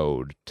up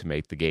code to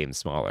make the game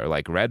smaller.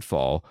 Like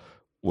Redfall,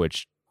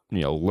 which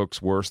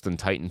looks worse than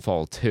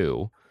Titanfall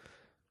 2,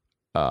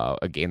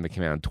 a game that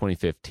came out in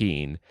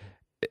 2015,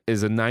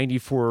 is a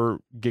 94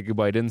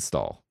 gigabyte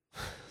install.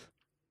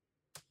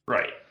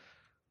 Right.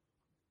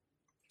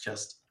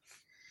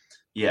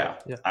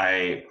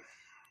 I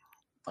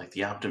like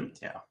the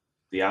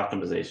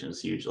optimization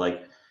is huge.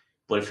 Like,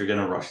 but if you're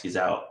gonna rush these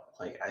out,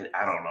 like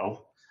I don't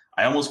know.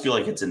 I almost feel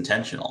like it's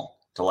intentional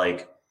to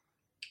like,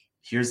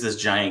 here's this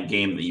giant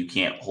game that you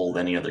can't hold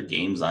any other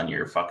games on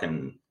your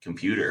fucking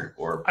computer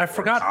or console. I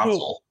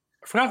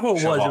forgot who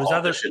it was. It was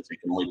either shit so you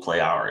can only play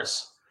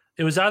hours.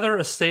 It was either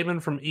a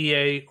statement from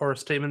EA or a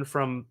statement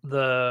from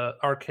the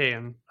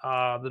Arcane,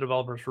 the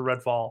developers for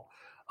Redfall.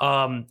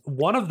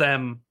 One of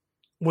them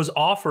was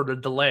offered a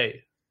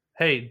delay.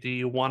 Hey, do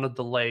you want a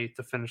delay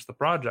to finish the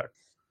project?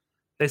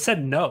 They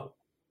said no.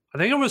 I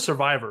think it was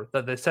Survivor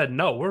that they said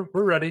no. We're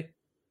ready.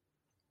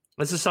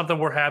 This is something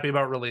we're happy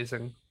about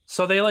releasing.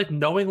 So they like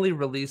knowingly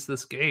release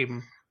this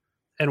game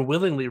and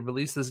willingly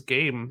release this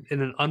game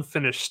in an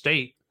unfinished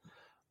state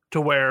to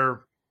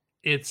where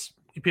it's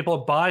people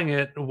are buying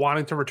it,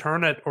 wanting to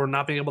return it, or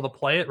not being able to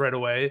play it right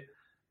away.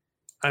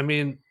 I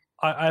mean,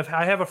 I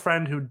have a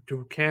friend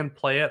who can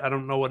play it. I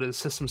don't know what his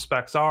system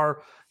specs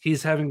are.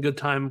 He's having a good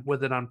time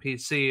with it on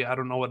PC. I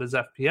don't know what his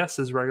FPS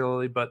is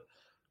regularly, but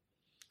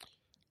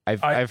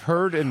I've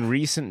heard in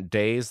recent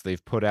days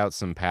they've put out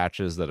some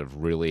patches that have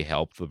really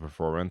helped the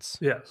performance.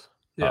 Yes.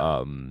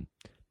 Yeah.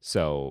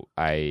 So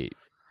a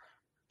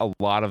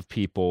lot of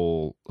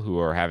people who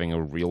are having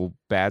a real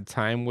bad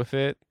time with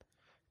it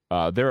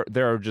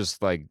There are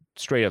just like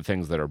straight up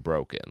things that are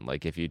broken.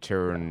 Like if you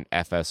turn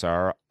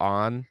FSR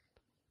on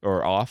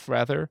or off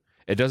rather,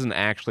 it doesn't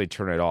actually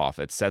turn it off.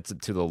 It sets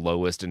it to the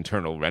lowest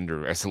internal render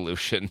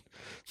resolution,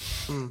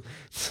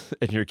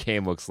 and your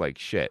game looks like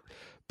shit.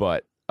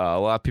 But a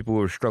lot of people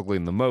who are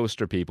struggling the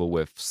most are people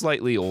with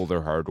slightly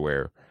older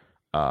hardware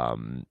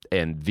and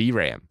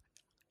VRAM.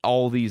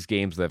 All these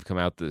games that have come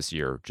out this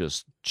year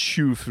just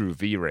chew through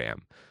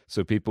VRAM.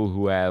 So people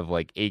who have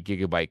like 8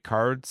 gigabyte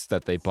cards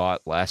that they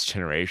bought last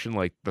generation,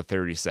 like the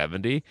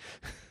 3070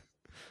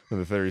 or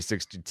the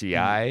 3060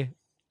 Ti,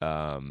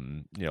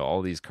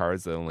 all these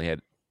cards that only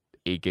had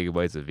 8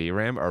 gigabytes of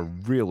VRAM are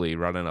really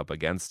running up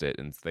against it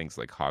in things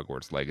like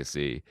Hogwarts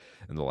Legacy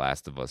and The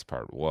Last of Us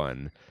Part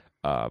 1.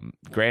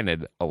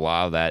 Granted, a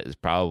lot of that is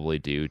probably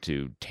due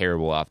to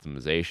terrible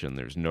optimization.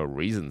 There's no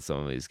reason some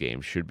of these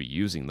games should be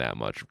using that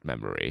much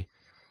memory,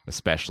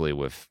 especially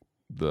with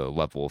the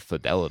level of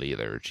fidelity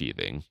they're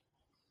achieving.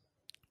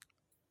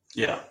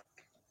 Yeah.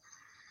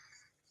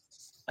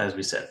 As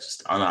we said,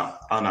 just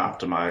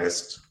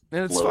unoptimized.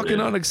 And it's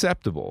fucking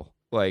unacceptable.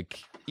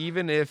 Like,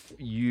 even if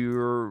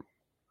you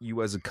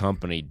as a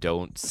company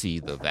don't see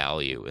the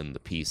value in the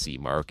PC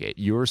market,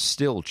 you're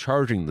still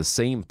charging the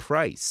same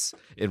price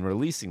and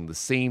releasing the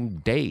same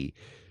day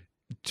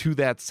to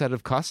that set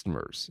of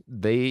customers.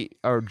 They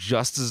are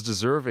just as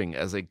deserving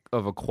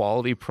of a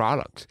quality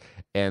product.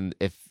 And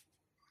if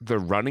they're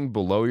running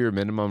below your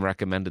minimum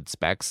recommended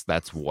specs,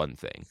 that's one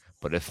thing.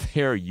 But if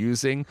they're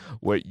using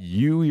what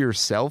you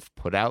yourself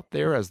put out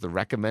there as the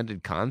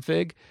recommended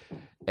config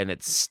and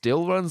it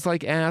still runs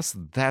like ass,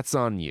 that's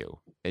on you.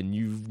 And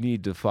you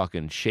need to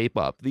fucking shape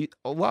up.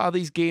 A lot of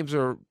these games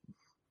are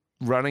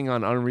running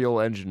on Unreal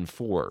Engine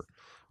 4,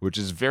 which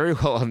is very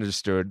well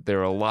understood.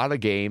 There are a lot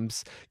of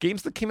games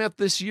that came out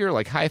this year,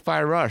 like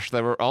Hi-Fi Rush,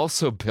 that were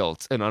also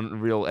built in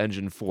Unreal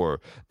Engine 4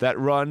 that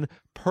run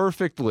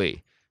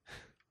perfectly.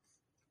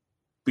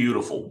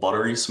 Beautiful,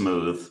 buttery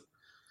smooth.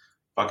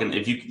 Fucking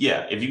if you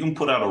can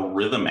put out a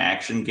rhythm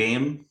action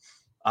game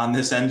on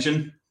this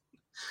engine,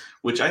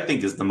 which I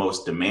think is the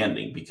most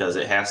demanding because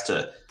it has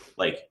to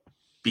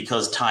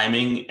because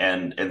timing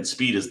and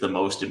speed is the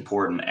most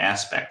important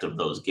aspect of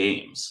those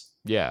games.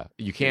 Yeah,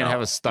 you can't have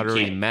a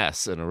stuttering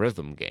mess in a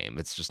rhythm game.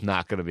 It's just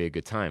not going to be a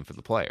good time for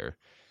the player.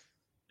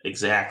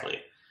 Exactly.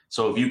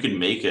 So if you can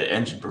make an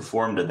engine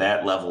perform to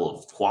that level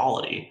of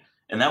quality,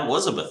 and that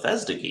was a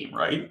Bethesda game,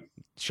 right?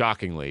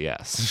 Shockingly,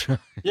 yes.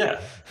 Yeah.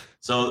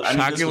 So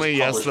shockingly,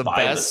 yes, the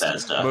best,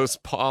 Bethesda.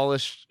 most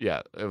polished.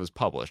 Yeah, it was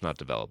published, not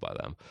developed by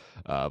them.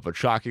 But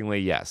shockingly,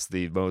 yes,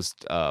 the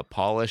most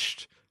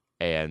polished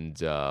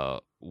and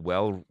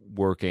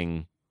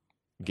well-working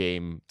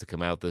game to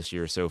come out this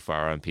year so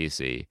far on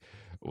PC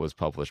was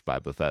published by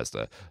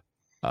Bethesda.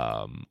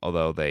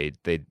 Although they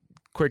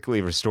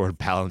quickly restored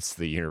balance to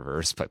the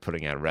universe by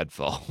putting out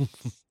Redfall.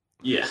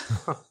 Yeah.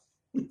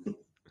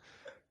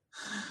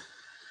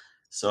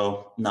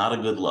 So not a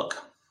good look.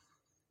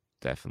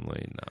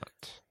 Definitely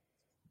not.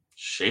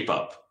 Shape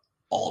up,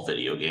 all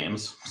video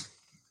games.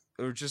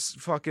 They're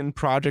just fucking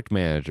project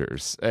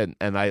managers, and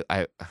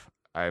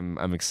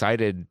I'm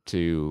excited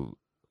to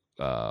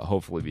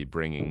hopefully be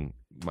bringing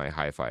my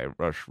Hi-Fi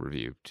Rush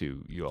review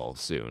to you all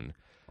soon.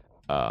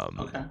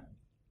 Okay.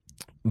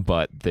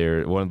 But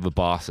they're one of the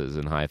bosses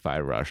in Hi-Fi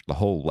Rush. The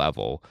whole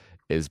level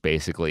is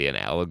basically an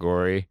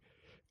allegory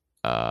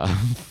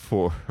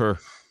for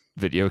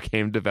video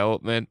game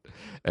development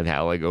and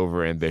how like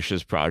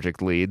overambitious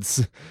project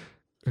leads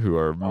who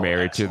are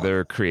married to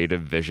their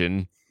creative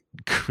vision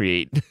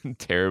create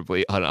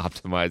terribly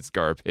unoptimized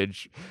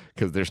garbage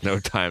because there's no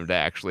time to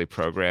actually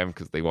program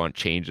because they want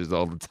changes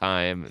all the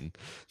time and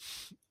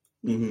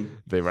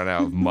they run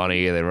out of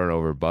money, they run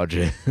over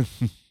budget.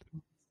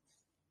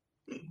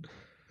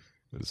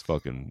 It's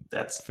fucking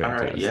that's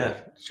fantastic. All right. Yeah,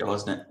 show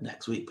us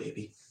next week,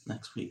 baby.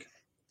 Next week.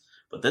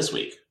 But this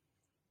week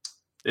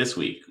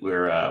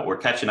we're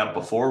catching up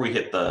before we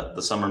hit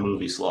the summer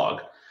movie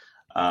slog.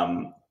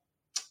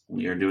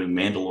 We are doing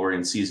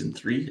Mandalorian season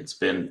 3. It's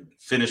been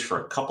finished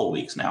for a couple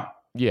weeks now.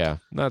 Yeah,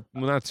 not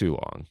too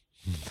long.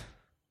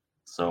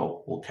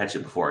 So we'll catch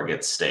it before it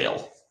gets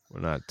stale. We're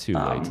not too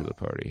late to the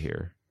party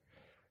here.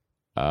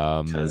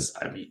 Because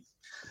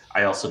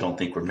I also don't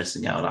think we're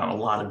missing out on a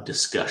lot of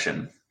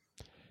discussion.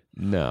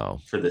 No.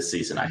 For this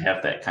season, I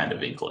have that kind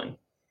of inkling.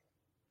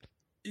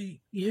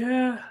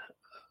 Yeah.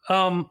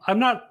 I'm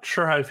not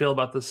sure how I feel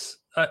about this.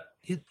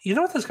 You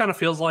know what this kind of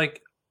feels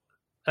like?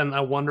 And I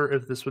wonder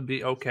if this would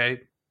be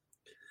okay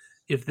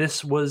if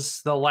this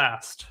was the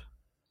last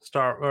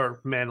Star or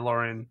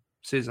Mandalorian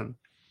season.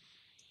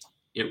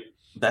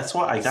 That's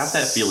why I got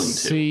that feeling too.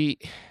 See,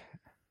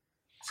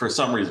 for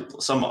some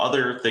reason, some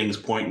other things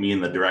point me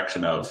in the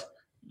direction of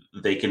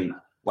they can,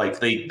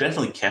 they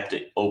definitely kept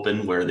it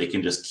open where they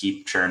can just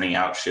keep churning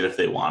out shit if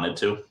they wanted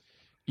to.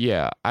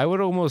 Yeah, I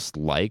would almost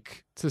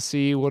like to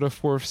see what a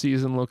 4th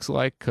season looks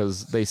like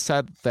because they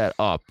set that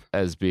up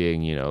as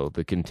being,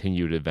 the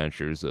continued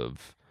adventures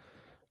of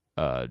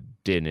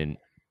Din and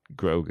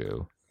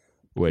Grogu,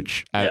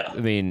 which I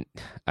mean,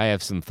 I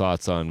have some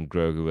thoughts on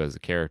Grogu as a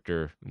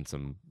character and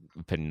some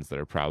opinions that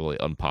are probably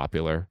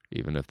unpopular,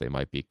 even if they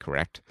might be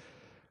correct.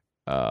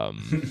 I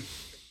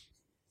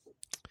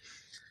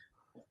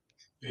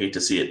hate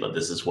to see it, but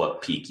this is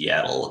what peak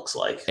Yaddle looks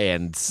like.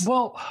 And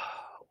well,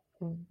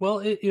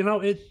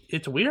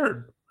 it's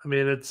weird. I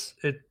mean, it's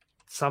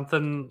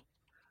something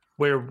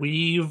where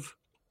we've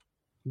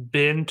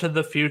been to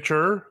the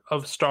future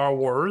of Star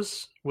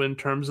Wars in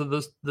terms of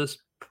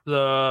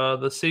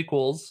the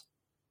sequels,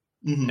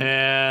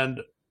 and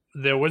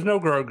there was no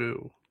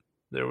Grogu,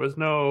 there was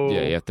no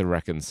you have to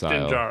reconcile.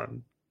 Din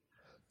Djarin.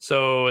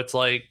 So it's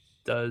like,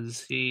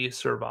 does he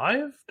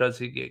survive? Does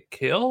he get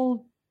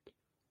killed?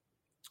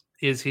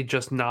 Is he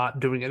just not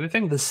doing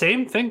anything? The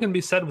same thing can be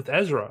said with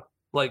Ezra.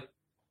 Like,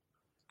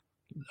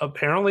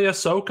 apparently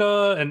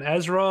Ahsoka and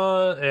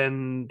Ezra,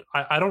 and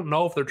I don't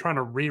know if they're trying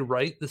to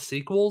rewrite the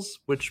sequels,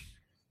 which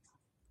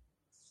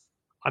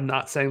I'm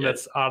not saying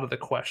that's out of the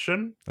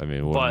question. I mean,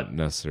 it wouldn't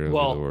necessarily be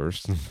the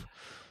worst.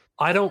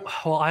 I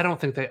don't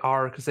think they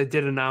are, because they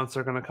did announce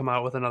they're going to come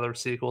out with another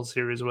sequel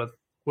series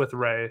with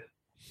Rey.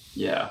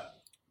 Yeah.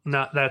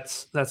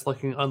 That's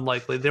looking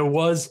unlikely. There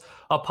was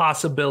a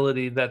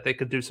possibility that they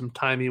could do some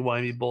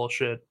timey-wimey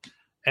bullshit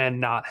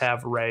and not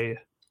have Rey.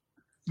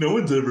 No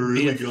one's ever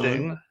really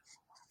gone.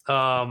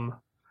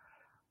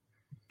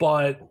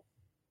 But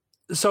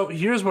so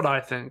here's what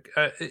I think.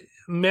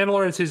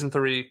 Mandalorian season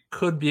 3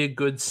 could be a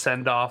good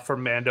send-off for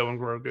Mando and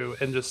Grogu,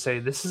 and just say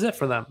this is it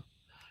for them,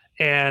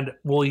 and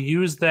we'll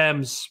use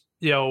them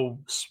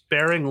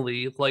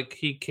sparingly, like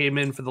he came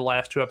in for the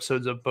last 2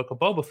 episodes of Book of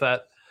Boba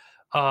Fett.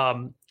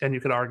 And you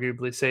could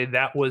arguably say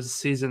that was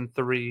season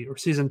 3 or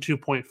season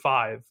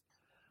 2.5,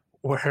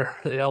 where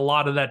a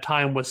lot of that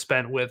time was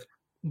spent with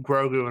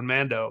Grogu and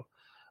Mando.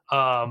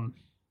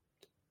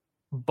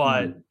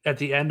 But at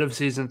the end of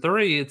season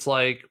 3, it's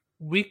like,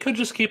 we could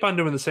just keep on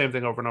doing the same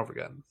thing over and over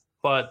again.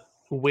 But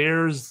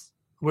where's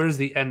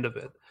the end of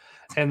it?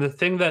 And the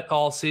thing that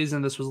all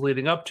season this was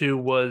leading up to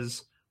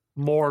was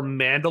more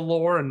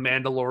Mandalore and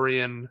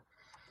Mandalorian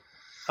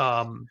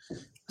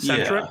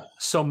centric. Yeah.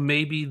 So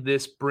maybe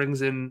this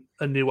brings in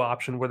a new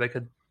option where they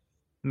could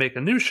make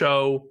a new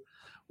show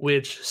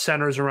which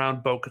centers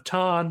around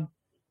Bo-Katan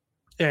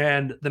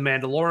and the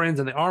Mandalorians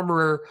and the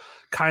Armorer,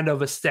 kind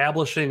of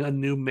establishing a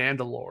new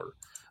Mandalore,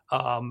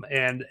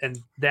 and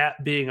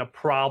that being a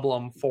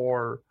problem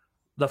for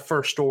the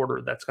First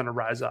Order that's going to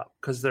rise up,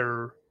 because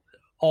they're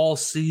all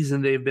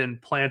season they've been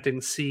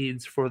planting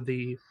seeds for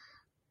the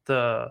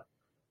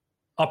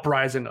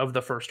uprising of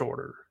the First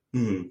Order.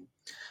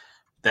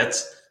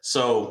 That's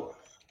so.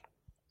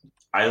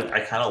 I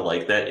kind of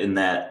like that, in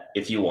that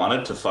if you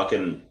wanted to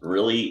fucking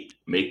really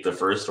make the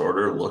First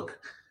Order look,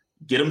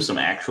 get them some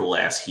actual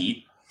ass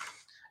heat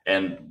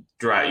and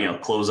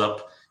close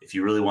up. If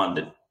you really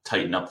wanted to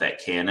tighten up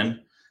that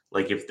canon,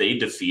 like if they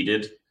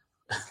defeated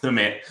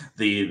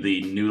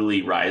the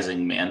newly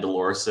rising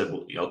Mandalore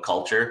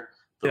culture,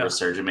 the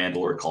resurgent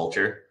Mandalore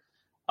culture,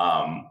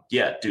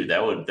 dude,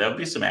 that would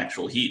be some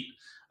actual heat.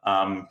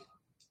 I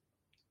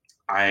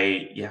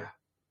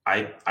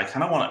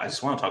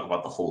just want to talk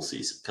about the whole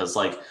season, because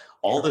like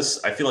all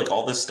this, I feel like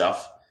all this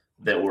stuff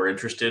that we're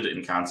interested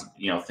in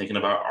thinking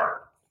about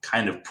are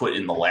kind of put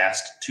in the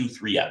last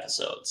 2-3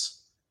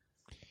 episodes.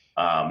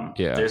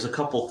 There's a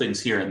couple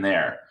things here and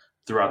there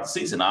throughout the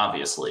season,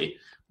 obviously,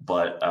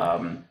 but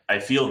I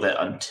feel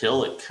that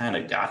until it kind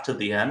of got to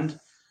the end,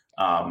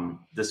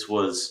 this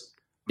was,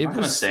 I'm not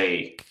going to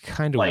say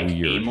kind of like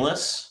weird.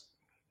 Aimless.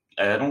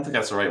 I don't think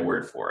that's the right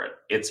word for it.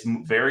 It's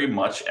very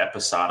much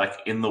episodic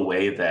in the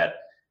way that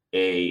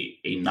a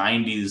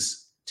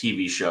 90s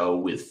TV show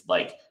with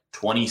like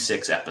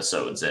 26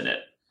 episodes in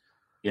it,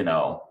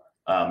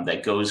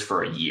 that goes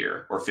for a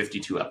year, or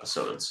 52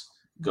 episodes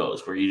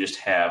goes, where you just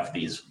have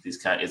these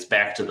kind of, it's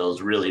back to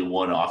those really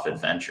one-off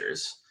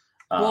adventures.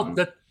 Well,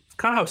 that's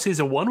kind of how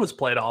season 1 was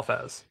played off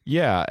as.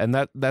 Yeah, and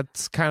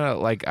that's kind of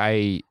like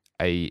I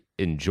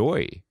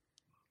enjoy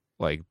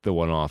like the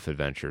one-off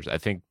adventures. I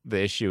think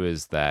the issue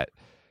is that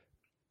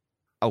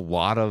a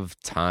lot of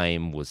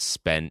time was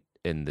spent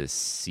in this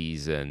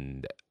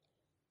season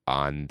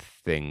on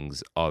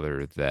things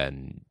other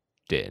than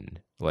Din.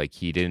 Like,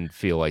 he didn't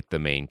feel like the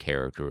main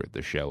character of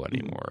the show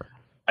anymore.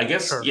 I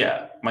guess, Sure.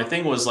 Yeah. My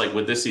thing was like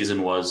with this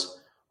season was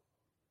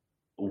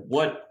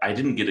what I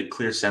didn't get a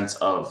clear sense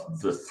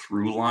of the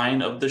through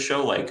line of the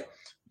show, like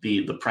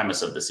the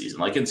premise of the season.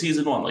 Like in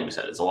season 1, like we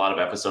said, it's a lot of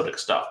episodic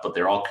stuff, but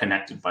they're all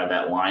connected by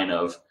that line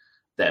of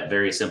that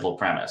very simple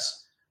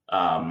premise.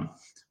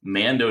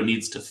 Mando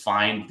needs to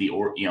find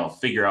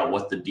figure out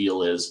what the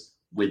deal is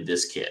with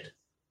this kid.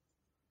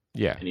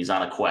 Yeah. And he's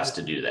on a quest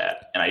to do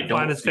that. And I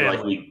don't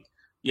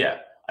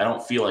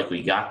feel like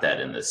we got that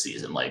in this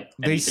season. Like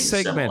they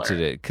segmented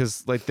similar. it,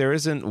 because like there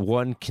isn't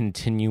one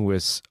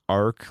continuous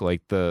arc.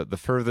 Like the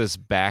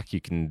furthest back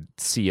you can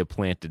see a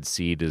planted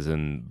seed is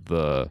in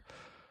the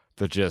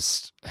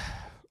just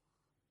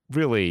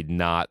really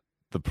not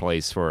the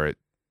place for it,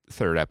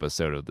 3rd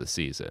episode of the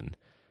season.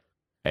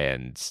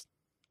 And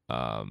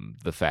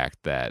the fact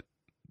that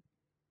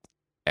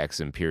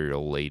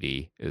ex-Imperial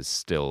lady is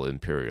still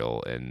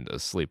Imperial and a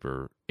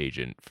sleeper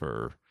agent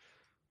for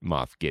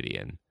Moff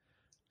Gideon.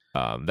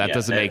 That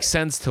doesn't make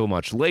sense till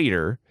much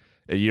later.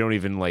 You don't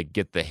even like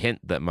get the hint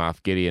that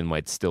Moff Gideon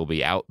might still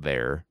be out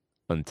there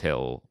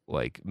until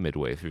like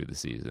midway through the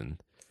season.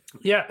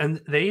 Yeah, and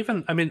they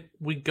even, I mean,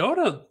 we go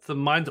to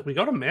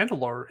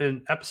Mandalore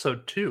in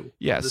episode 2.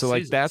 Yeah, so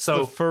like season. that's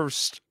the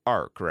first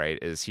arc, right?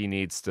 Is he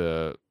needs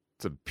to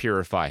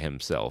purify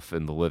himself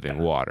in the living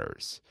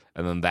waters.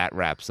 And then that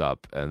wraps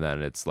up, and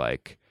then it's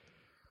like,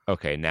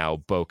 okay, now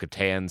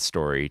Bo-Katan's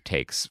story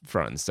takes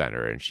front and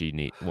center, and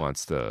she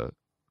wants to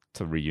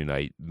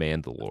reunite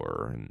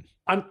Mandalore.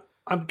 And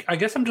I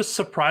guess I'm just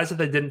surprised that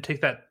they didn't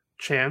take that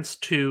chance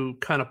to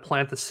kind of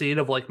plant the seed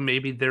of like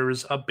maybe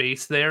there's a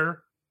base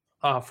there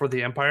for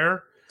the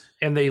Empire,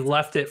 and they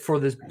left it for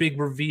this big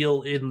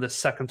reveal in the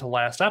second to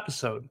last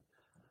episode,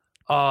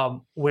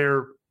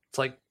 where it's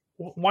like,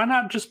 why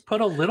not just put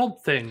a little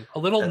thing, a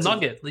little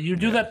nugget? You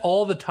do that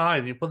all the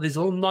time. You put these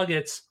little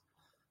nuggets,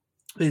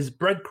 these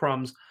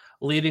breadcrumbs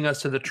leading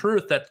us to the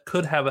truth that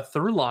could have a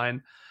through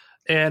line.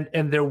 And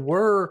there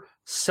were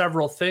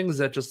several things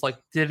that just like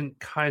didn't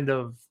kind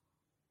of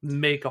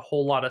make a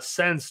whole lot of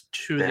sense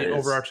to the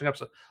overarching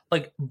episode.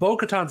 Like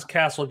Bo-Katan's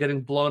castle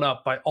getting blown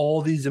up by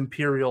all these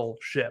Imperial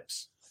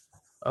ships,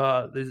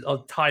 these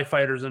TIE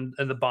fighters and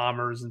the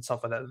bombers and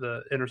stuff like that,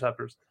 the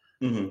interceptors.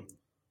 Mm-hmm.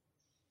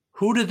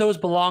 Who did those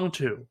belong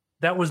to?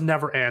 That was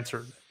never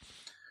answered.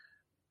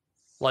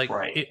 Like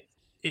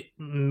it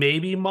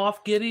maybe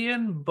Moff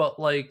Gideon, but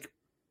like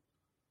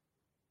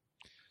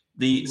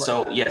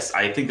so yes,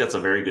 I think that's a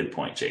very good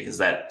point, Jake, is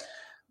that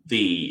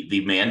the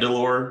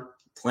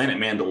Planet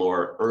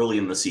Mandalore early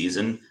in the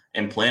season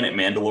and Planet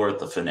Mandalore at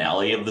the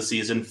finale of the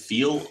season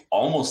feel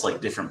almost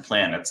like different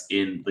planets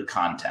in the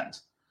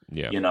content.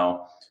 Yeah. You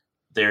know,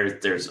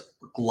 there's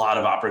a lot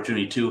of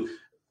opportunity to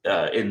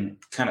in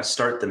kind of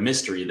start the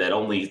mystery that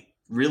only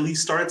really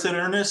starts in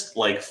earnest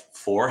like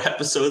 4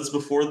 episodes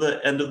before the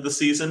end of the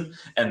season,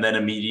 and then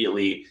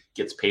immediately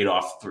gets paid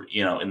off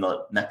in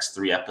the next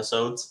 3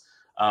 episodes.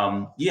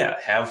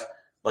 Have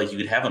like you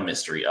could have a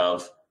mystery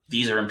of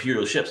these are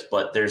Imperial ships,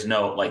 but there's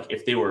no, like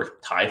if they were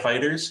TIE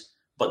fighters,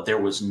 but there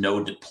was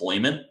no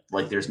deployment,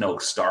 like there's no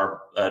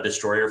Star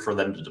Destroyer for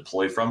them to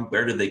deploy from.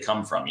 Where did they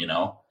come from?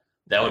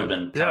 That would have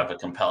been kind of a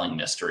compelling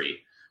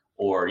mystery.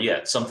 Or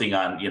something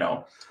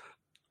on,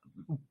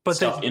 but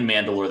stuff in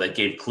Mandalore that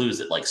gave clues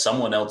that like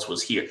someone else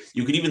was here.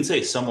 You could even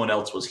say someone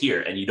else was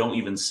here and you don't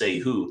even say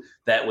who.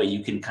 That way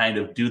you can kind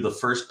of do the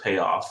first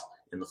payoff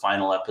in the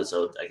final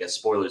episode, I guess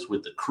spoilers,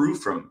 with the crew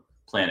from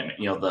Planet,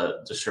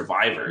 the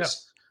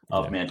survivors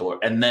of Mandalore.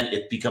 And then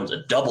it becomes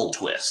a double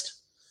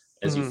twist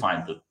as you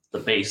find the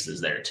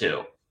bases there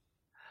too.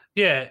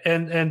 Yeah,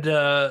 and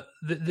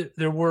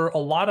there were a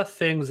lot of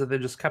things that they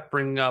just kept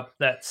bringing up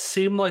that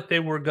seemed like they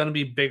were going to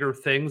be bigger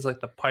things,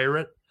 like the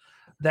pirate,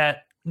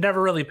 that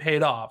never really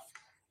paid off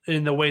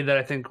in the way that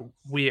I think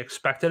we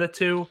expected it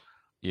to.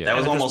 Yeah, that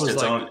was almost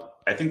its own.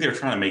 I think they were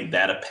trying to make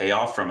that a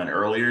payoff from an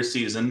earlier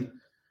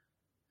season.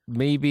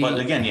 Maybe, but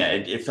again,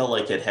 it felt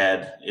like it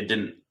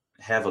didn't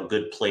have a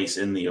good place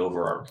in the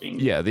overarching.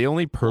 Yeah, the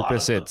only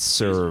purpose it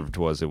served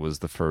was it was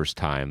the first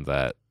time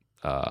that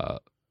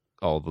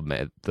all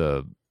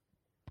the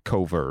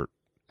covert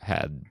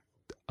had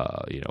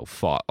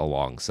fought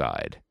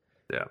alongside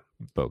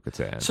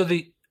Bo-Katan. So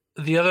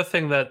the other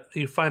thing that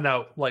you find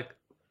out like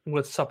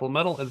with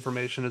supplemental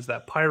information is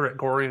that pirate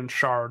Gorian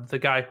Shard, the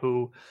guy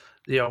who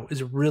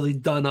is really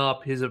done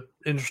up, he's an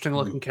interesting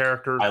looking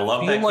character. I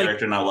love that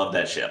character and I love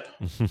that ship.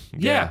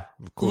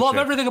 Cool love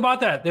ship. Everything about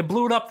that. They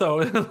blew it up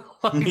though in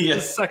the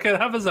second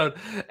episode,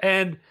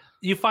 and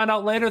you find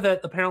out later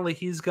that apparently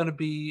he's going to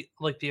be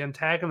like the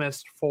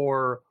antagonist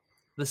for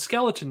the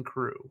Skeleton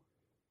Crew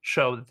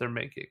show that they're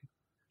making.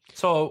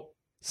 So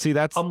see,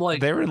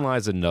 therein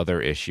lies another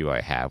issue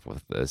I have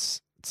with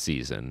this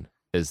season,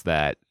 is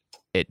that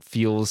it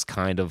feels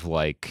kind of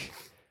like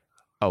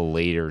a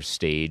later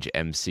stage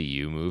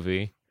MCU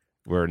movie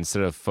where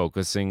instead of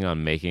focusing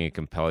on making a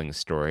compelling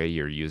story,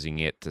 you're using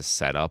it to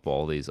set up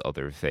all these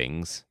other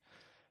things.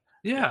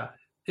 Yeah.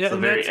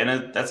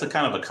 That's a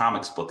kind of a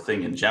comics book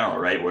thing in general,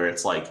 right? Where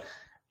it's like,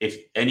 if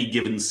any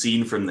given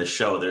scene from the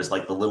show, there's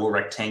like the little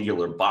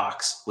rectangular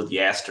box with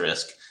the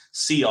asterisk.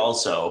 See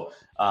also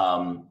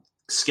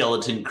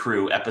Skeleton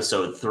Crew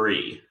episode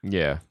 3.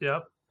 Yeah.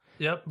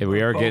 Yep. And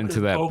we are getting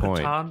to that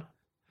point.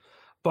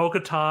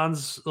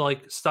 Bo-Katan's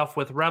like stuff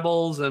with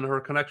Rebels and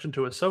her connection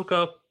to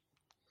Ahsoka.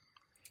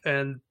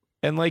 And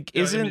like,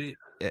 isn't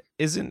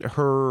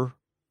her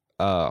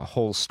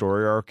whole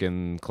story arc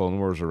in Clone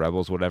Wars or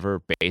Rebels,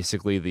 whatever,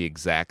 basically the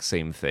exact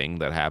same thing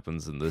that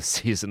happens in this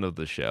season of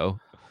the show?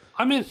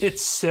 I mean,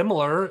 it's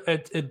similar.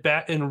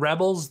 In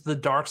Rebels, the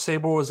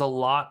Darksaber was a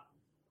lot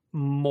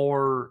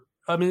more.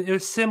 I mean, it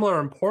was similar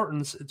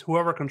importance. It's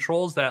whoever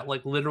controls that,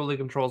 like, literally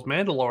controls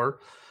Mandalore.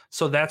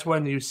 So that's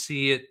when you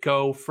see it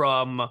go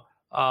from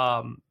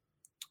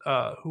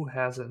who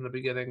has it in the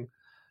beginning?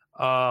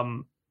 Tar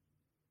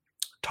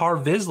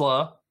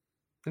Vizsla. I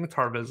think it's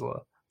Tar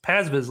Vizsla.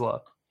 Paz Vizsla.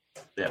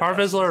 Yeah, Tar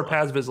Vizsla or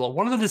Paz Vizsla.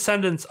 One of the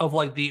descendants of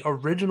like the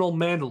original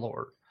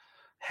Mandalore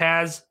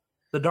has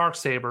the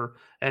Darksaber,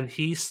 and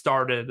he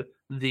started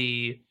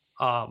the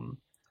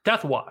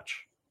Death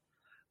Watch.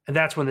 And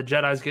that's when the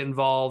Jedis get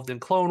involved in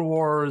Clone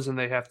Wars, and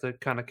they have to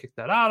kind of kick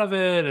that out of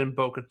it. And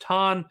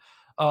Bo-Katan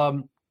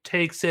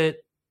takes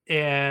it,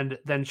 and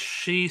then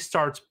she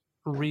starts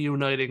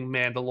reuniting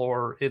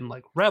Mandalore in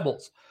like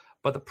Rebels.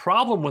 But the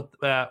problem with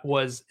that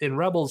was in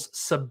Rebels,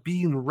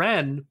 Sabine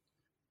Wren,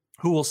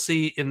 who we'll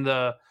see in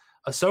the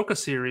Ahsoka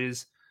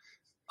series,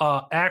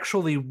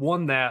 actually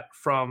won that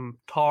from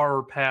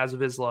Tar Paz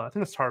Vizsla. I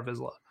think it's Tar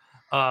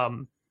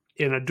Vizsla,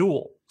 in a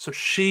duel. So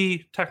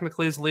she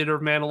technically is leader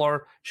of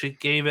Mandalore. She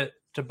gave it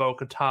to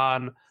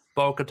Bo-Katan.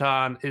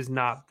 Bo-Katan is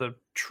not the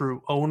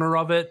true owner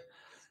of it,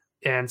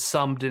 and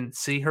some didn't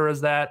see her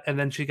as that. And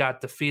then she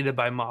got defeated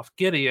by Moff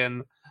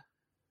Gideon,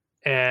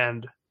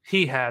 and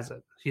he has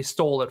it. He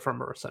stole it from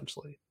her,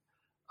 essentially.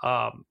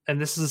 And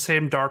this is the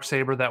same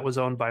Darksaber that was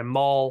owned by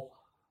Maul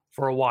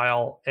for a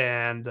while,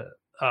 and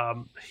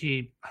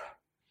the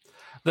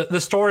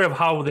story of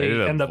how they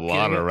end up getting a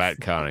lot of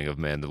retconning of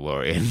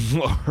Mandalorian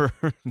lore.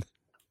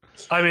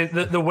 I mean,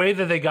 the way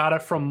that they got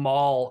it from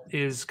Maul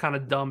is kind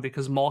of dumb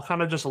because Maul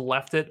kind of just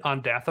left it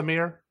on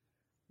Dathomir,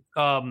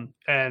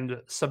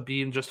 and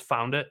Sabine just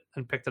found it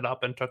and picked it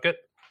up and took it.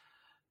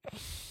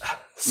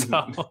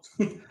 So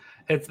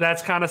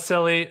that's kind of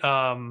silly.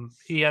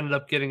 He ended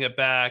up getting it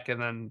back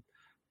and then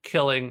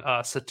killing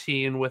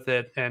Satine with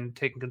it and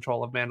taking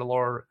control of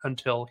Mandalore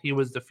until he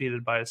was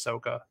defeated by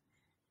Ahsoka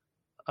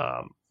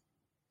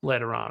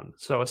later on.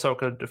 So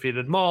Ahsoka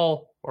defeated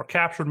Maul, or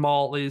captured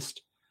Maul at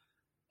least.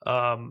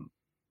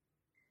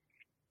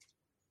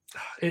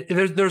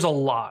 There's a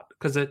lot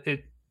because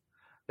they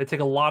take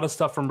a lot of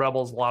stuff from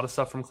Rebels, a lot of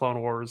stuff from Clone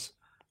Wars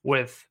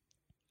with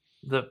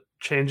the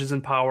changes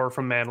in power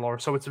from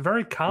Mandalore. So it's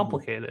very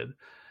complicated.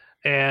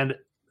 And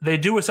they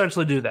do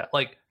essentially do that.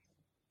 Like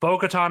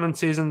Bo-Katan in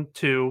season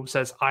 2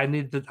 says, I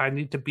need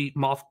to beat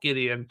Moff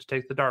Gideon to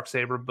take the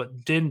Darksaber,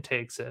 but Din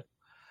takes it.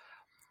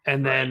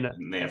 And then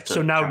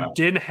so now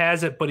Din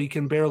has it, but he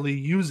can barely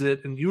use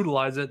it and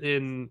utilize it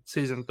in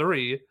season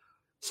 3.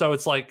 So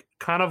it's like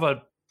kind of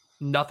a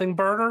nothing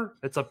burger.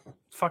 It's a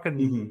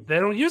fucking they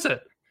don't use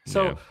it.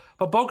 So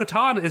but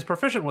Bo-Katan is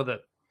proficient with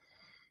it.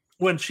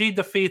 When she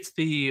defeats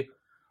the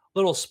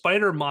little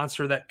spider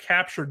monster that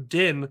captured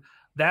Din,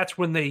 that's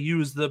when they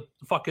use the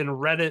fucking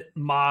Reddit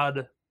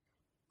mod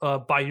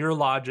by your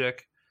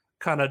logic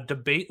kind of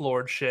debate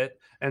lord shit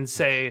and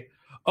say,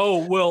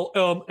 oh, well,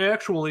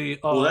 actually...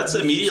 well, that's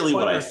immediately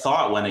what I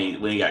thought when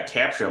he got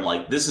captured. I'm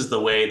like, this is the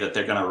way that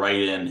they're going to write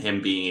in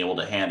him being able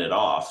to hand it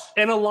off.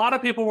 And a lot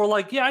of people were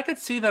like, yeah, I could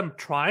see them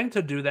trying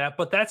to do that,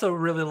 but that's a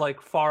really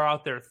like far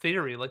out there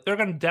theory. Like they're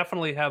going to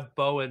definitely have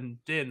Bo and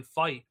Din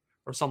fight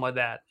or something like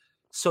that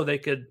so they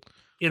could,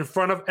 in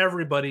front of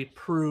everybody,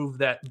 prove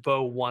that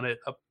Bo won it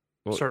a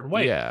certain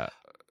way. Yeah.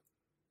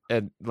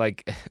 And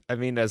like, I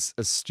mean, as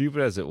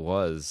stupid as it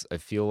was, I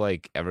feel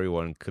like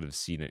everyone could have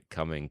seen it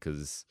coming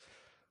because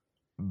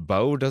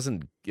Bo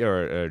doesn't,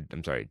 or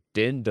I'm sorry,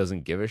 Din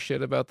doesn't give a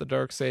shit about the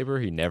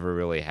Darksaber. He never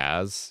really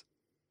has.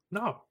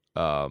 No.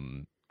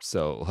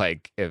 So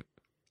like, if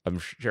I'm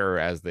sure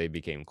as they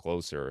became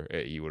closer,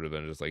 he would have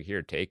been just like,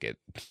 here, take it,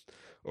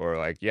 or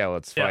like, yeah,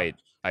 let's fight.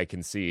 I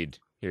concede.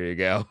 Here you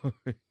go.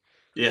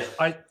 Yeah.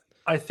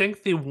 I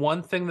think the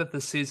one thing that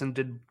the season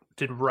did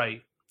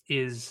right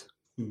is,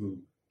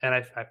 and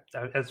I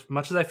as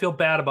much as I feel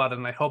bad about it,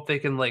 and I hope they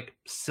can like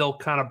still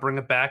kind of bring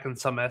it back in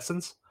some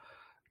essence,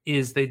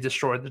 is they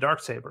destroyed the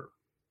Darksaber.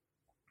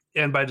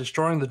 And by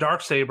destroying the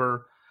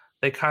Darksaber,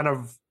 they kind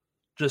of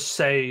just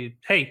say,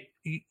 hey,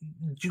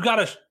 you got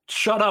to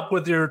shut up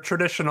with your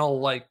traditional,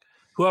 like,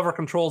 whoever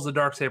controls the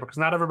Darksaber, because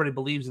not everybody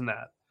believes in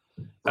that.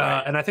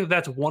 Right. And I think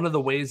that's one of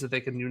the ways that they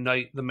can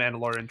unite the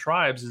Mandalorian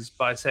tribes is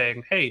by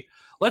saying, hey,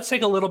 let's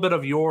take a little bit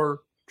of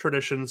your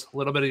traditions, a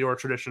little bit of your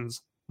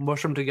traditions,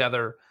 mush them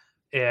together,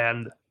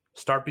 and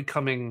start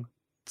becoming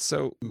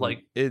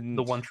like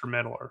the one true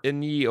Mandalore. In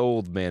the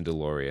old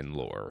Mandalorian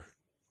lore,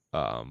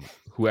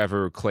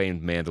 whoever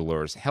claimed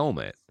Mandalore's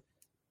helmet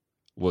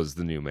was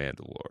the new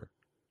Mandalore.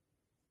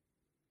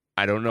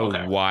 I don't know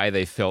why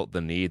they felt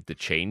the need to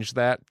change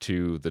that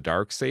to the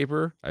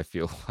Darksaber. I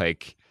feel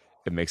like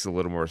it makes a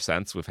little more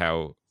sense with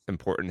how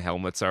important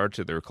helmets are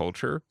to their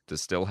culture to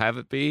still have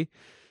it be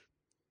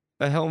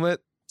a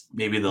helmet.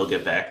 Maybe they'll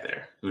get back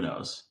there. Who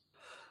knows?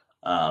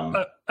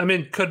 I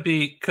mean, could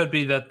be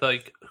that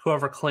like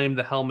whoever claimed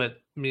the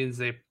helmet means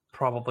they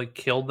probably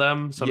killed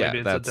them. So maybe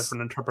it's a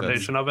different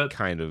interpretation of it.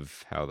 Kind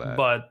of how that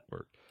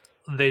worked.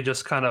 They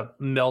just kind of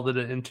melded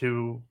it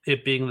into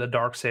it being the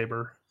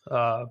Darksaber,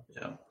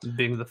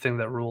 being the thing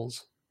that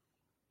rules.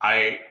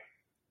 On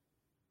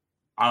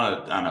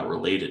a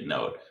related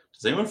note,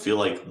 does anyone feel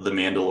like the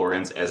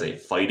Mandalorians as a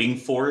fighting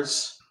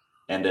force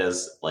and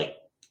as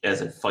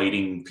a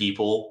fighting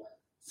people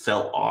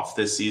fell off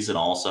this season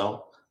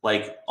also?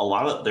 Like a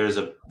lot of there's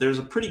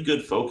a pretty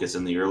good focus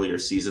in the earlier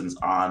seasons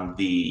on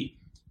the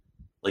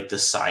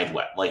side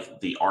web,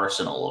 like the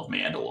arsenal of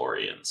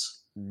Mandalorians.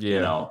 Yeah. You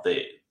know,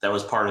 that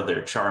was part of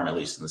their charm, at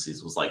least in the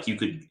season, was like you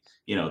could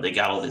they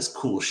got all this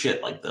cool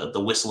shit like the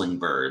whistling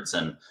birds,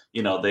 and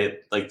they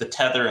like the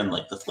tether and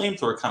like the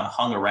flamethrower kind of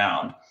hung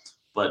around.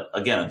 But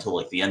again, until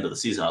like the end of the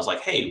season, I was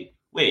like, hey,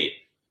 wait,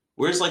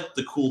 where's like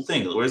the cool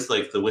thing? Where's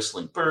like the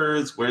whistling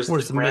birds? Where's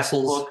the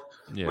grapple hook?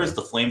 Yeah. Where's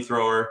the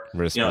flamethrower?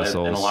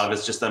 And a lot of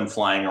it's just them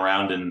flying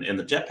around in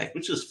the jetpack,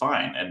 which is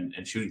fine,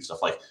 and shooting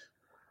stuff. Like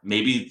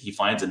maybe he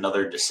finds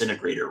another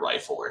disintegrator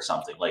rifle or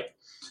something. Like,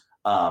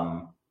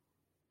 and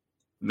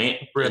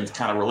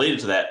kind of related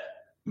to that,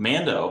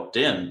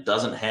 Din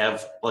doesn't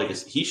have like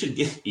he should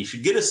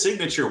get a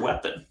signature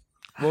weapon.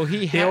 Well,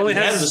 he only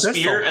had the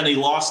spear and he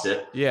lost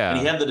it. Yeah, and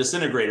he had the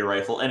disintegrator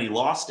rifle and he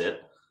lost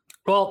it.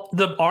 Well,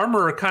 the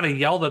armor kind of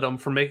yelled at him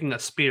for making a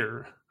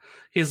spear.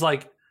 He's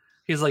like,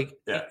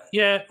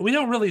 yeah, we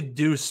don't really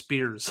do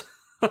spears.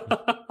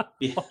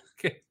 Yeah.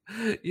 Okay.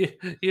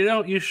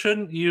 You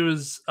shouldn't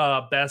use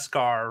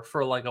Beskar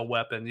for like a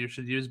weapon. You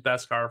should use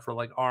Beskar for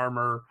like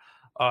armor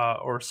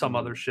or some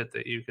other shit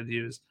that you could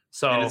use.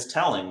 So and it's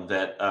telling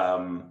that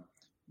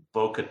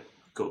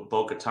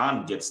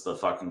Bo-Katan gets the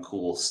fucking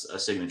cool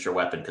signature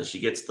weapon because she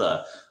gets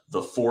the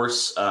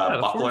Force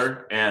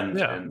buckler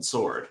and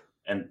sword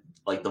and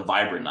like the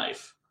vibrant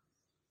knife.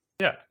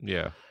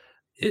 Yeah.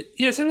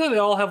 It seems like they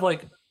all have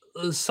like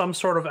some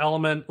sort of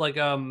element. Like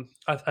and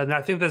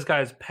I think this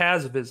guy is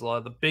Paz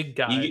Vizsla, the big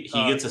guy. He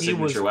gets a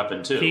signature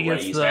weapon too. He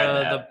gets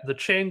the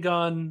chain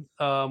gun,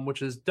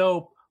 which is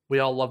dope. We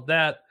all love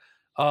that.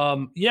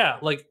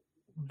 Like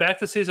back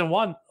to season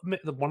one of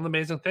the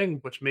amazing thing,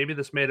 which maybe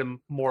this made him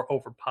more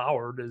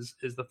overpowered, is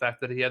the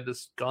fact that he had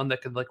this gun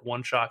that could like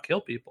one shot kill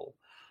people.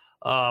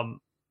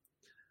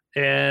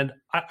 And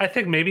I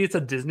think maybe it's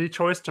a Disney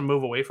choice to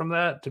move away from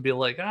that, to be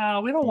like,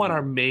 we don't want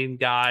our main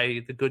guy,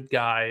 the good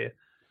guy,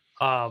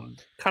 kind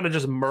of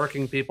just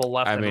murking people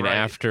left and right.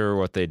 After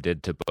what they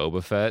did to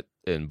Boba Fett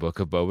in Book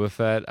of Boba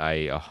Fett,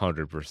 I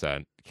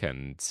 100%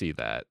 can see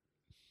that.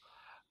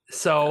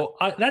 So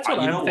that's what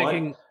I'm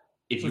thinking. What?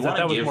 If you want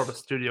to that give, was more of a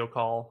studio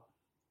call.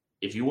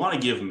 If you want to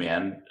give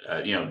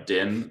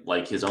Din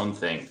like his own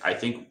thing, I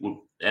think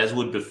as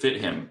would befit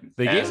him.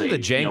 They gave him the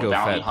Jango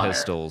Fett hunter.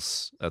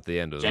 Pistols at the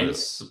end of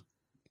this.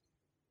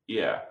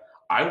 Yeah,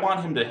 I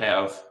want him to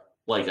have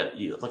like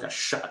a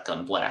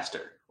shotgun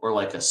blaster or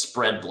like a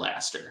spread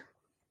blaster.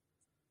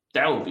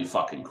 That would be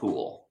fucking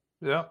cool.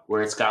 Yeah,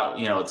 where it's got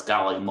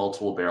like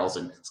multiple barrels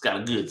and it's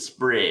got a good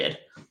spread.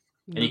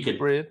 And you could,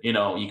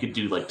 you could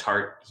do like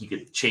he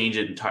could change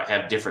it and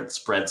have different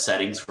spread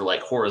settings for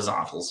like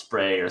horizontal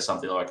spray or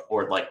something or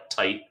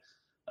tight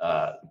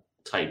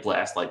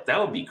blast. Like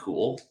that would be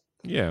cool.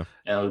 Yeah.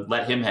 And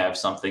let him have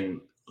something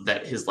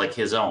that is like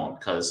his own.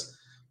 Cause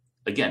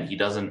again,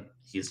 he's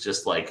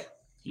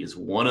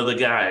one of the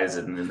guys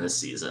in this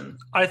season.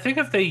 I think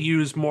if they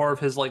use more of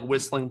his like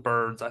whistling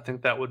birds, I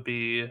think that would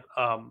be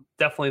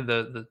definitely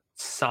the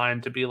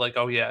sign to be like,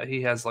 oh yeah,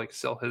 he has like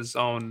still his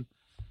own,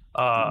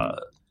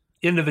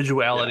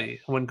 individuality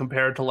when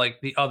compared to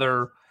like the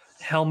other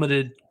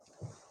helmeted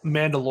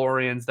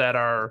Mandalorians that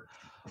are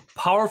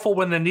powerful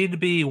when they need to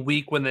be,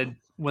 weak when they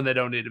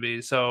don't need to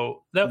be.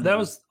 So that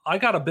was, I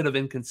got a bit of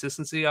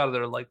inconsistency out of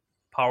their like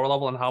power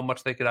level and how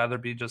much they could either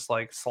be just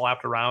like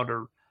slapped around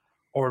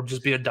or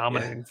just be a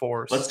dominating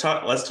force. Let's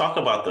talk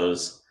about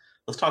those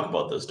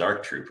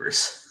dark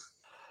troopers.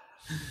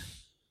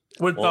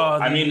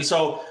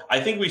 So I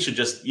think we should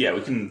just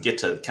we can get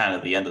to kind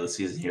of the end of the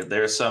season here.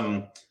 There's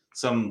some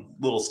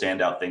little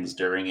standout things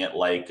during it,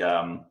 like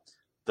the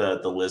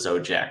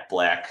Lizzo Jack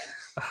Black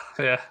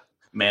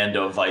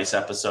Mando Vice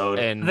episode,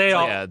 and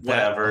whatever.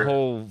 That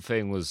whole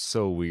thing was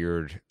so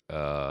weird.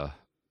 They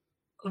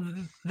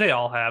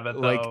all have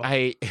it, though.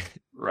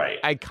 Right.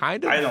 I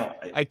kind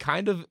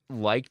of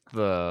liked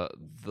the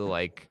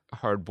like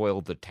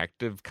hard-boiled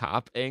detective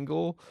cop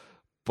angle,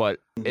 but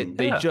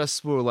they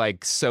just were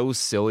like so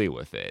silly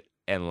with it,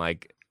 and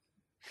like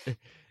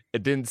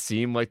it didn't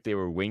seem like they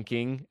were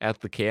winking at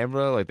the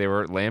camera, like they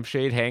weren't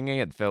lampshade hanging.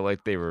 It felt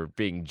like they were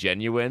being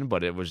genuine,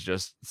 but it was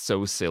just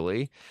so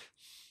silly.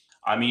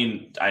 I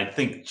mean, I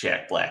think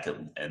Jack Black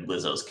and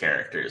Lizzo's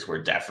characters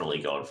were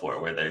definitely going for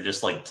it, where they're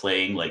just like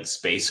playing like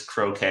space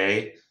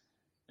croquet,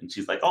 and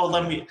she's like, "Oh,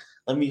 let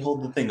me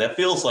hold the thing." That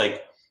feels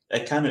like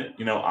that kind of,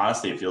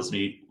 honestly, it feels to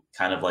me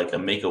kind of like a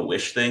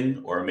Make-A-Wish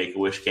thing or a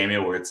Make-A-Wish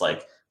cameo, where it's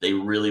like they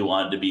really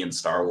wanted to be in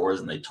Star Wars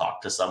and they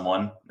talked to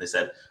someone. They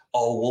said,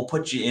 "Oh, we'll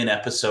put you in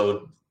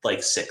episode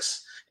like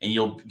 6, and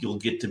you'll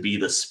get to be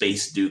the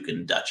Space Duke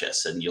and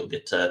Duchess, and you'll do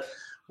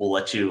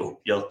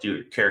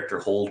your character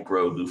hold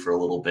Grogu for a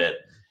little bit,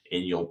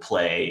 and you'll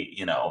play,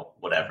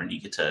 whatever, and you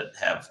get to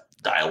have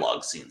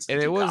dialogue scenes."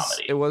 And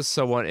it was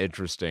somewhat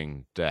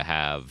interesting to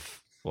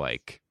have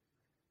like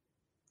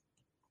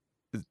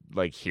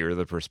hear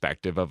the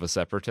perspective of a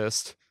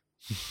separatist.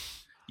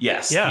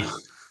 Yes. Yeah.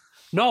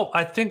 No,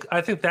 I think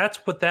that's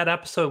what that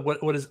episode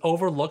what is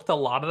overlooked a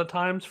lot of the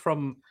times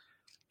from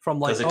like,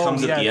 because it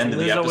comes at the end of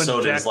the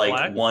episode is like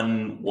Black.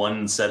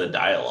 one set of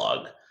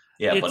dialogue.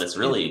 Yeah, but it's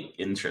really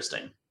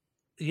interesting.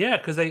 Yeah,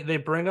 because they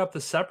bring up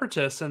the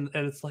separatists and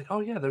it's like, oh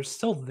yeah, there's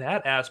still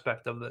that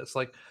aspect of this.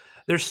 Like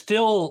there's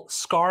still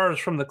scars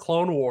from the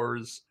Clone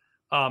Wars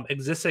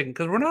existing,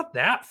 because we're not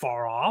that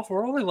far off.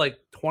 We're only like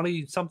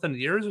 20 something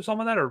years or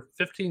something like that, or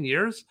 15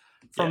 years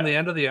from the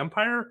end of the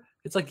Empire.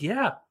 It's like,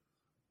 yeah,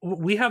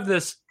 we have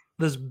this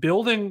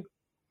building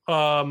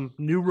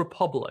new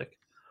republic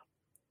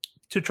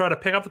to try to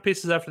pick up the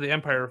pieces after the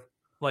Empire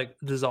like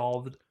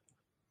dissolved,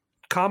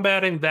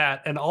 combating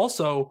that, and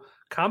also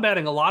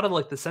combating a lot of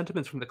like the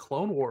sentiments from the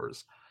Clone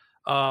Wars.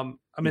 I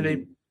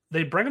mean,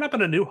 they bring it up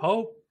in A New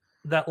Hope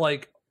that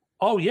like,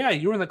 oh yeah,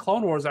 you were in the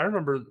Clone Wars. I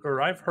remember,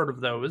 or I've heard of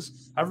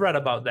those. I've read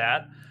about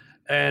that.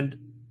 And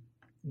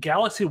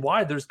galaxy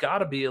wide, there's got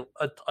to be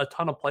a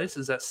ton of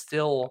places that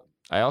still.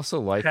 I also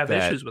like have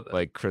that issues with it.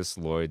 Like Chris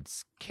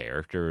Lloyd's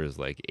character is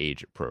like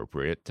age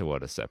appropriate to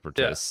what a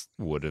separatist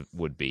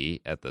would be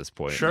at this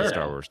point in the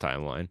Star Wars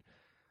timeline.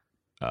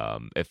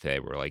 If they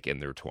were like in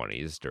their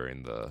 20s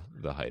during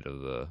the height of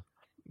the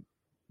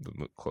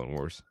Clone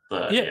Wars.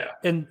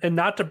 And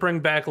not to bring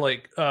back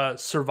like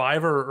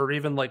Survivor or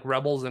even like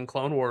Rebels and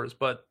Clone Wars,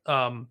 but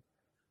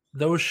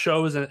those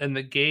shows in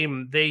the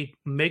game, they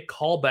make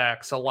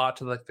callbacks a lot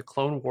to like the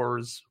Clone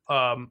Wars,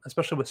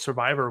 especially with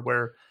Survivor,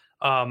 where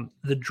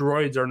the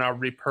droids are now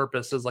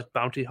repurposed as like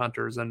bounty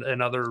hunters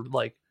and other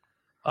like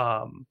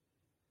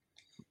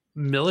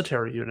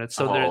military units.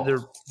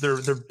 So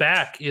they're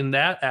back in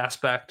that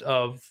aspect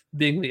of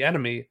being the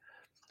enemy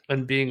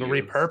and being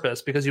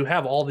repurposed, because you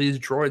have all these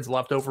droids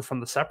left over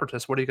from the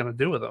Separatists. What are you going to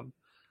do with them?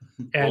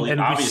 And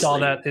we saw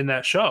that in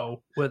that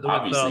show with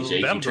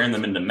Jake, you turn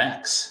them into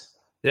mechs.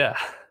 Yeah.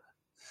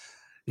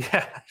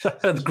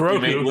 Grogu.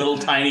 You make little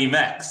tiny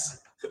mechs.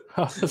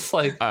 It's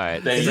like, all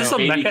right, is this a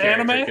mecha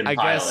anime?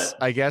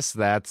 I guess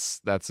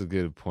that's a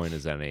good point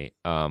as any.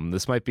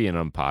 This might be an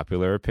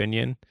unpopular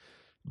opinion,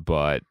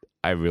 but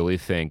I really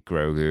think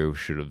Grogu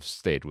should have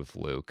stayed with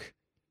Luke.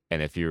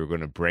 And if you were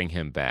going to bring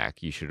him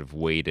back, you should have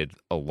waited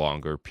a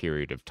longer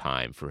period of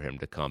time for him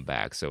to come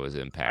back, so his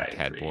impact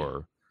had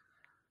more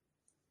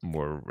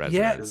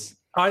resonance.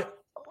 Yeah,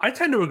 I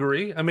tend to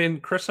agree. I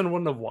mean, Kristen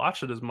wouldn't have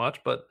watched it as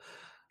much, but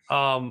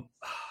again,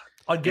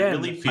 it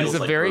really feels he's a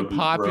like very Grogu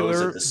popular,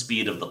 grows at the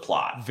speed of the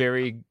plot.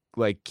 Very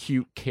like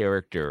cute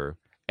character,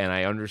 and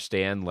I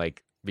understand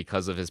like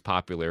because of his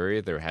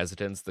popularity, their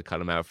hesitance to cut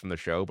him out from the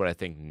show. But I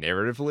think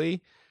narratively,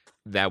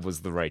 that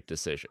was the right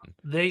decision.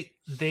 They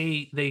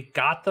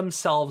got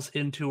themselves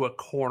into a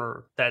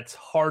corner that's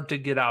hard to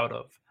get out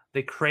of.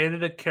 They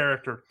created a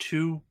character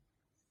too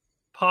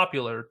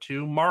popular,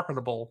 too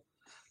marketable,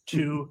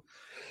 too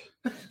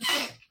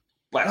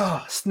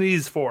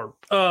sneeze for.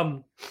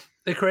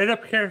 They created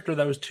a character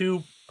that was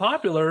too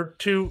popular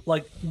to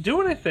like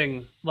do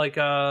anything like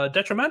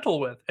detrimental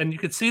with, and you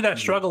could see that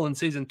struggle in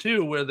season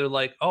 2 where they're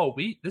like, "Oh,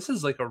 this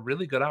is like a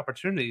really good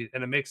opportunity,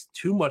 and it makes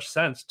too much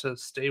sense to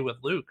stay with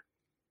Luke."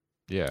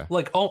 Yeah.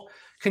 Like, oh,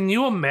 can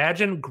you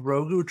imagine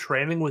Grogu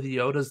training with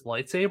Yoda's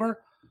lightsaber?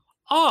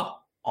 Oh,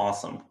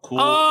 awesome, cool,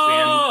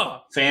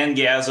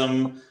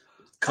 fangasm.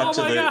 Cut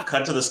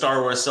to the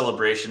Star Wars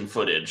Celebration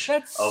footage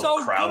of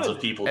crowds of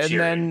people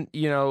cheering. And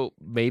then,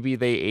 maybe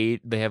they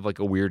have like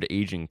a weird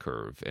aging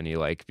curve, and he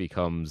like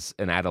becomes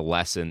an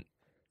adolescent,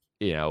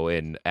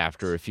 in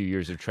after a few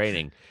years of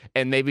training.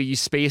 And maybe you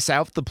space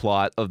out the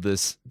plot of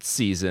this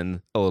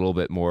season a little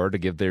bit more to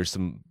give there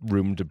some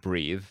room to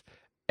breathe.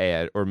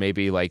 Or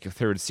maybe like a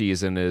third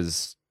season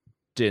is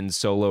Din's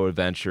solo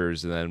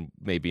adventures, and then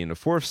maybe in the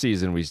fourth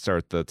season we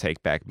start the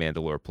Take Back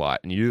Mandalore plot.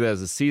 And you do that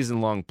as a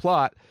season-long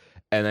plot,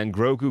 and then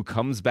Grogu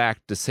comes back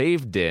to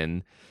save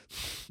Din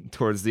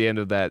towards the end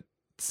of that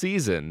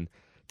season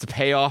to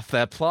pay off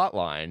that plot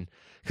line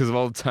because of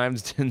all the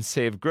times Din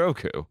saved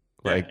Grogu.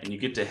 And you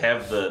get to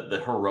have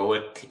the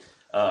heroic,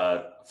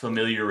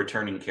 familiar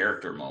returning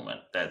character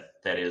moment that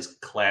is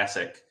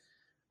classic,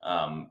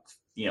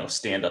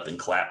 stand up and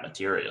clap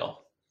material.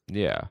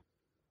 Yeah,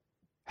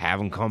 have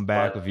him come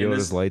back with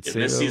Yoda's lightsaber.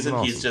 In this season,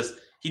 awesome.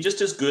 he's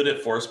just as good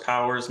at force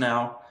powers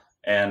now,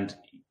 and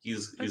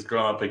he's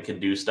grown up and can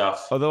do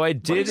stuff. Although I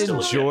enjoyed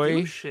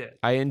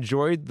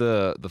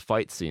the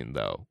fight scene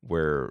though,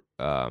 where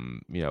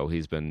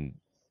he's been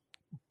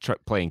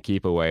playing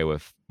keep away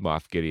with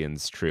Moff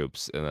Gideon's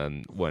troops, and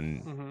then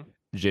when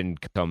Jin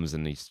comes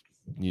and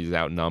he's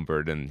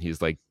outnumbered, and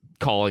he's like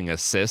calling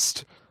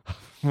assist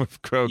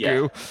with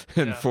Grogu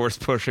and force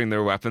pushing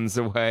their weapons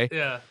away.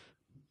 Yeah.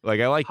 Like,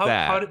 I like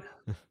that.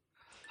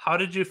 How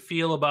did you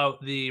feel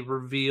about the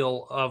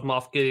reveal of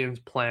Moff Gideon's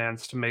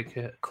plans to make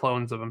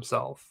clones of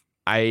himself?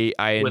 I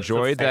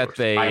enjoyed that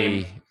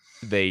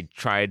they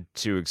tried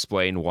to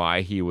explain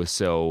why he was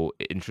so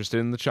interested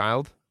in the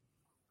child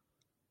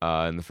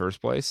in the first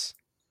place.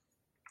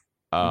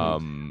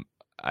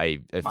 I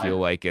feel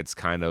like it's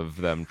kind of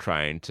them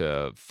trying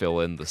to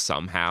fill in the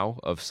somehow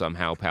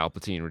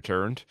Palpatine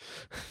returned.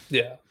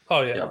 Yeah.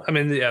 Oh yeah. I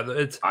mean,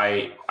 it's.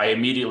 I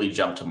immediately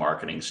jumped to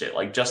marketing shit,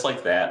 like just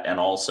like that, and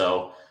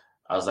also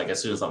I was like,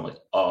 as soon as I'm like,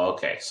 oh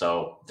okay,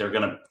 so they're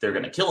gonna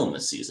kill him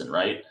this season,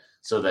 right?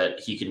 So that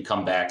he can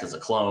come back as a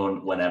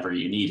clone whenever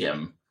you need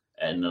him,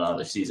 and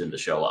another season to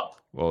show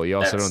up. Well, you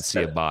also don't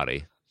see a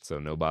body. So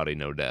no body,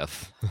 no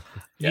death.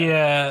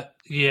 Yeah.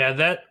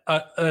 That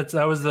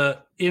was the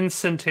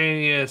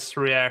instantaneous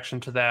reaction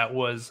to that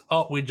was,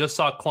 oh, we just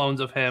saw clones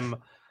of him,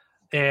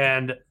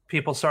 and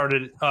people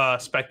started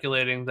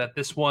speculating that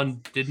this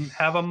one didn't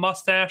have a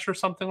mustache or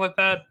something like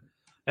that,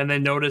 and they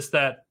noticed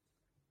that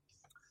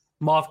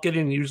Moff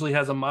Gideon usually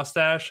has a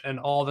mustache, and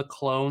all the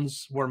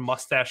clones were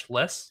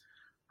mustacheless.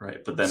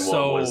 Right, but then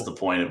what was the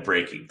point of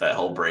breaking that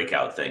whole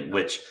breakout thing?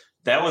 Which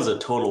that was a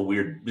total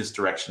weird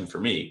misdirection for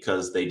me,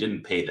 because they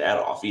didn't pay that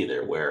off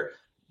either, where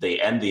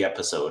they end the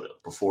episode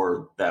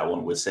before that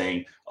one was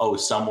saying,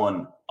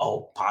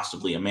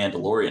 possibly a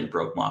Mandalorian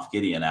broke Moff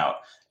Gideon out.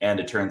 And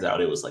it turns out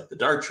it was like the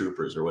Dark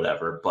Troopers or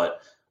whatever.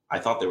 But I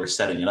thought they were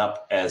setting it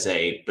up as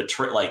a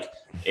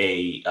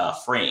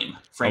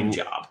frame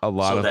job. A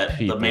lot of that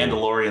people. The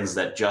Mandalorians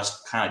that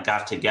just kind of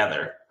got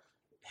together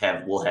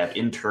will have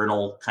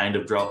internal kind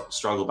of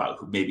struggle about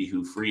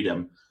who freed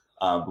him,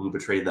 who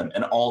betrayed them,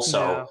 and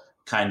also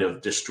kind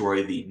of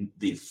destroy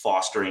the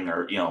fostering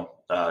or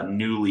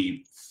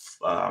newly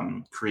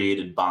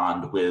created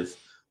bond with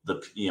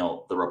the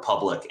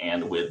Republic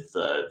and with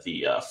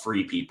the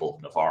free people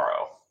of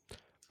Navarro.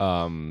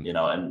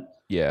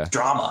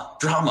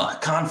 Drama,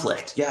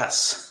 conflict.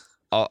 Yes.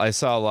 I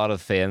saw a lot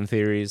of fan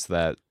theories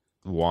that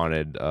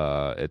wanted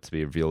it to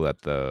be revealed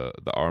that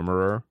the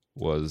armorer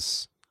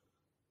was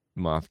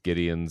Moff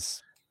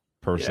Gideon's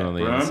person on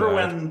the inside. Remember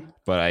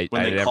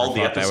when they never called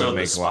the thought that would episode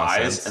make "The a lot of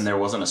Spies" sense. and there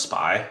wasn't a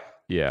spy?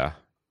 Yeah.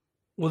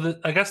 Well,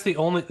 I guess there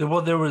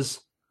was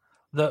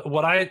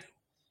what I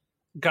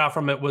got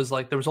from it was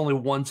like there was only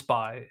one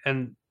spy,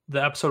 and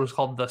the episode was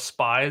called "The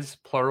Spies,"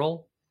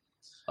 plural.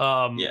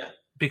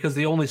 Because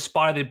the only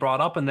spy they brought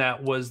up in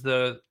that was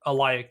the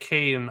Elia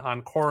Kane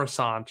on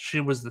Coruscant. She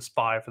was the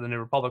spy for the New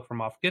Republic for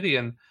Moff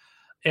Gideon.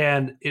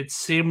 And it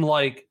seemed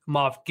like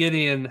Moff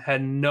Gideon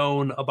had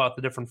known about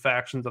the different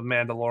factions of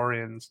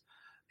Mandalorians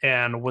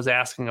and was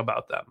asking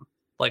about them,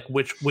 like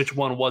which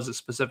one was it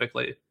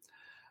specifically.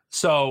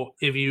 So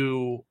if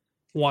you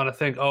want to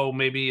think, oh,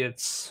 maybe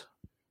it's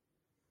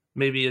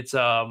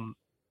a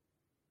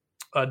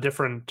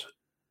different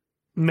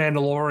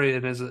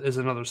Mandalorian is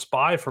another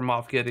spy for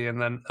Moff Gideon,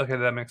 then okay,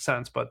 that makes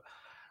sense. But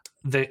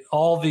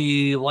all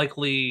the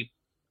likely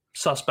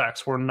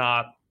suspects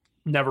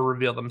never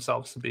revealed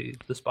themselves to be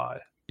the spy.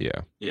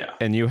 Yeah.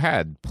 And you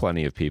had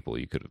plenty of people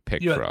you could have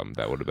picked from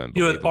that would have been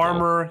believable. You had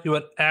Armor, you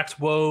had Axe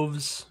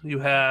Woves, you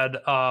had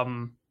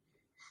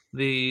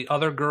the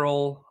other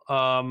girl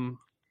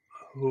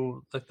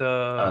who like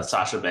the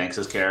Sasha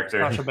Banks's character.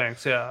 Sasha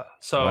Banks, yeah.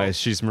 So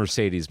she's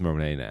Mercedes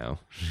Monet now.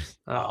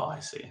 Oh, I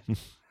see.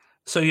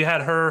 So you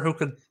had her who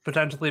could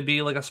potentially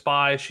be like a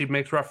spy. She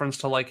makes reference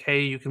to like,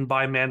 hey, you can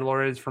buy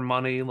Mandalorians for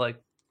money.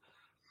 Like,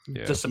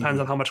 just depends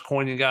on how much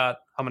coin you got,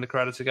 how many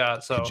credits you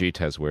got. So Khajiit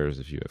has wares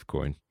if you have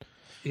coin.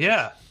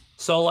 Yeah.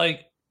 So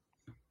like,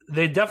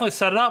 they definitely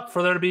set it up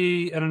for there to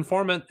be an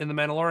informant in the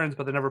Mandalorians,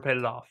 but they never paid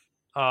it off.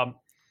 I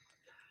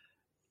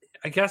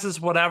guess it's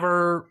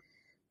whatever.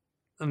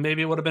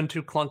 Maybe it would have been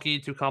too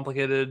clunky, too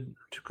complicated,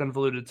 too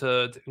convoluted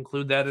to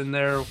include that in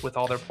there with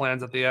all their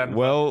plans at the end.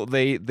 Well,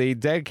 they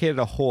dedicated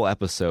a whole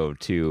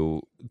episode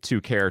to two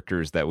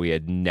characters that we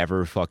had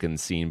never fucking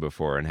seen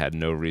before and had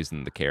no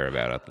reason to care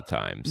about at the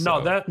time.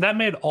 So. No, that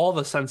made all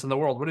the sense in the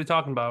world. What are you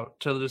talking about?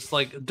 To just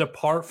like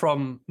depart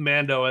from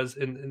Mando as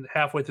in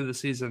halfway through the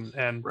season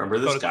and remember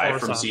this guy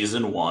from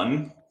season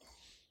 1?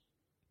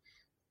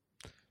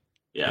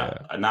 Yeah.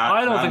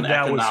 I don't think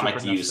that economic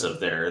was use of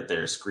their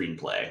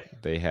screenplay.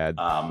 They had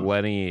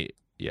plenty.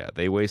 Yeah,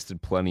 they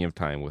wasted plenty of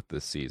time with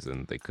this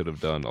season. They could have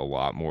done a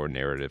lot more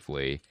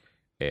narratively,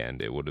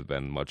 and it would have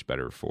been much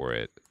better for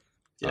it.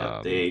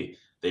 Yeah, they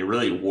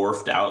really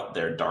wharfed out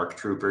their Dark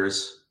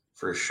Troopers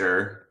for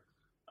sure.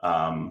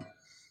 What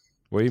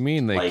do you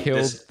mean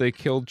they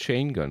killed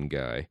Chain Gun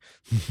Guy?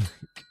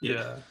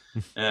 Yeah.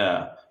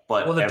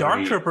 But the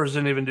Dark Troopers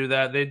didn't even do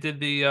that. They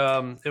did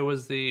it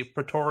was the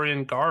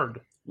Praetorian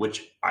Guard.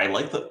 Which I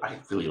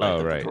really like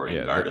the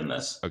Praetorian Guard in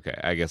this. Okay,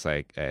 I guess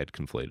I had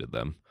conflated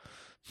them.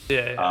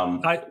 Yeah.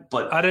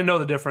 But I didn't know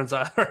the difference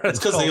either. It's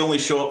because they only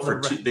show up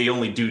for they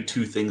only do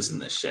two things in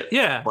this shit.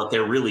 Yeah. But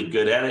they're really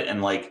good at it,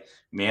 and like,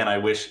 man, I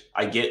wish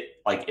I get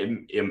like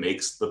it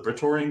makes the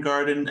Praetorian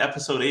Guard in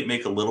episode 8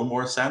 make a little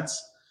more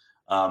sense.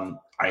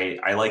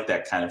 I like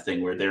that kind of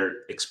thing where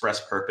their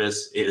express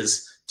purpose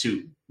is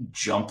to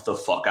jump the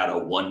fuck out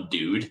of one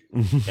dude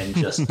and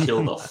just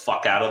kill the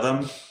fuck out of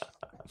them.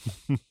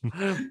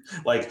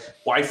 Like,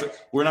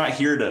 we're not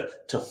here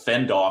to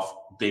fend off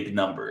big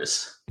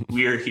numbers.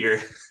 We are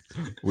here.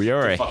 We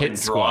are a hit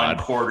squad.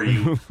 Quarter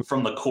you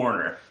from the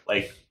corner.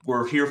 Like,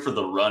 we're here for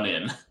the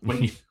run-in.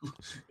 When it's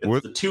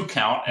the 2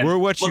 count. And we're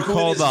what you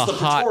call the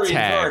hot Praetorian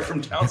tag Guard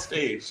from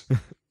downstage.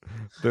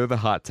 They're the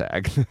hot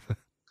tag.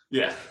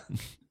 Yeah.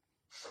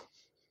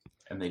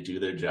 And they do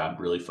their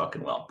job really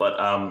fucking well. But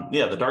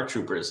the Dark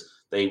Troopers,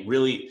 they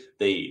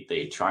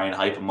try and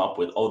hype them up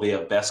with, they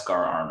have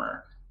Beskar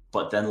armor.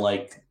 But then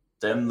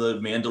the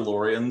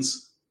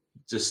Mandalorians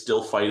just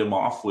still fight them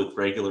off with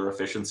regular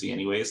efficiency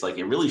anyways. Like,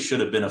 it really should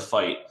have been a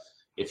fight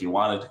if you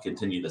wanted to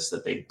continue this,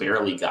 that they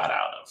barely got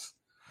out of.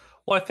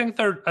 Well, I think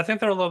they're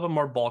a little bit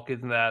more bulky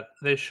than that.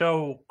 They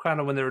show kind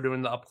of when they were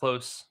doing the up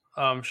close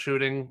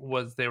shooting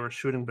was they were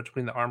shooting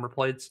between the armor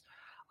plates.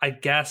 I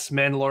guess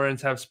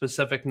Mandalorians have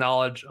specific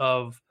knowledge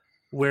of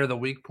where the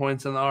weak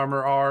points in the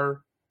armor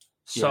are.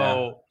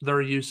 So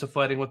their use of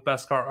fighting with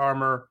Beskar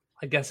armor,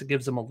 I guess it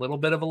gives them a little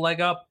bit of a leg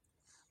up.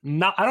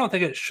 I don't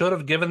think it should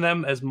have given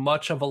them as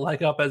much of a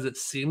leg up as it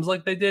seems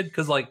like they did,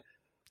 because like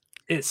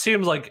it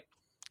seems like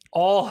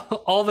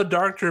all the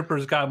Dark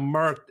Troopers got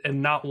murked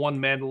and not one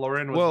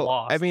Mandalorian was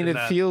lost. I mean,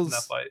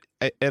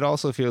 it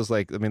also feels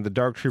like, I mean, the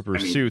Dark Trooper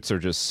suits are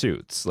just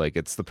suits. Like,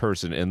 it's the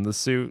person in the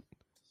suit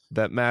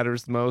that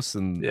matters the most,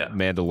 and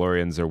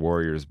Mandalorians are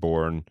warriors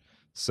born,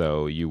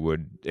 so you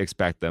would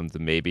expect them to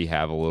maybe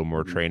have a little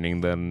more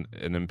training than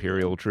an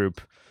Imperial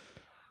troop.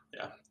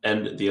 Yeah,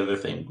 and the other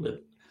thing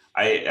with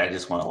I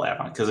just want to laugh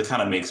on it because it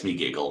kind of makes me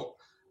giggle,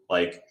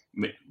 like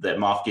that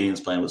Moff Gideon's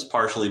plan was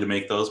partially to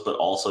make those, but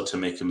also to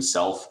make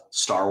himself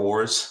Star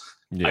Wars.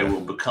 Yeah. I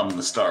will become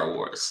the Star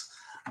Wars.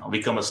 I'll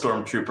become a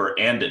stormtrooper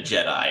and a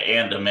Jedi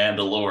and a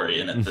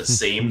Mandalorian at the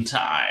same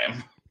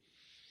time.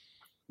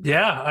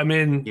 Yeah, I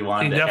mean, he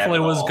definitely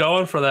was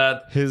going for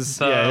that. His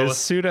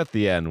suit at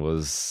the end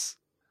was,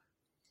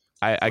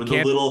 I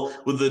can't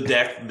with the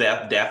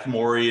Dath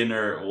Morian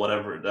or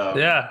whatever.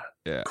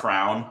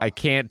 Crown. I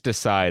can't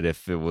decide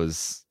if it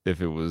was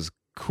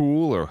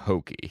cool or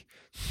hokey.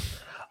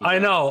 I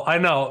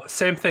know.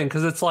 Same thing,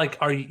 because it's like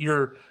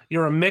you're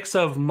a mix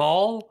of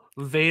Maul,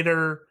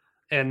 Vader,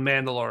 and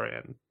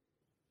Mandalorian.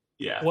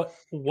 Yeah.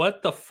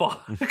 What the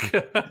fuck?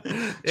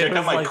 Check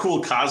out my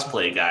cool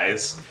cosplay,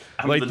 guys.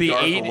 I'm like the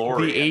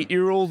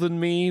 8-year-old in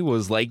me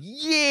was like,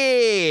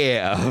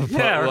 yeah.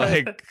 But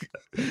like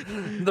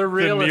the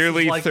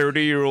nearly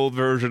 30-year-old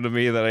version of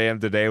me that I am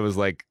today was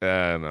like,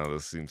 no,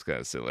 this seems kind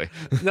of silly.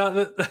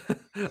 No,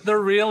 the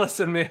realist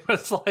in me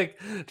was like,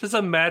 just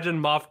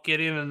imagine Moff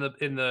Gideon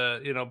in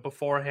the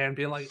beforehand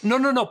being like,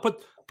 no,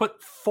 put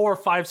 4 or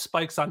 5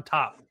 spikes on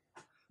top.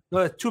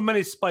 No, too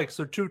many spikes.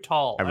 They're too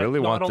tall. I really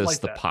want this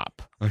to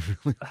pop.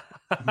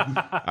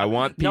 I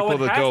want people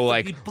to go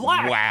like,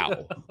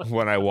 wow,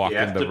 when I walk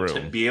in the room.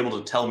 To be able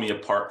to tell me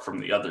apart from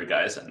the other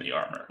guys in the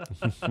armor.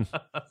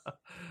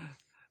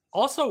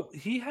 Also,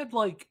 he had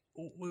like,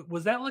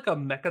 was that like a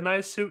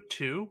mechanized suit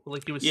too?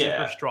 Like he was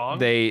super strong?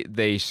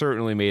 They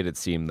certainly made it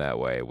seem that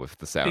way with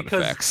the sound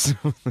effects.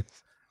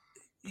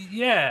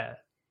 Yeah.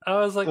 I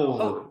was like,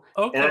 oh,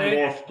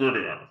 okay. I'm Moff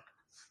Gideon.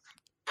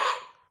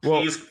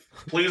 Well,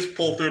 please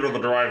pull through to the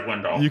drive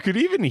window. You could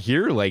even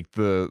hear like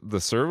the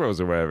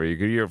servos or whatever. You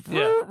could hear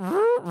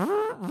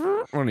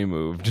when he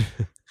moved.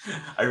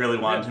 I really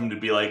wanted him to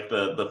be like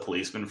the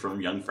policeman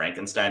from Young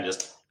Frankenstein.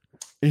 Just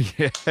What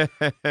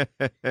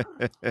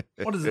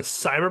is this,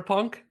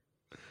 Cyberpunk?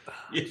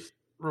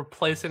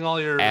 Replacing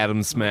all your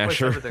Atom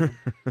Smasher.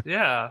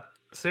 Yeah,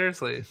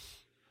 seriously.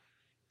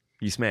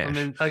 You smash. I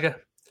mean,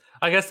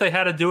 I guess they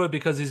had to do it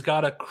because he's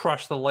got to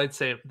crush the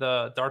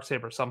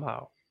Darksaber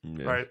somehow.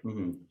 Yeah. Right?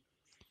 Mm-hmm.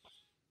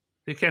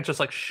 You can't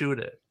just like shoot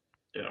it.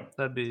 Yeah.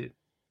 That'd be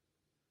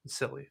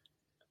silly.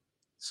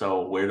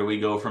 So where do we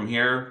go from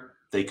here?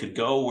 They could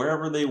go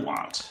wherever they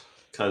want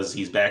because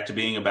he's back to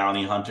being a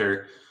bounty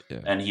hunter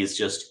and he's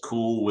just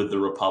cool with the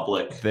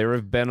Republic. There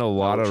have been a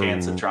lot of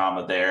chance of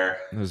drama there.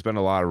 There's been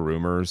a lot of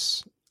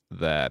rumors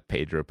that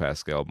Pedro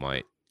Pascal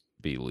might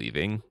be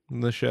leaving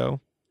the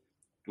show.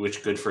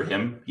 Which good for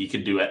him. He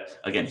could do it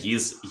again.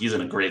 He's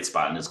in a great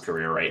spot in his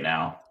career right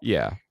now.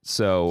 Yeah.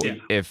 So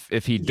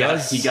if he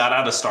does, he got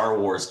out of Star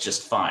Wars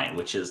just fine,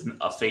 which is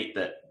a fate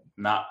that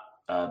not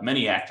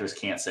many actors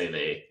can't say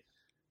they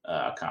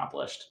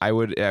accomplished. I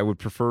would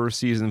prefer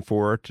season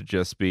 4 to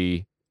just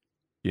be,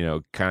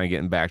 kind of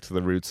getting back to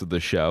the roots of the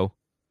show,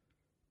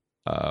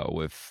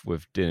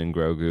 with Din and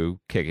Grogu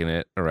kicking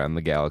it around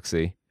the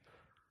galaxy.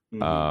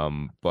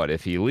 Mm-hmm. But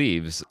if he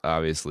leaves,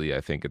 obviously,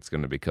 I think it's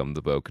going to become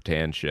the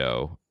Bo-Katan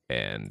show,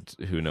 and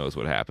who knows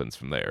what happens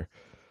from there.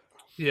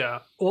 Yeah,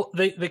 well,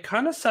 they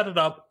kind of set it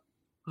up.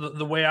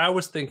 The way I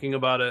was thinking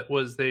about it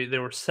was they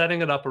were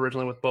setting it up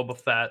originally with Boba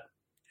Fett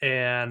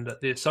and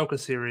the Ahsoka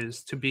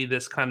series to be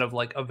this kind of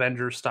like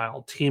Avengers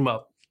style team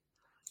up,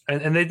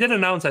 and they did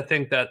announce, I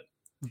think, that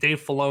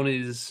Dave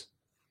Filoni's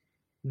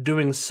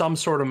doing some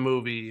sort of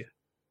movie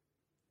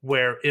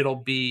where it'll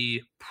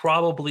be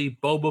probably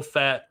Boba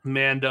Fett,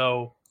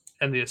 Mando,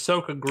 and the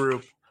Ahsoka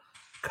group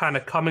kind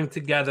of coming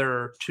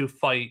together to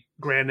fight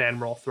Grand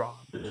Admiral Thrawn,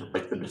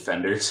 like the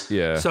Defenders.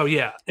 Yeah. So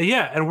yeah,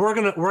 and we're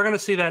gonna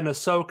see that in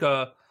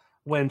Ahsoka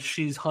when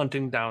she's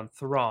hunting down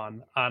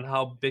Thrawn on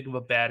how big of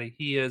a baddie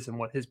he is and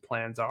what his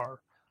plans are.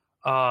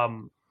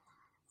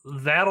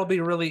 That'll be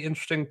really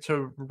interesting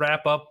to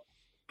wrap up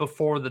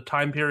before the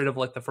time period of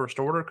like the First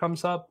Order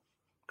comes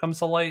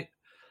to light.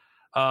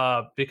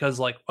 Because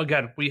like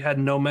again, we had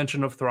no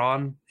mention of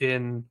Thrawn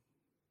in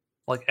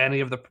like any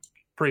of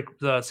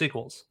the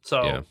sequels,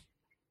 so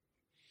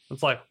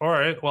it's like, all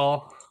right,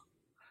 well,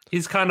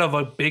 he's kind of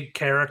a big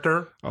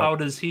character. How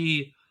does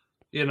he,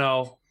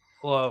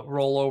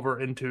 roll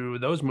over into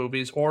those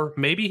movies, or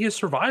maybe he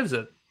survives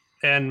it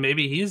and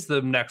maybe he's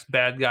the next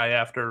bad guy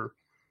after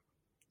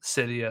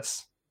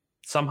Sidious.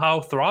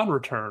 Somehow Thrawn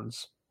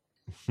returns.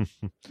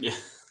 Yeah.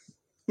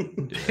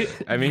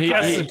 I mean,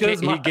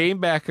 he came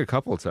back a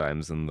couple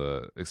times in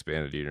the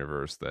expanded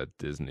universe that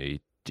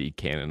Disney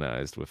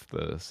decanonized with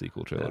the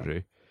sequel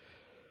trilogy.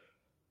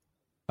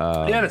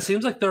 And it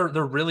seems like they're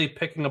really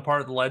picking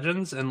apart the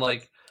Legends and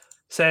like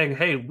saying,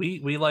 "Hey,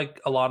 we like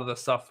a lot of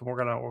this stuff, and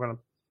we're gonna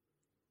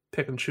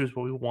pick and choose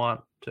what we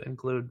want to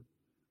include."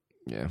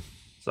 Yeah.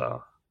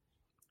 So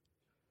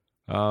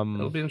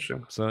it'll be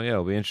interesting. So yeah,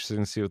 it'll be interesting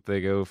to see what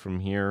they go from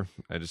here.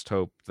 I just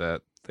hope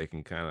that they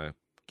can kind of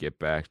get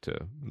back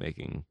to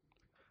making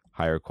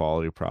higher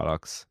quality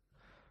products.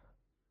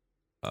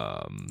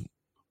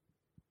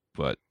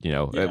 But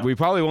we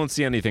probably won't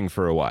see anything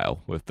for a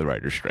while with the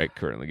writer's strike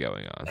currently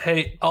going on.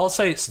 Hey, I'll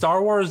say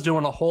Star Wars is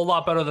doing a whole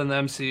lot better than the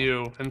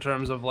MCU in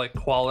terms of like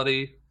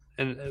quality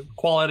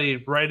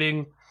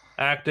writing,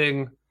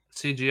 acting,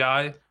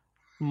 CGI.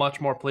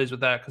 Much more pleased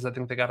with that because I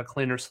think they got a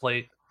cleaner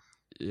slate.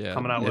 Yeah,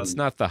 coming out. It's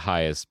not the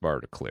highest bar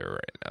to clear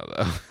right now,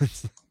 though.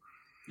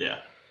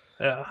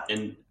 Yeah.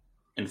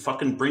 And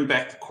fucking bring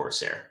back the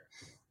Corsair.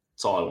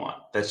 That's all I want.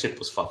 That ship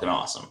was fucking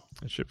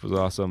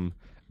awesome.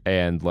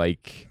 And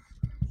like,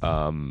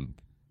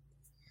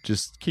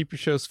 just keep your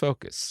shows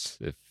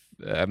focused. If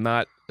I'm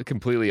not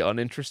completely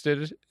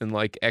uninterested in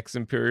like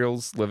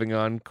ex-Imperials living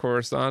on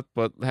Coruscant,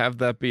 but have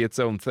that be its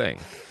own thing.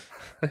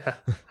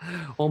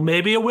 Well,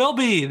 maybe it will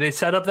be. They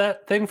set up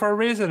that thing for a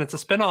reason. It's a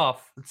spinoff.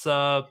 It's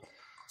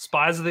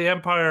Spies of the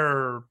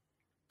Empire,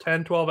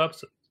 10, 12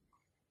 episodes.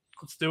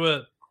 Let's do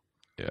it.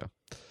 Yeah.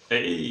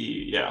 Hey,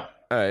 yeah.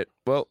 All right.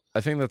 Well, I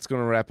think that's going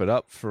to wrap it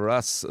up for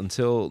us.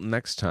 Until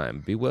next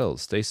time, be well,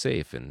 stay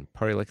safe, and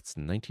party like it's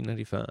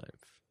 1995.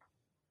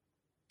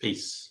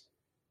 Peace.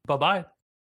 Bye-bye.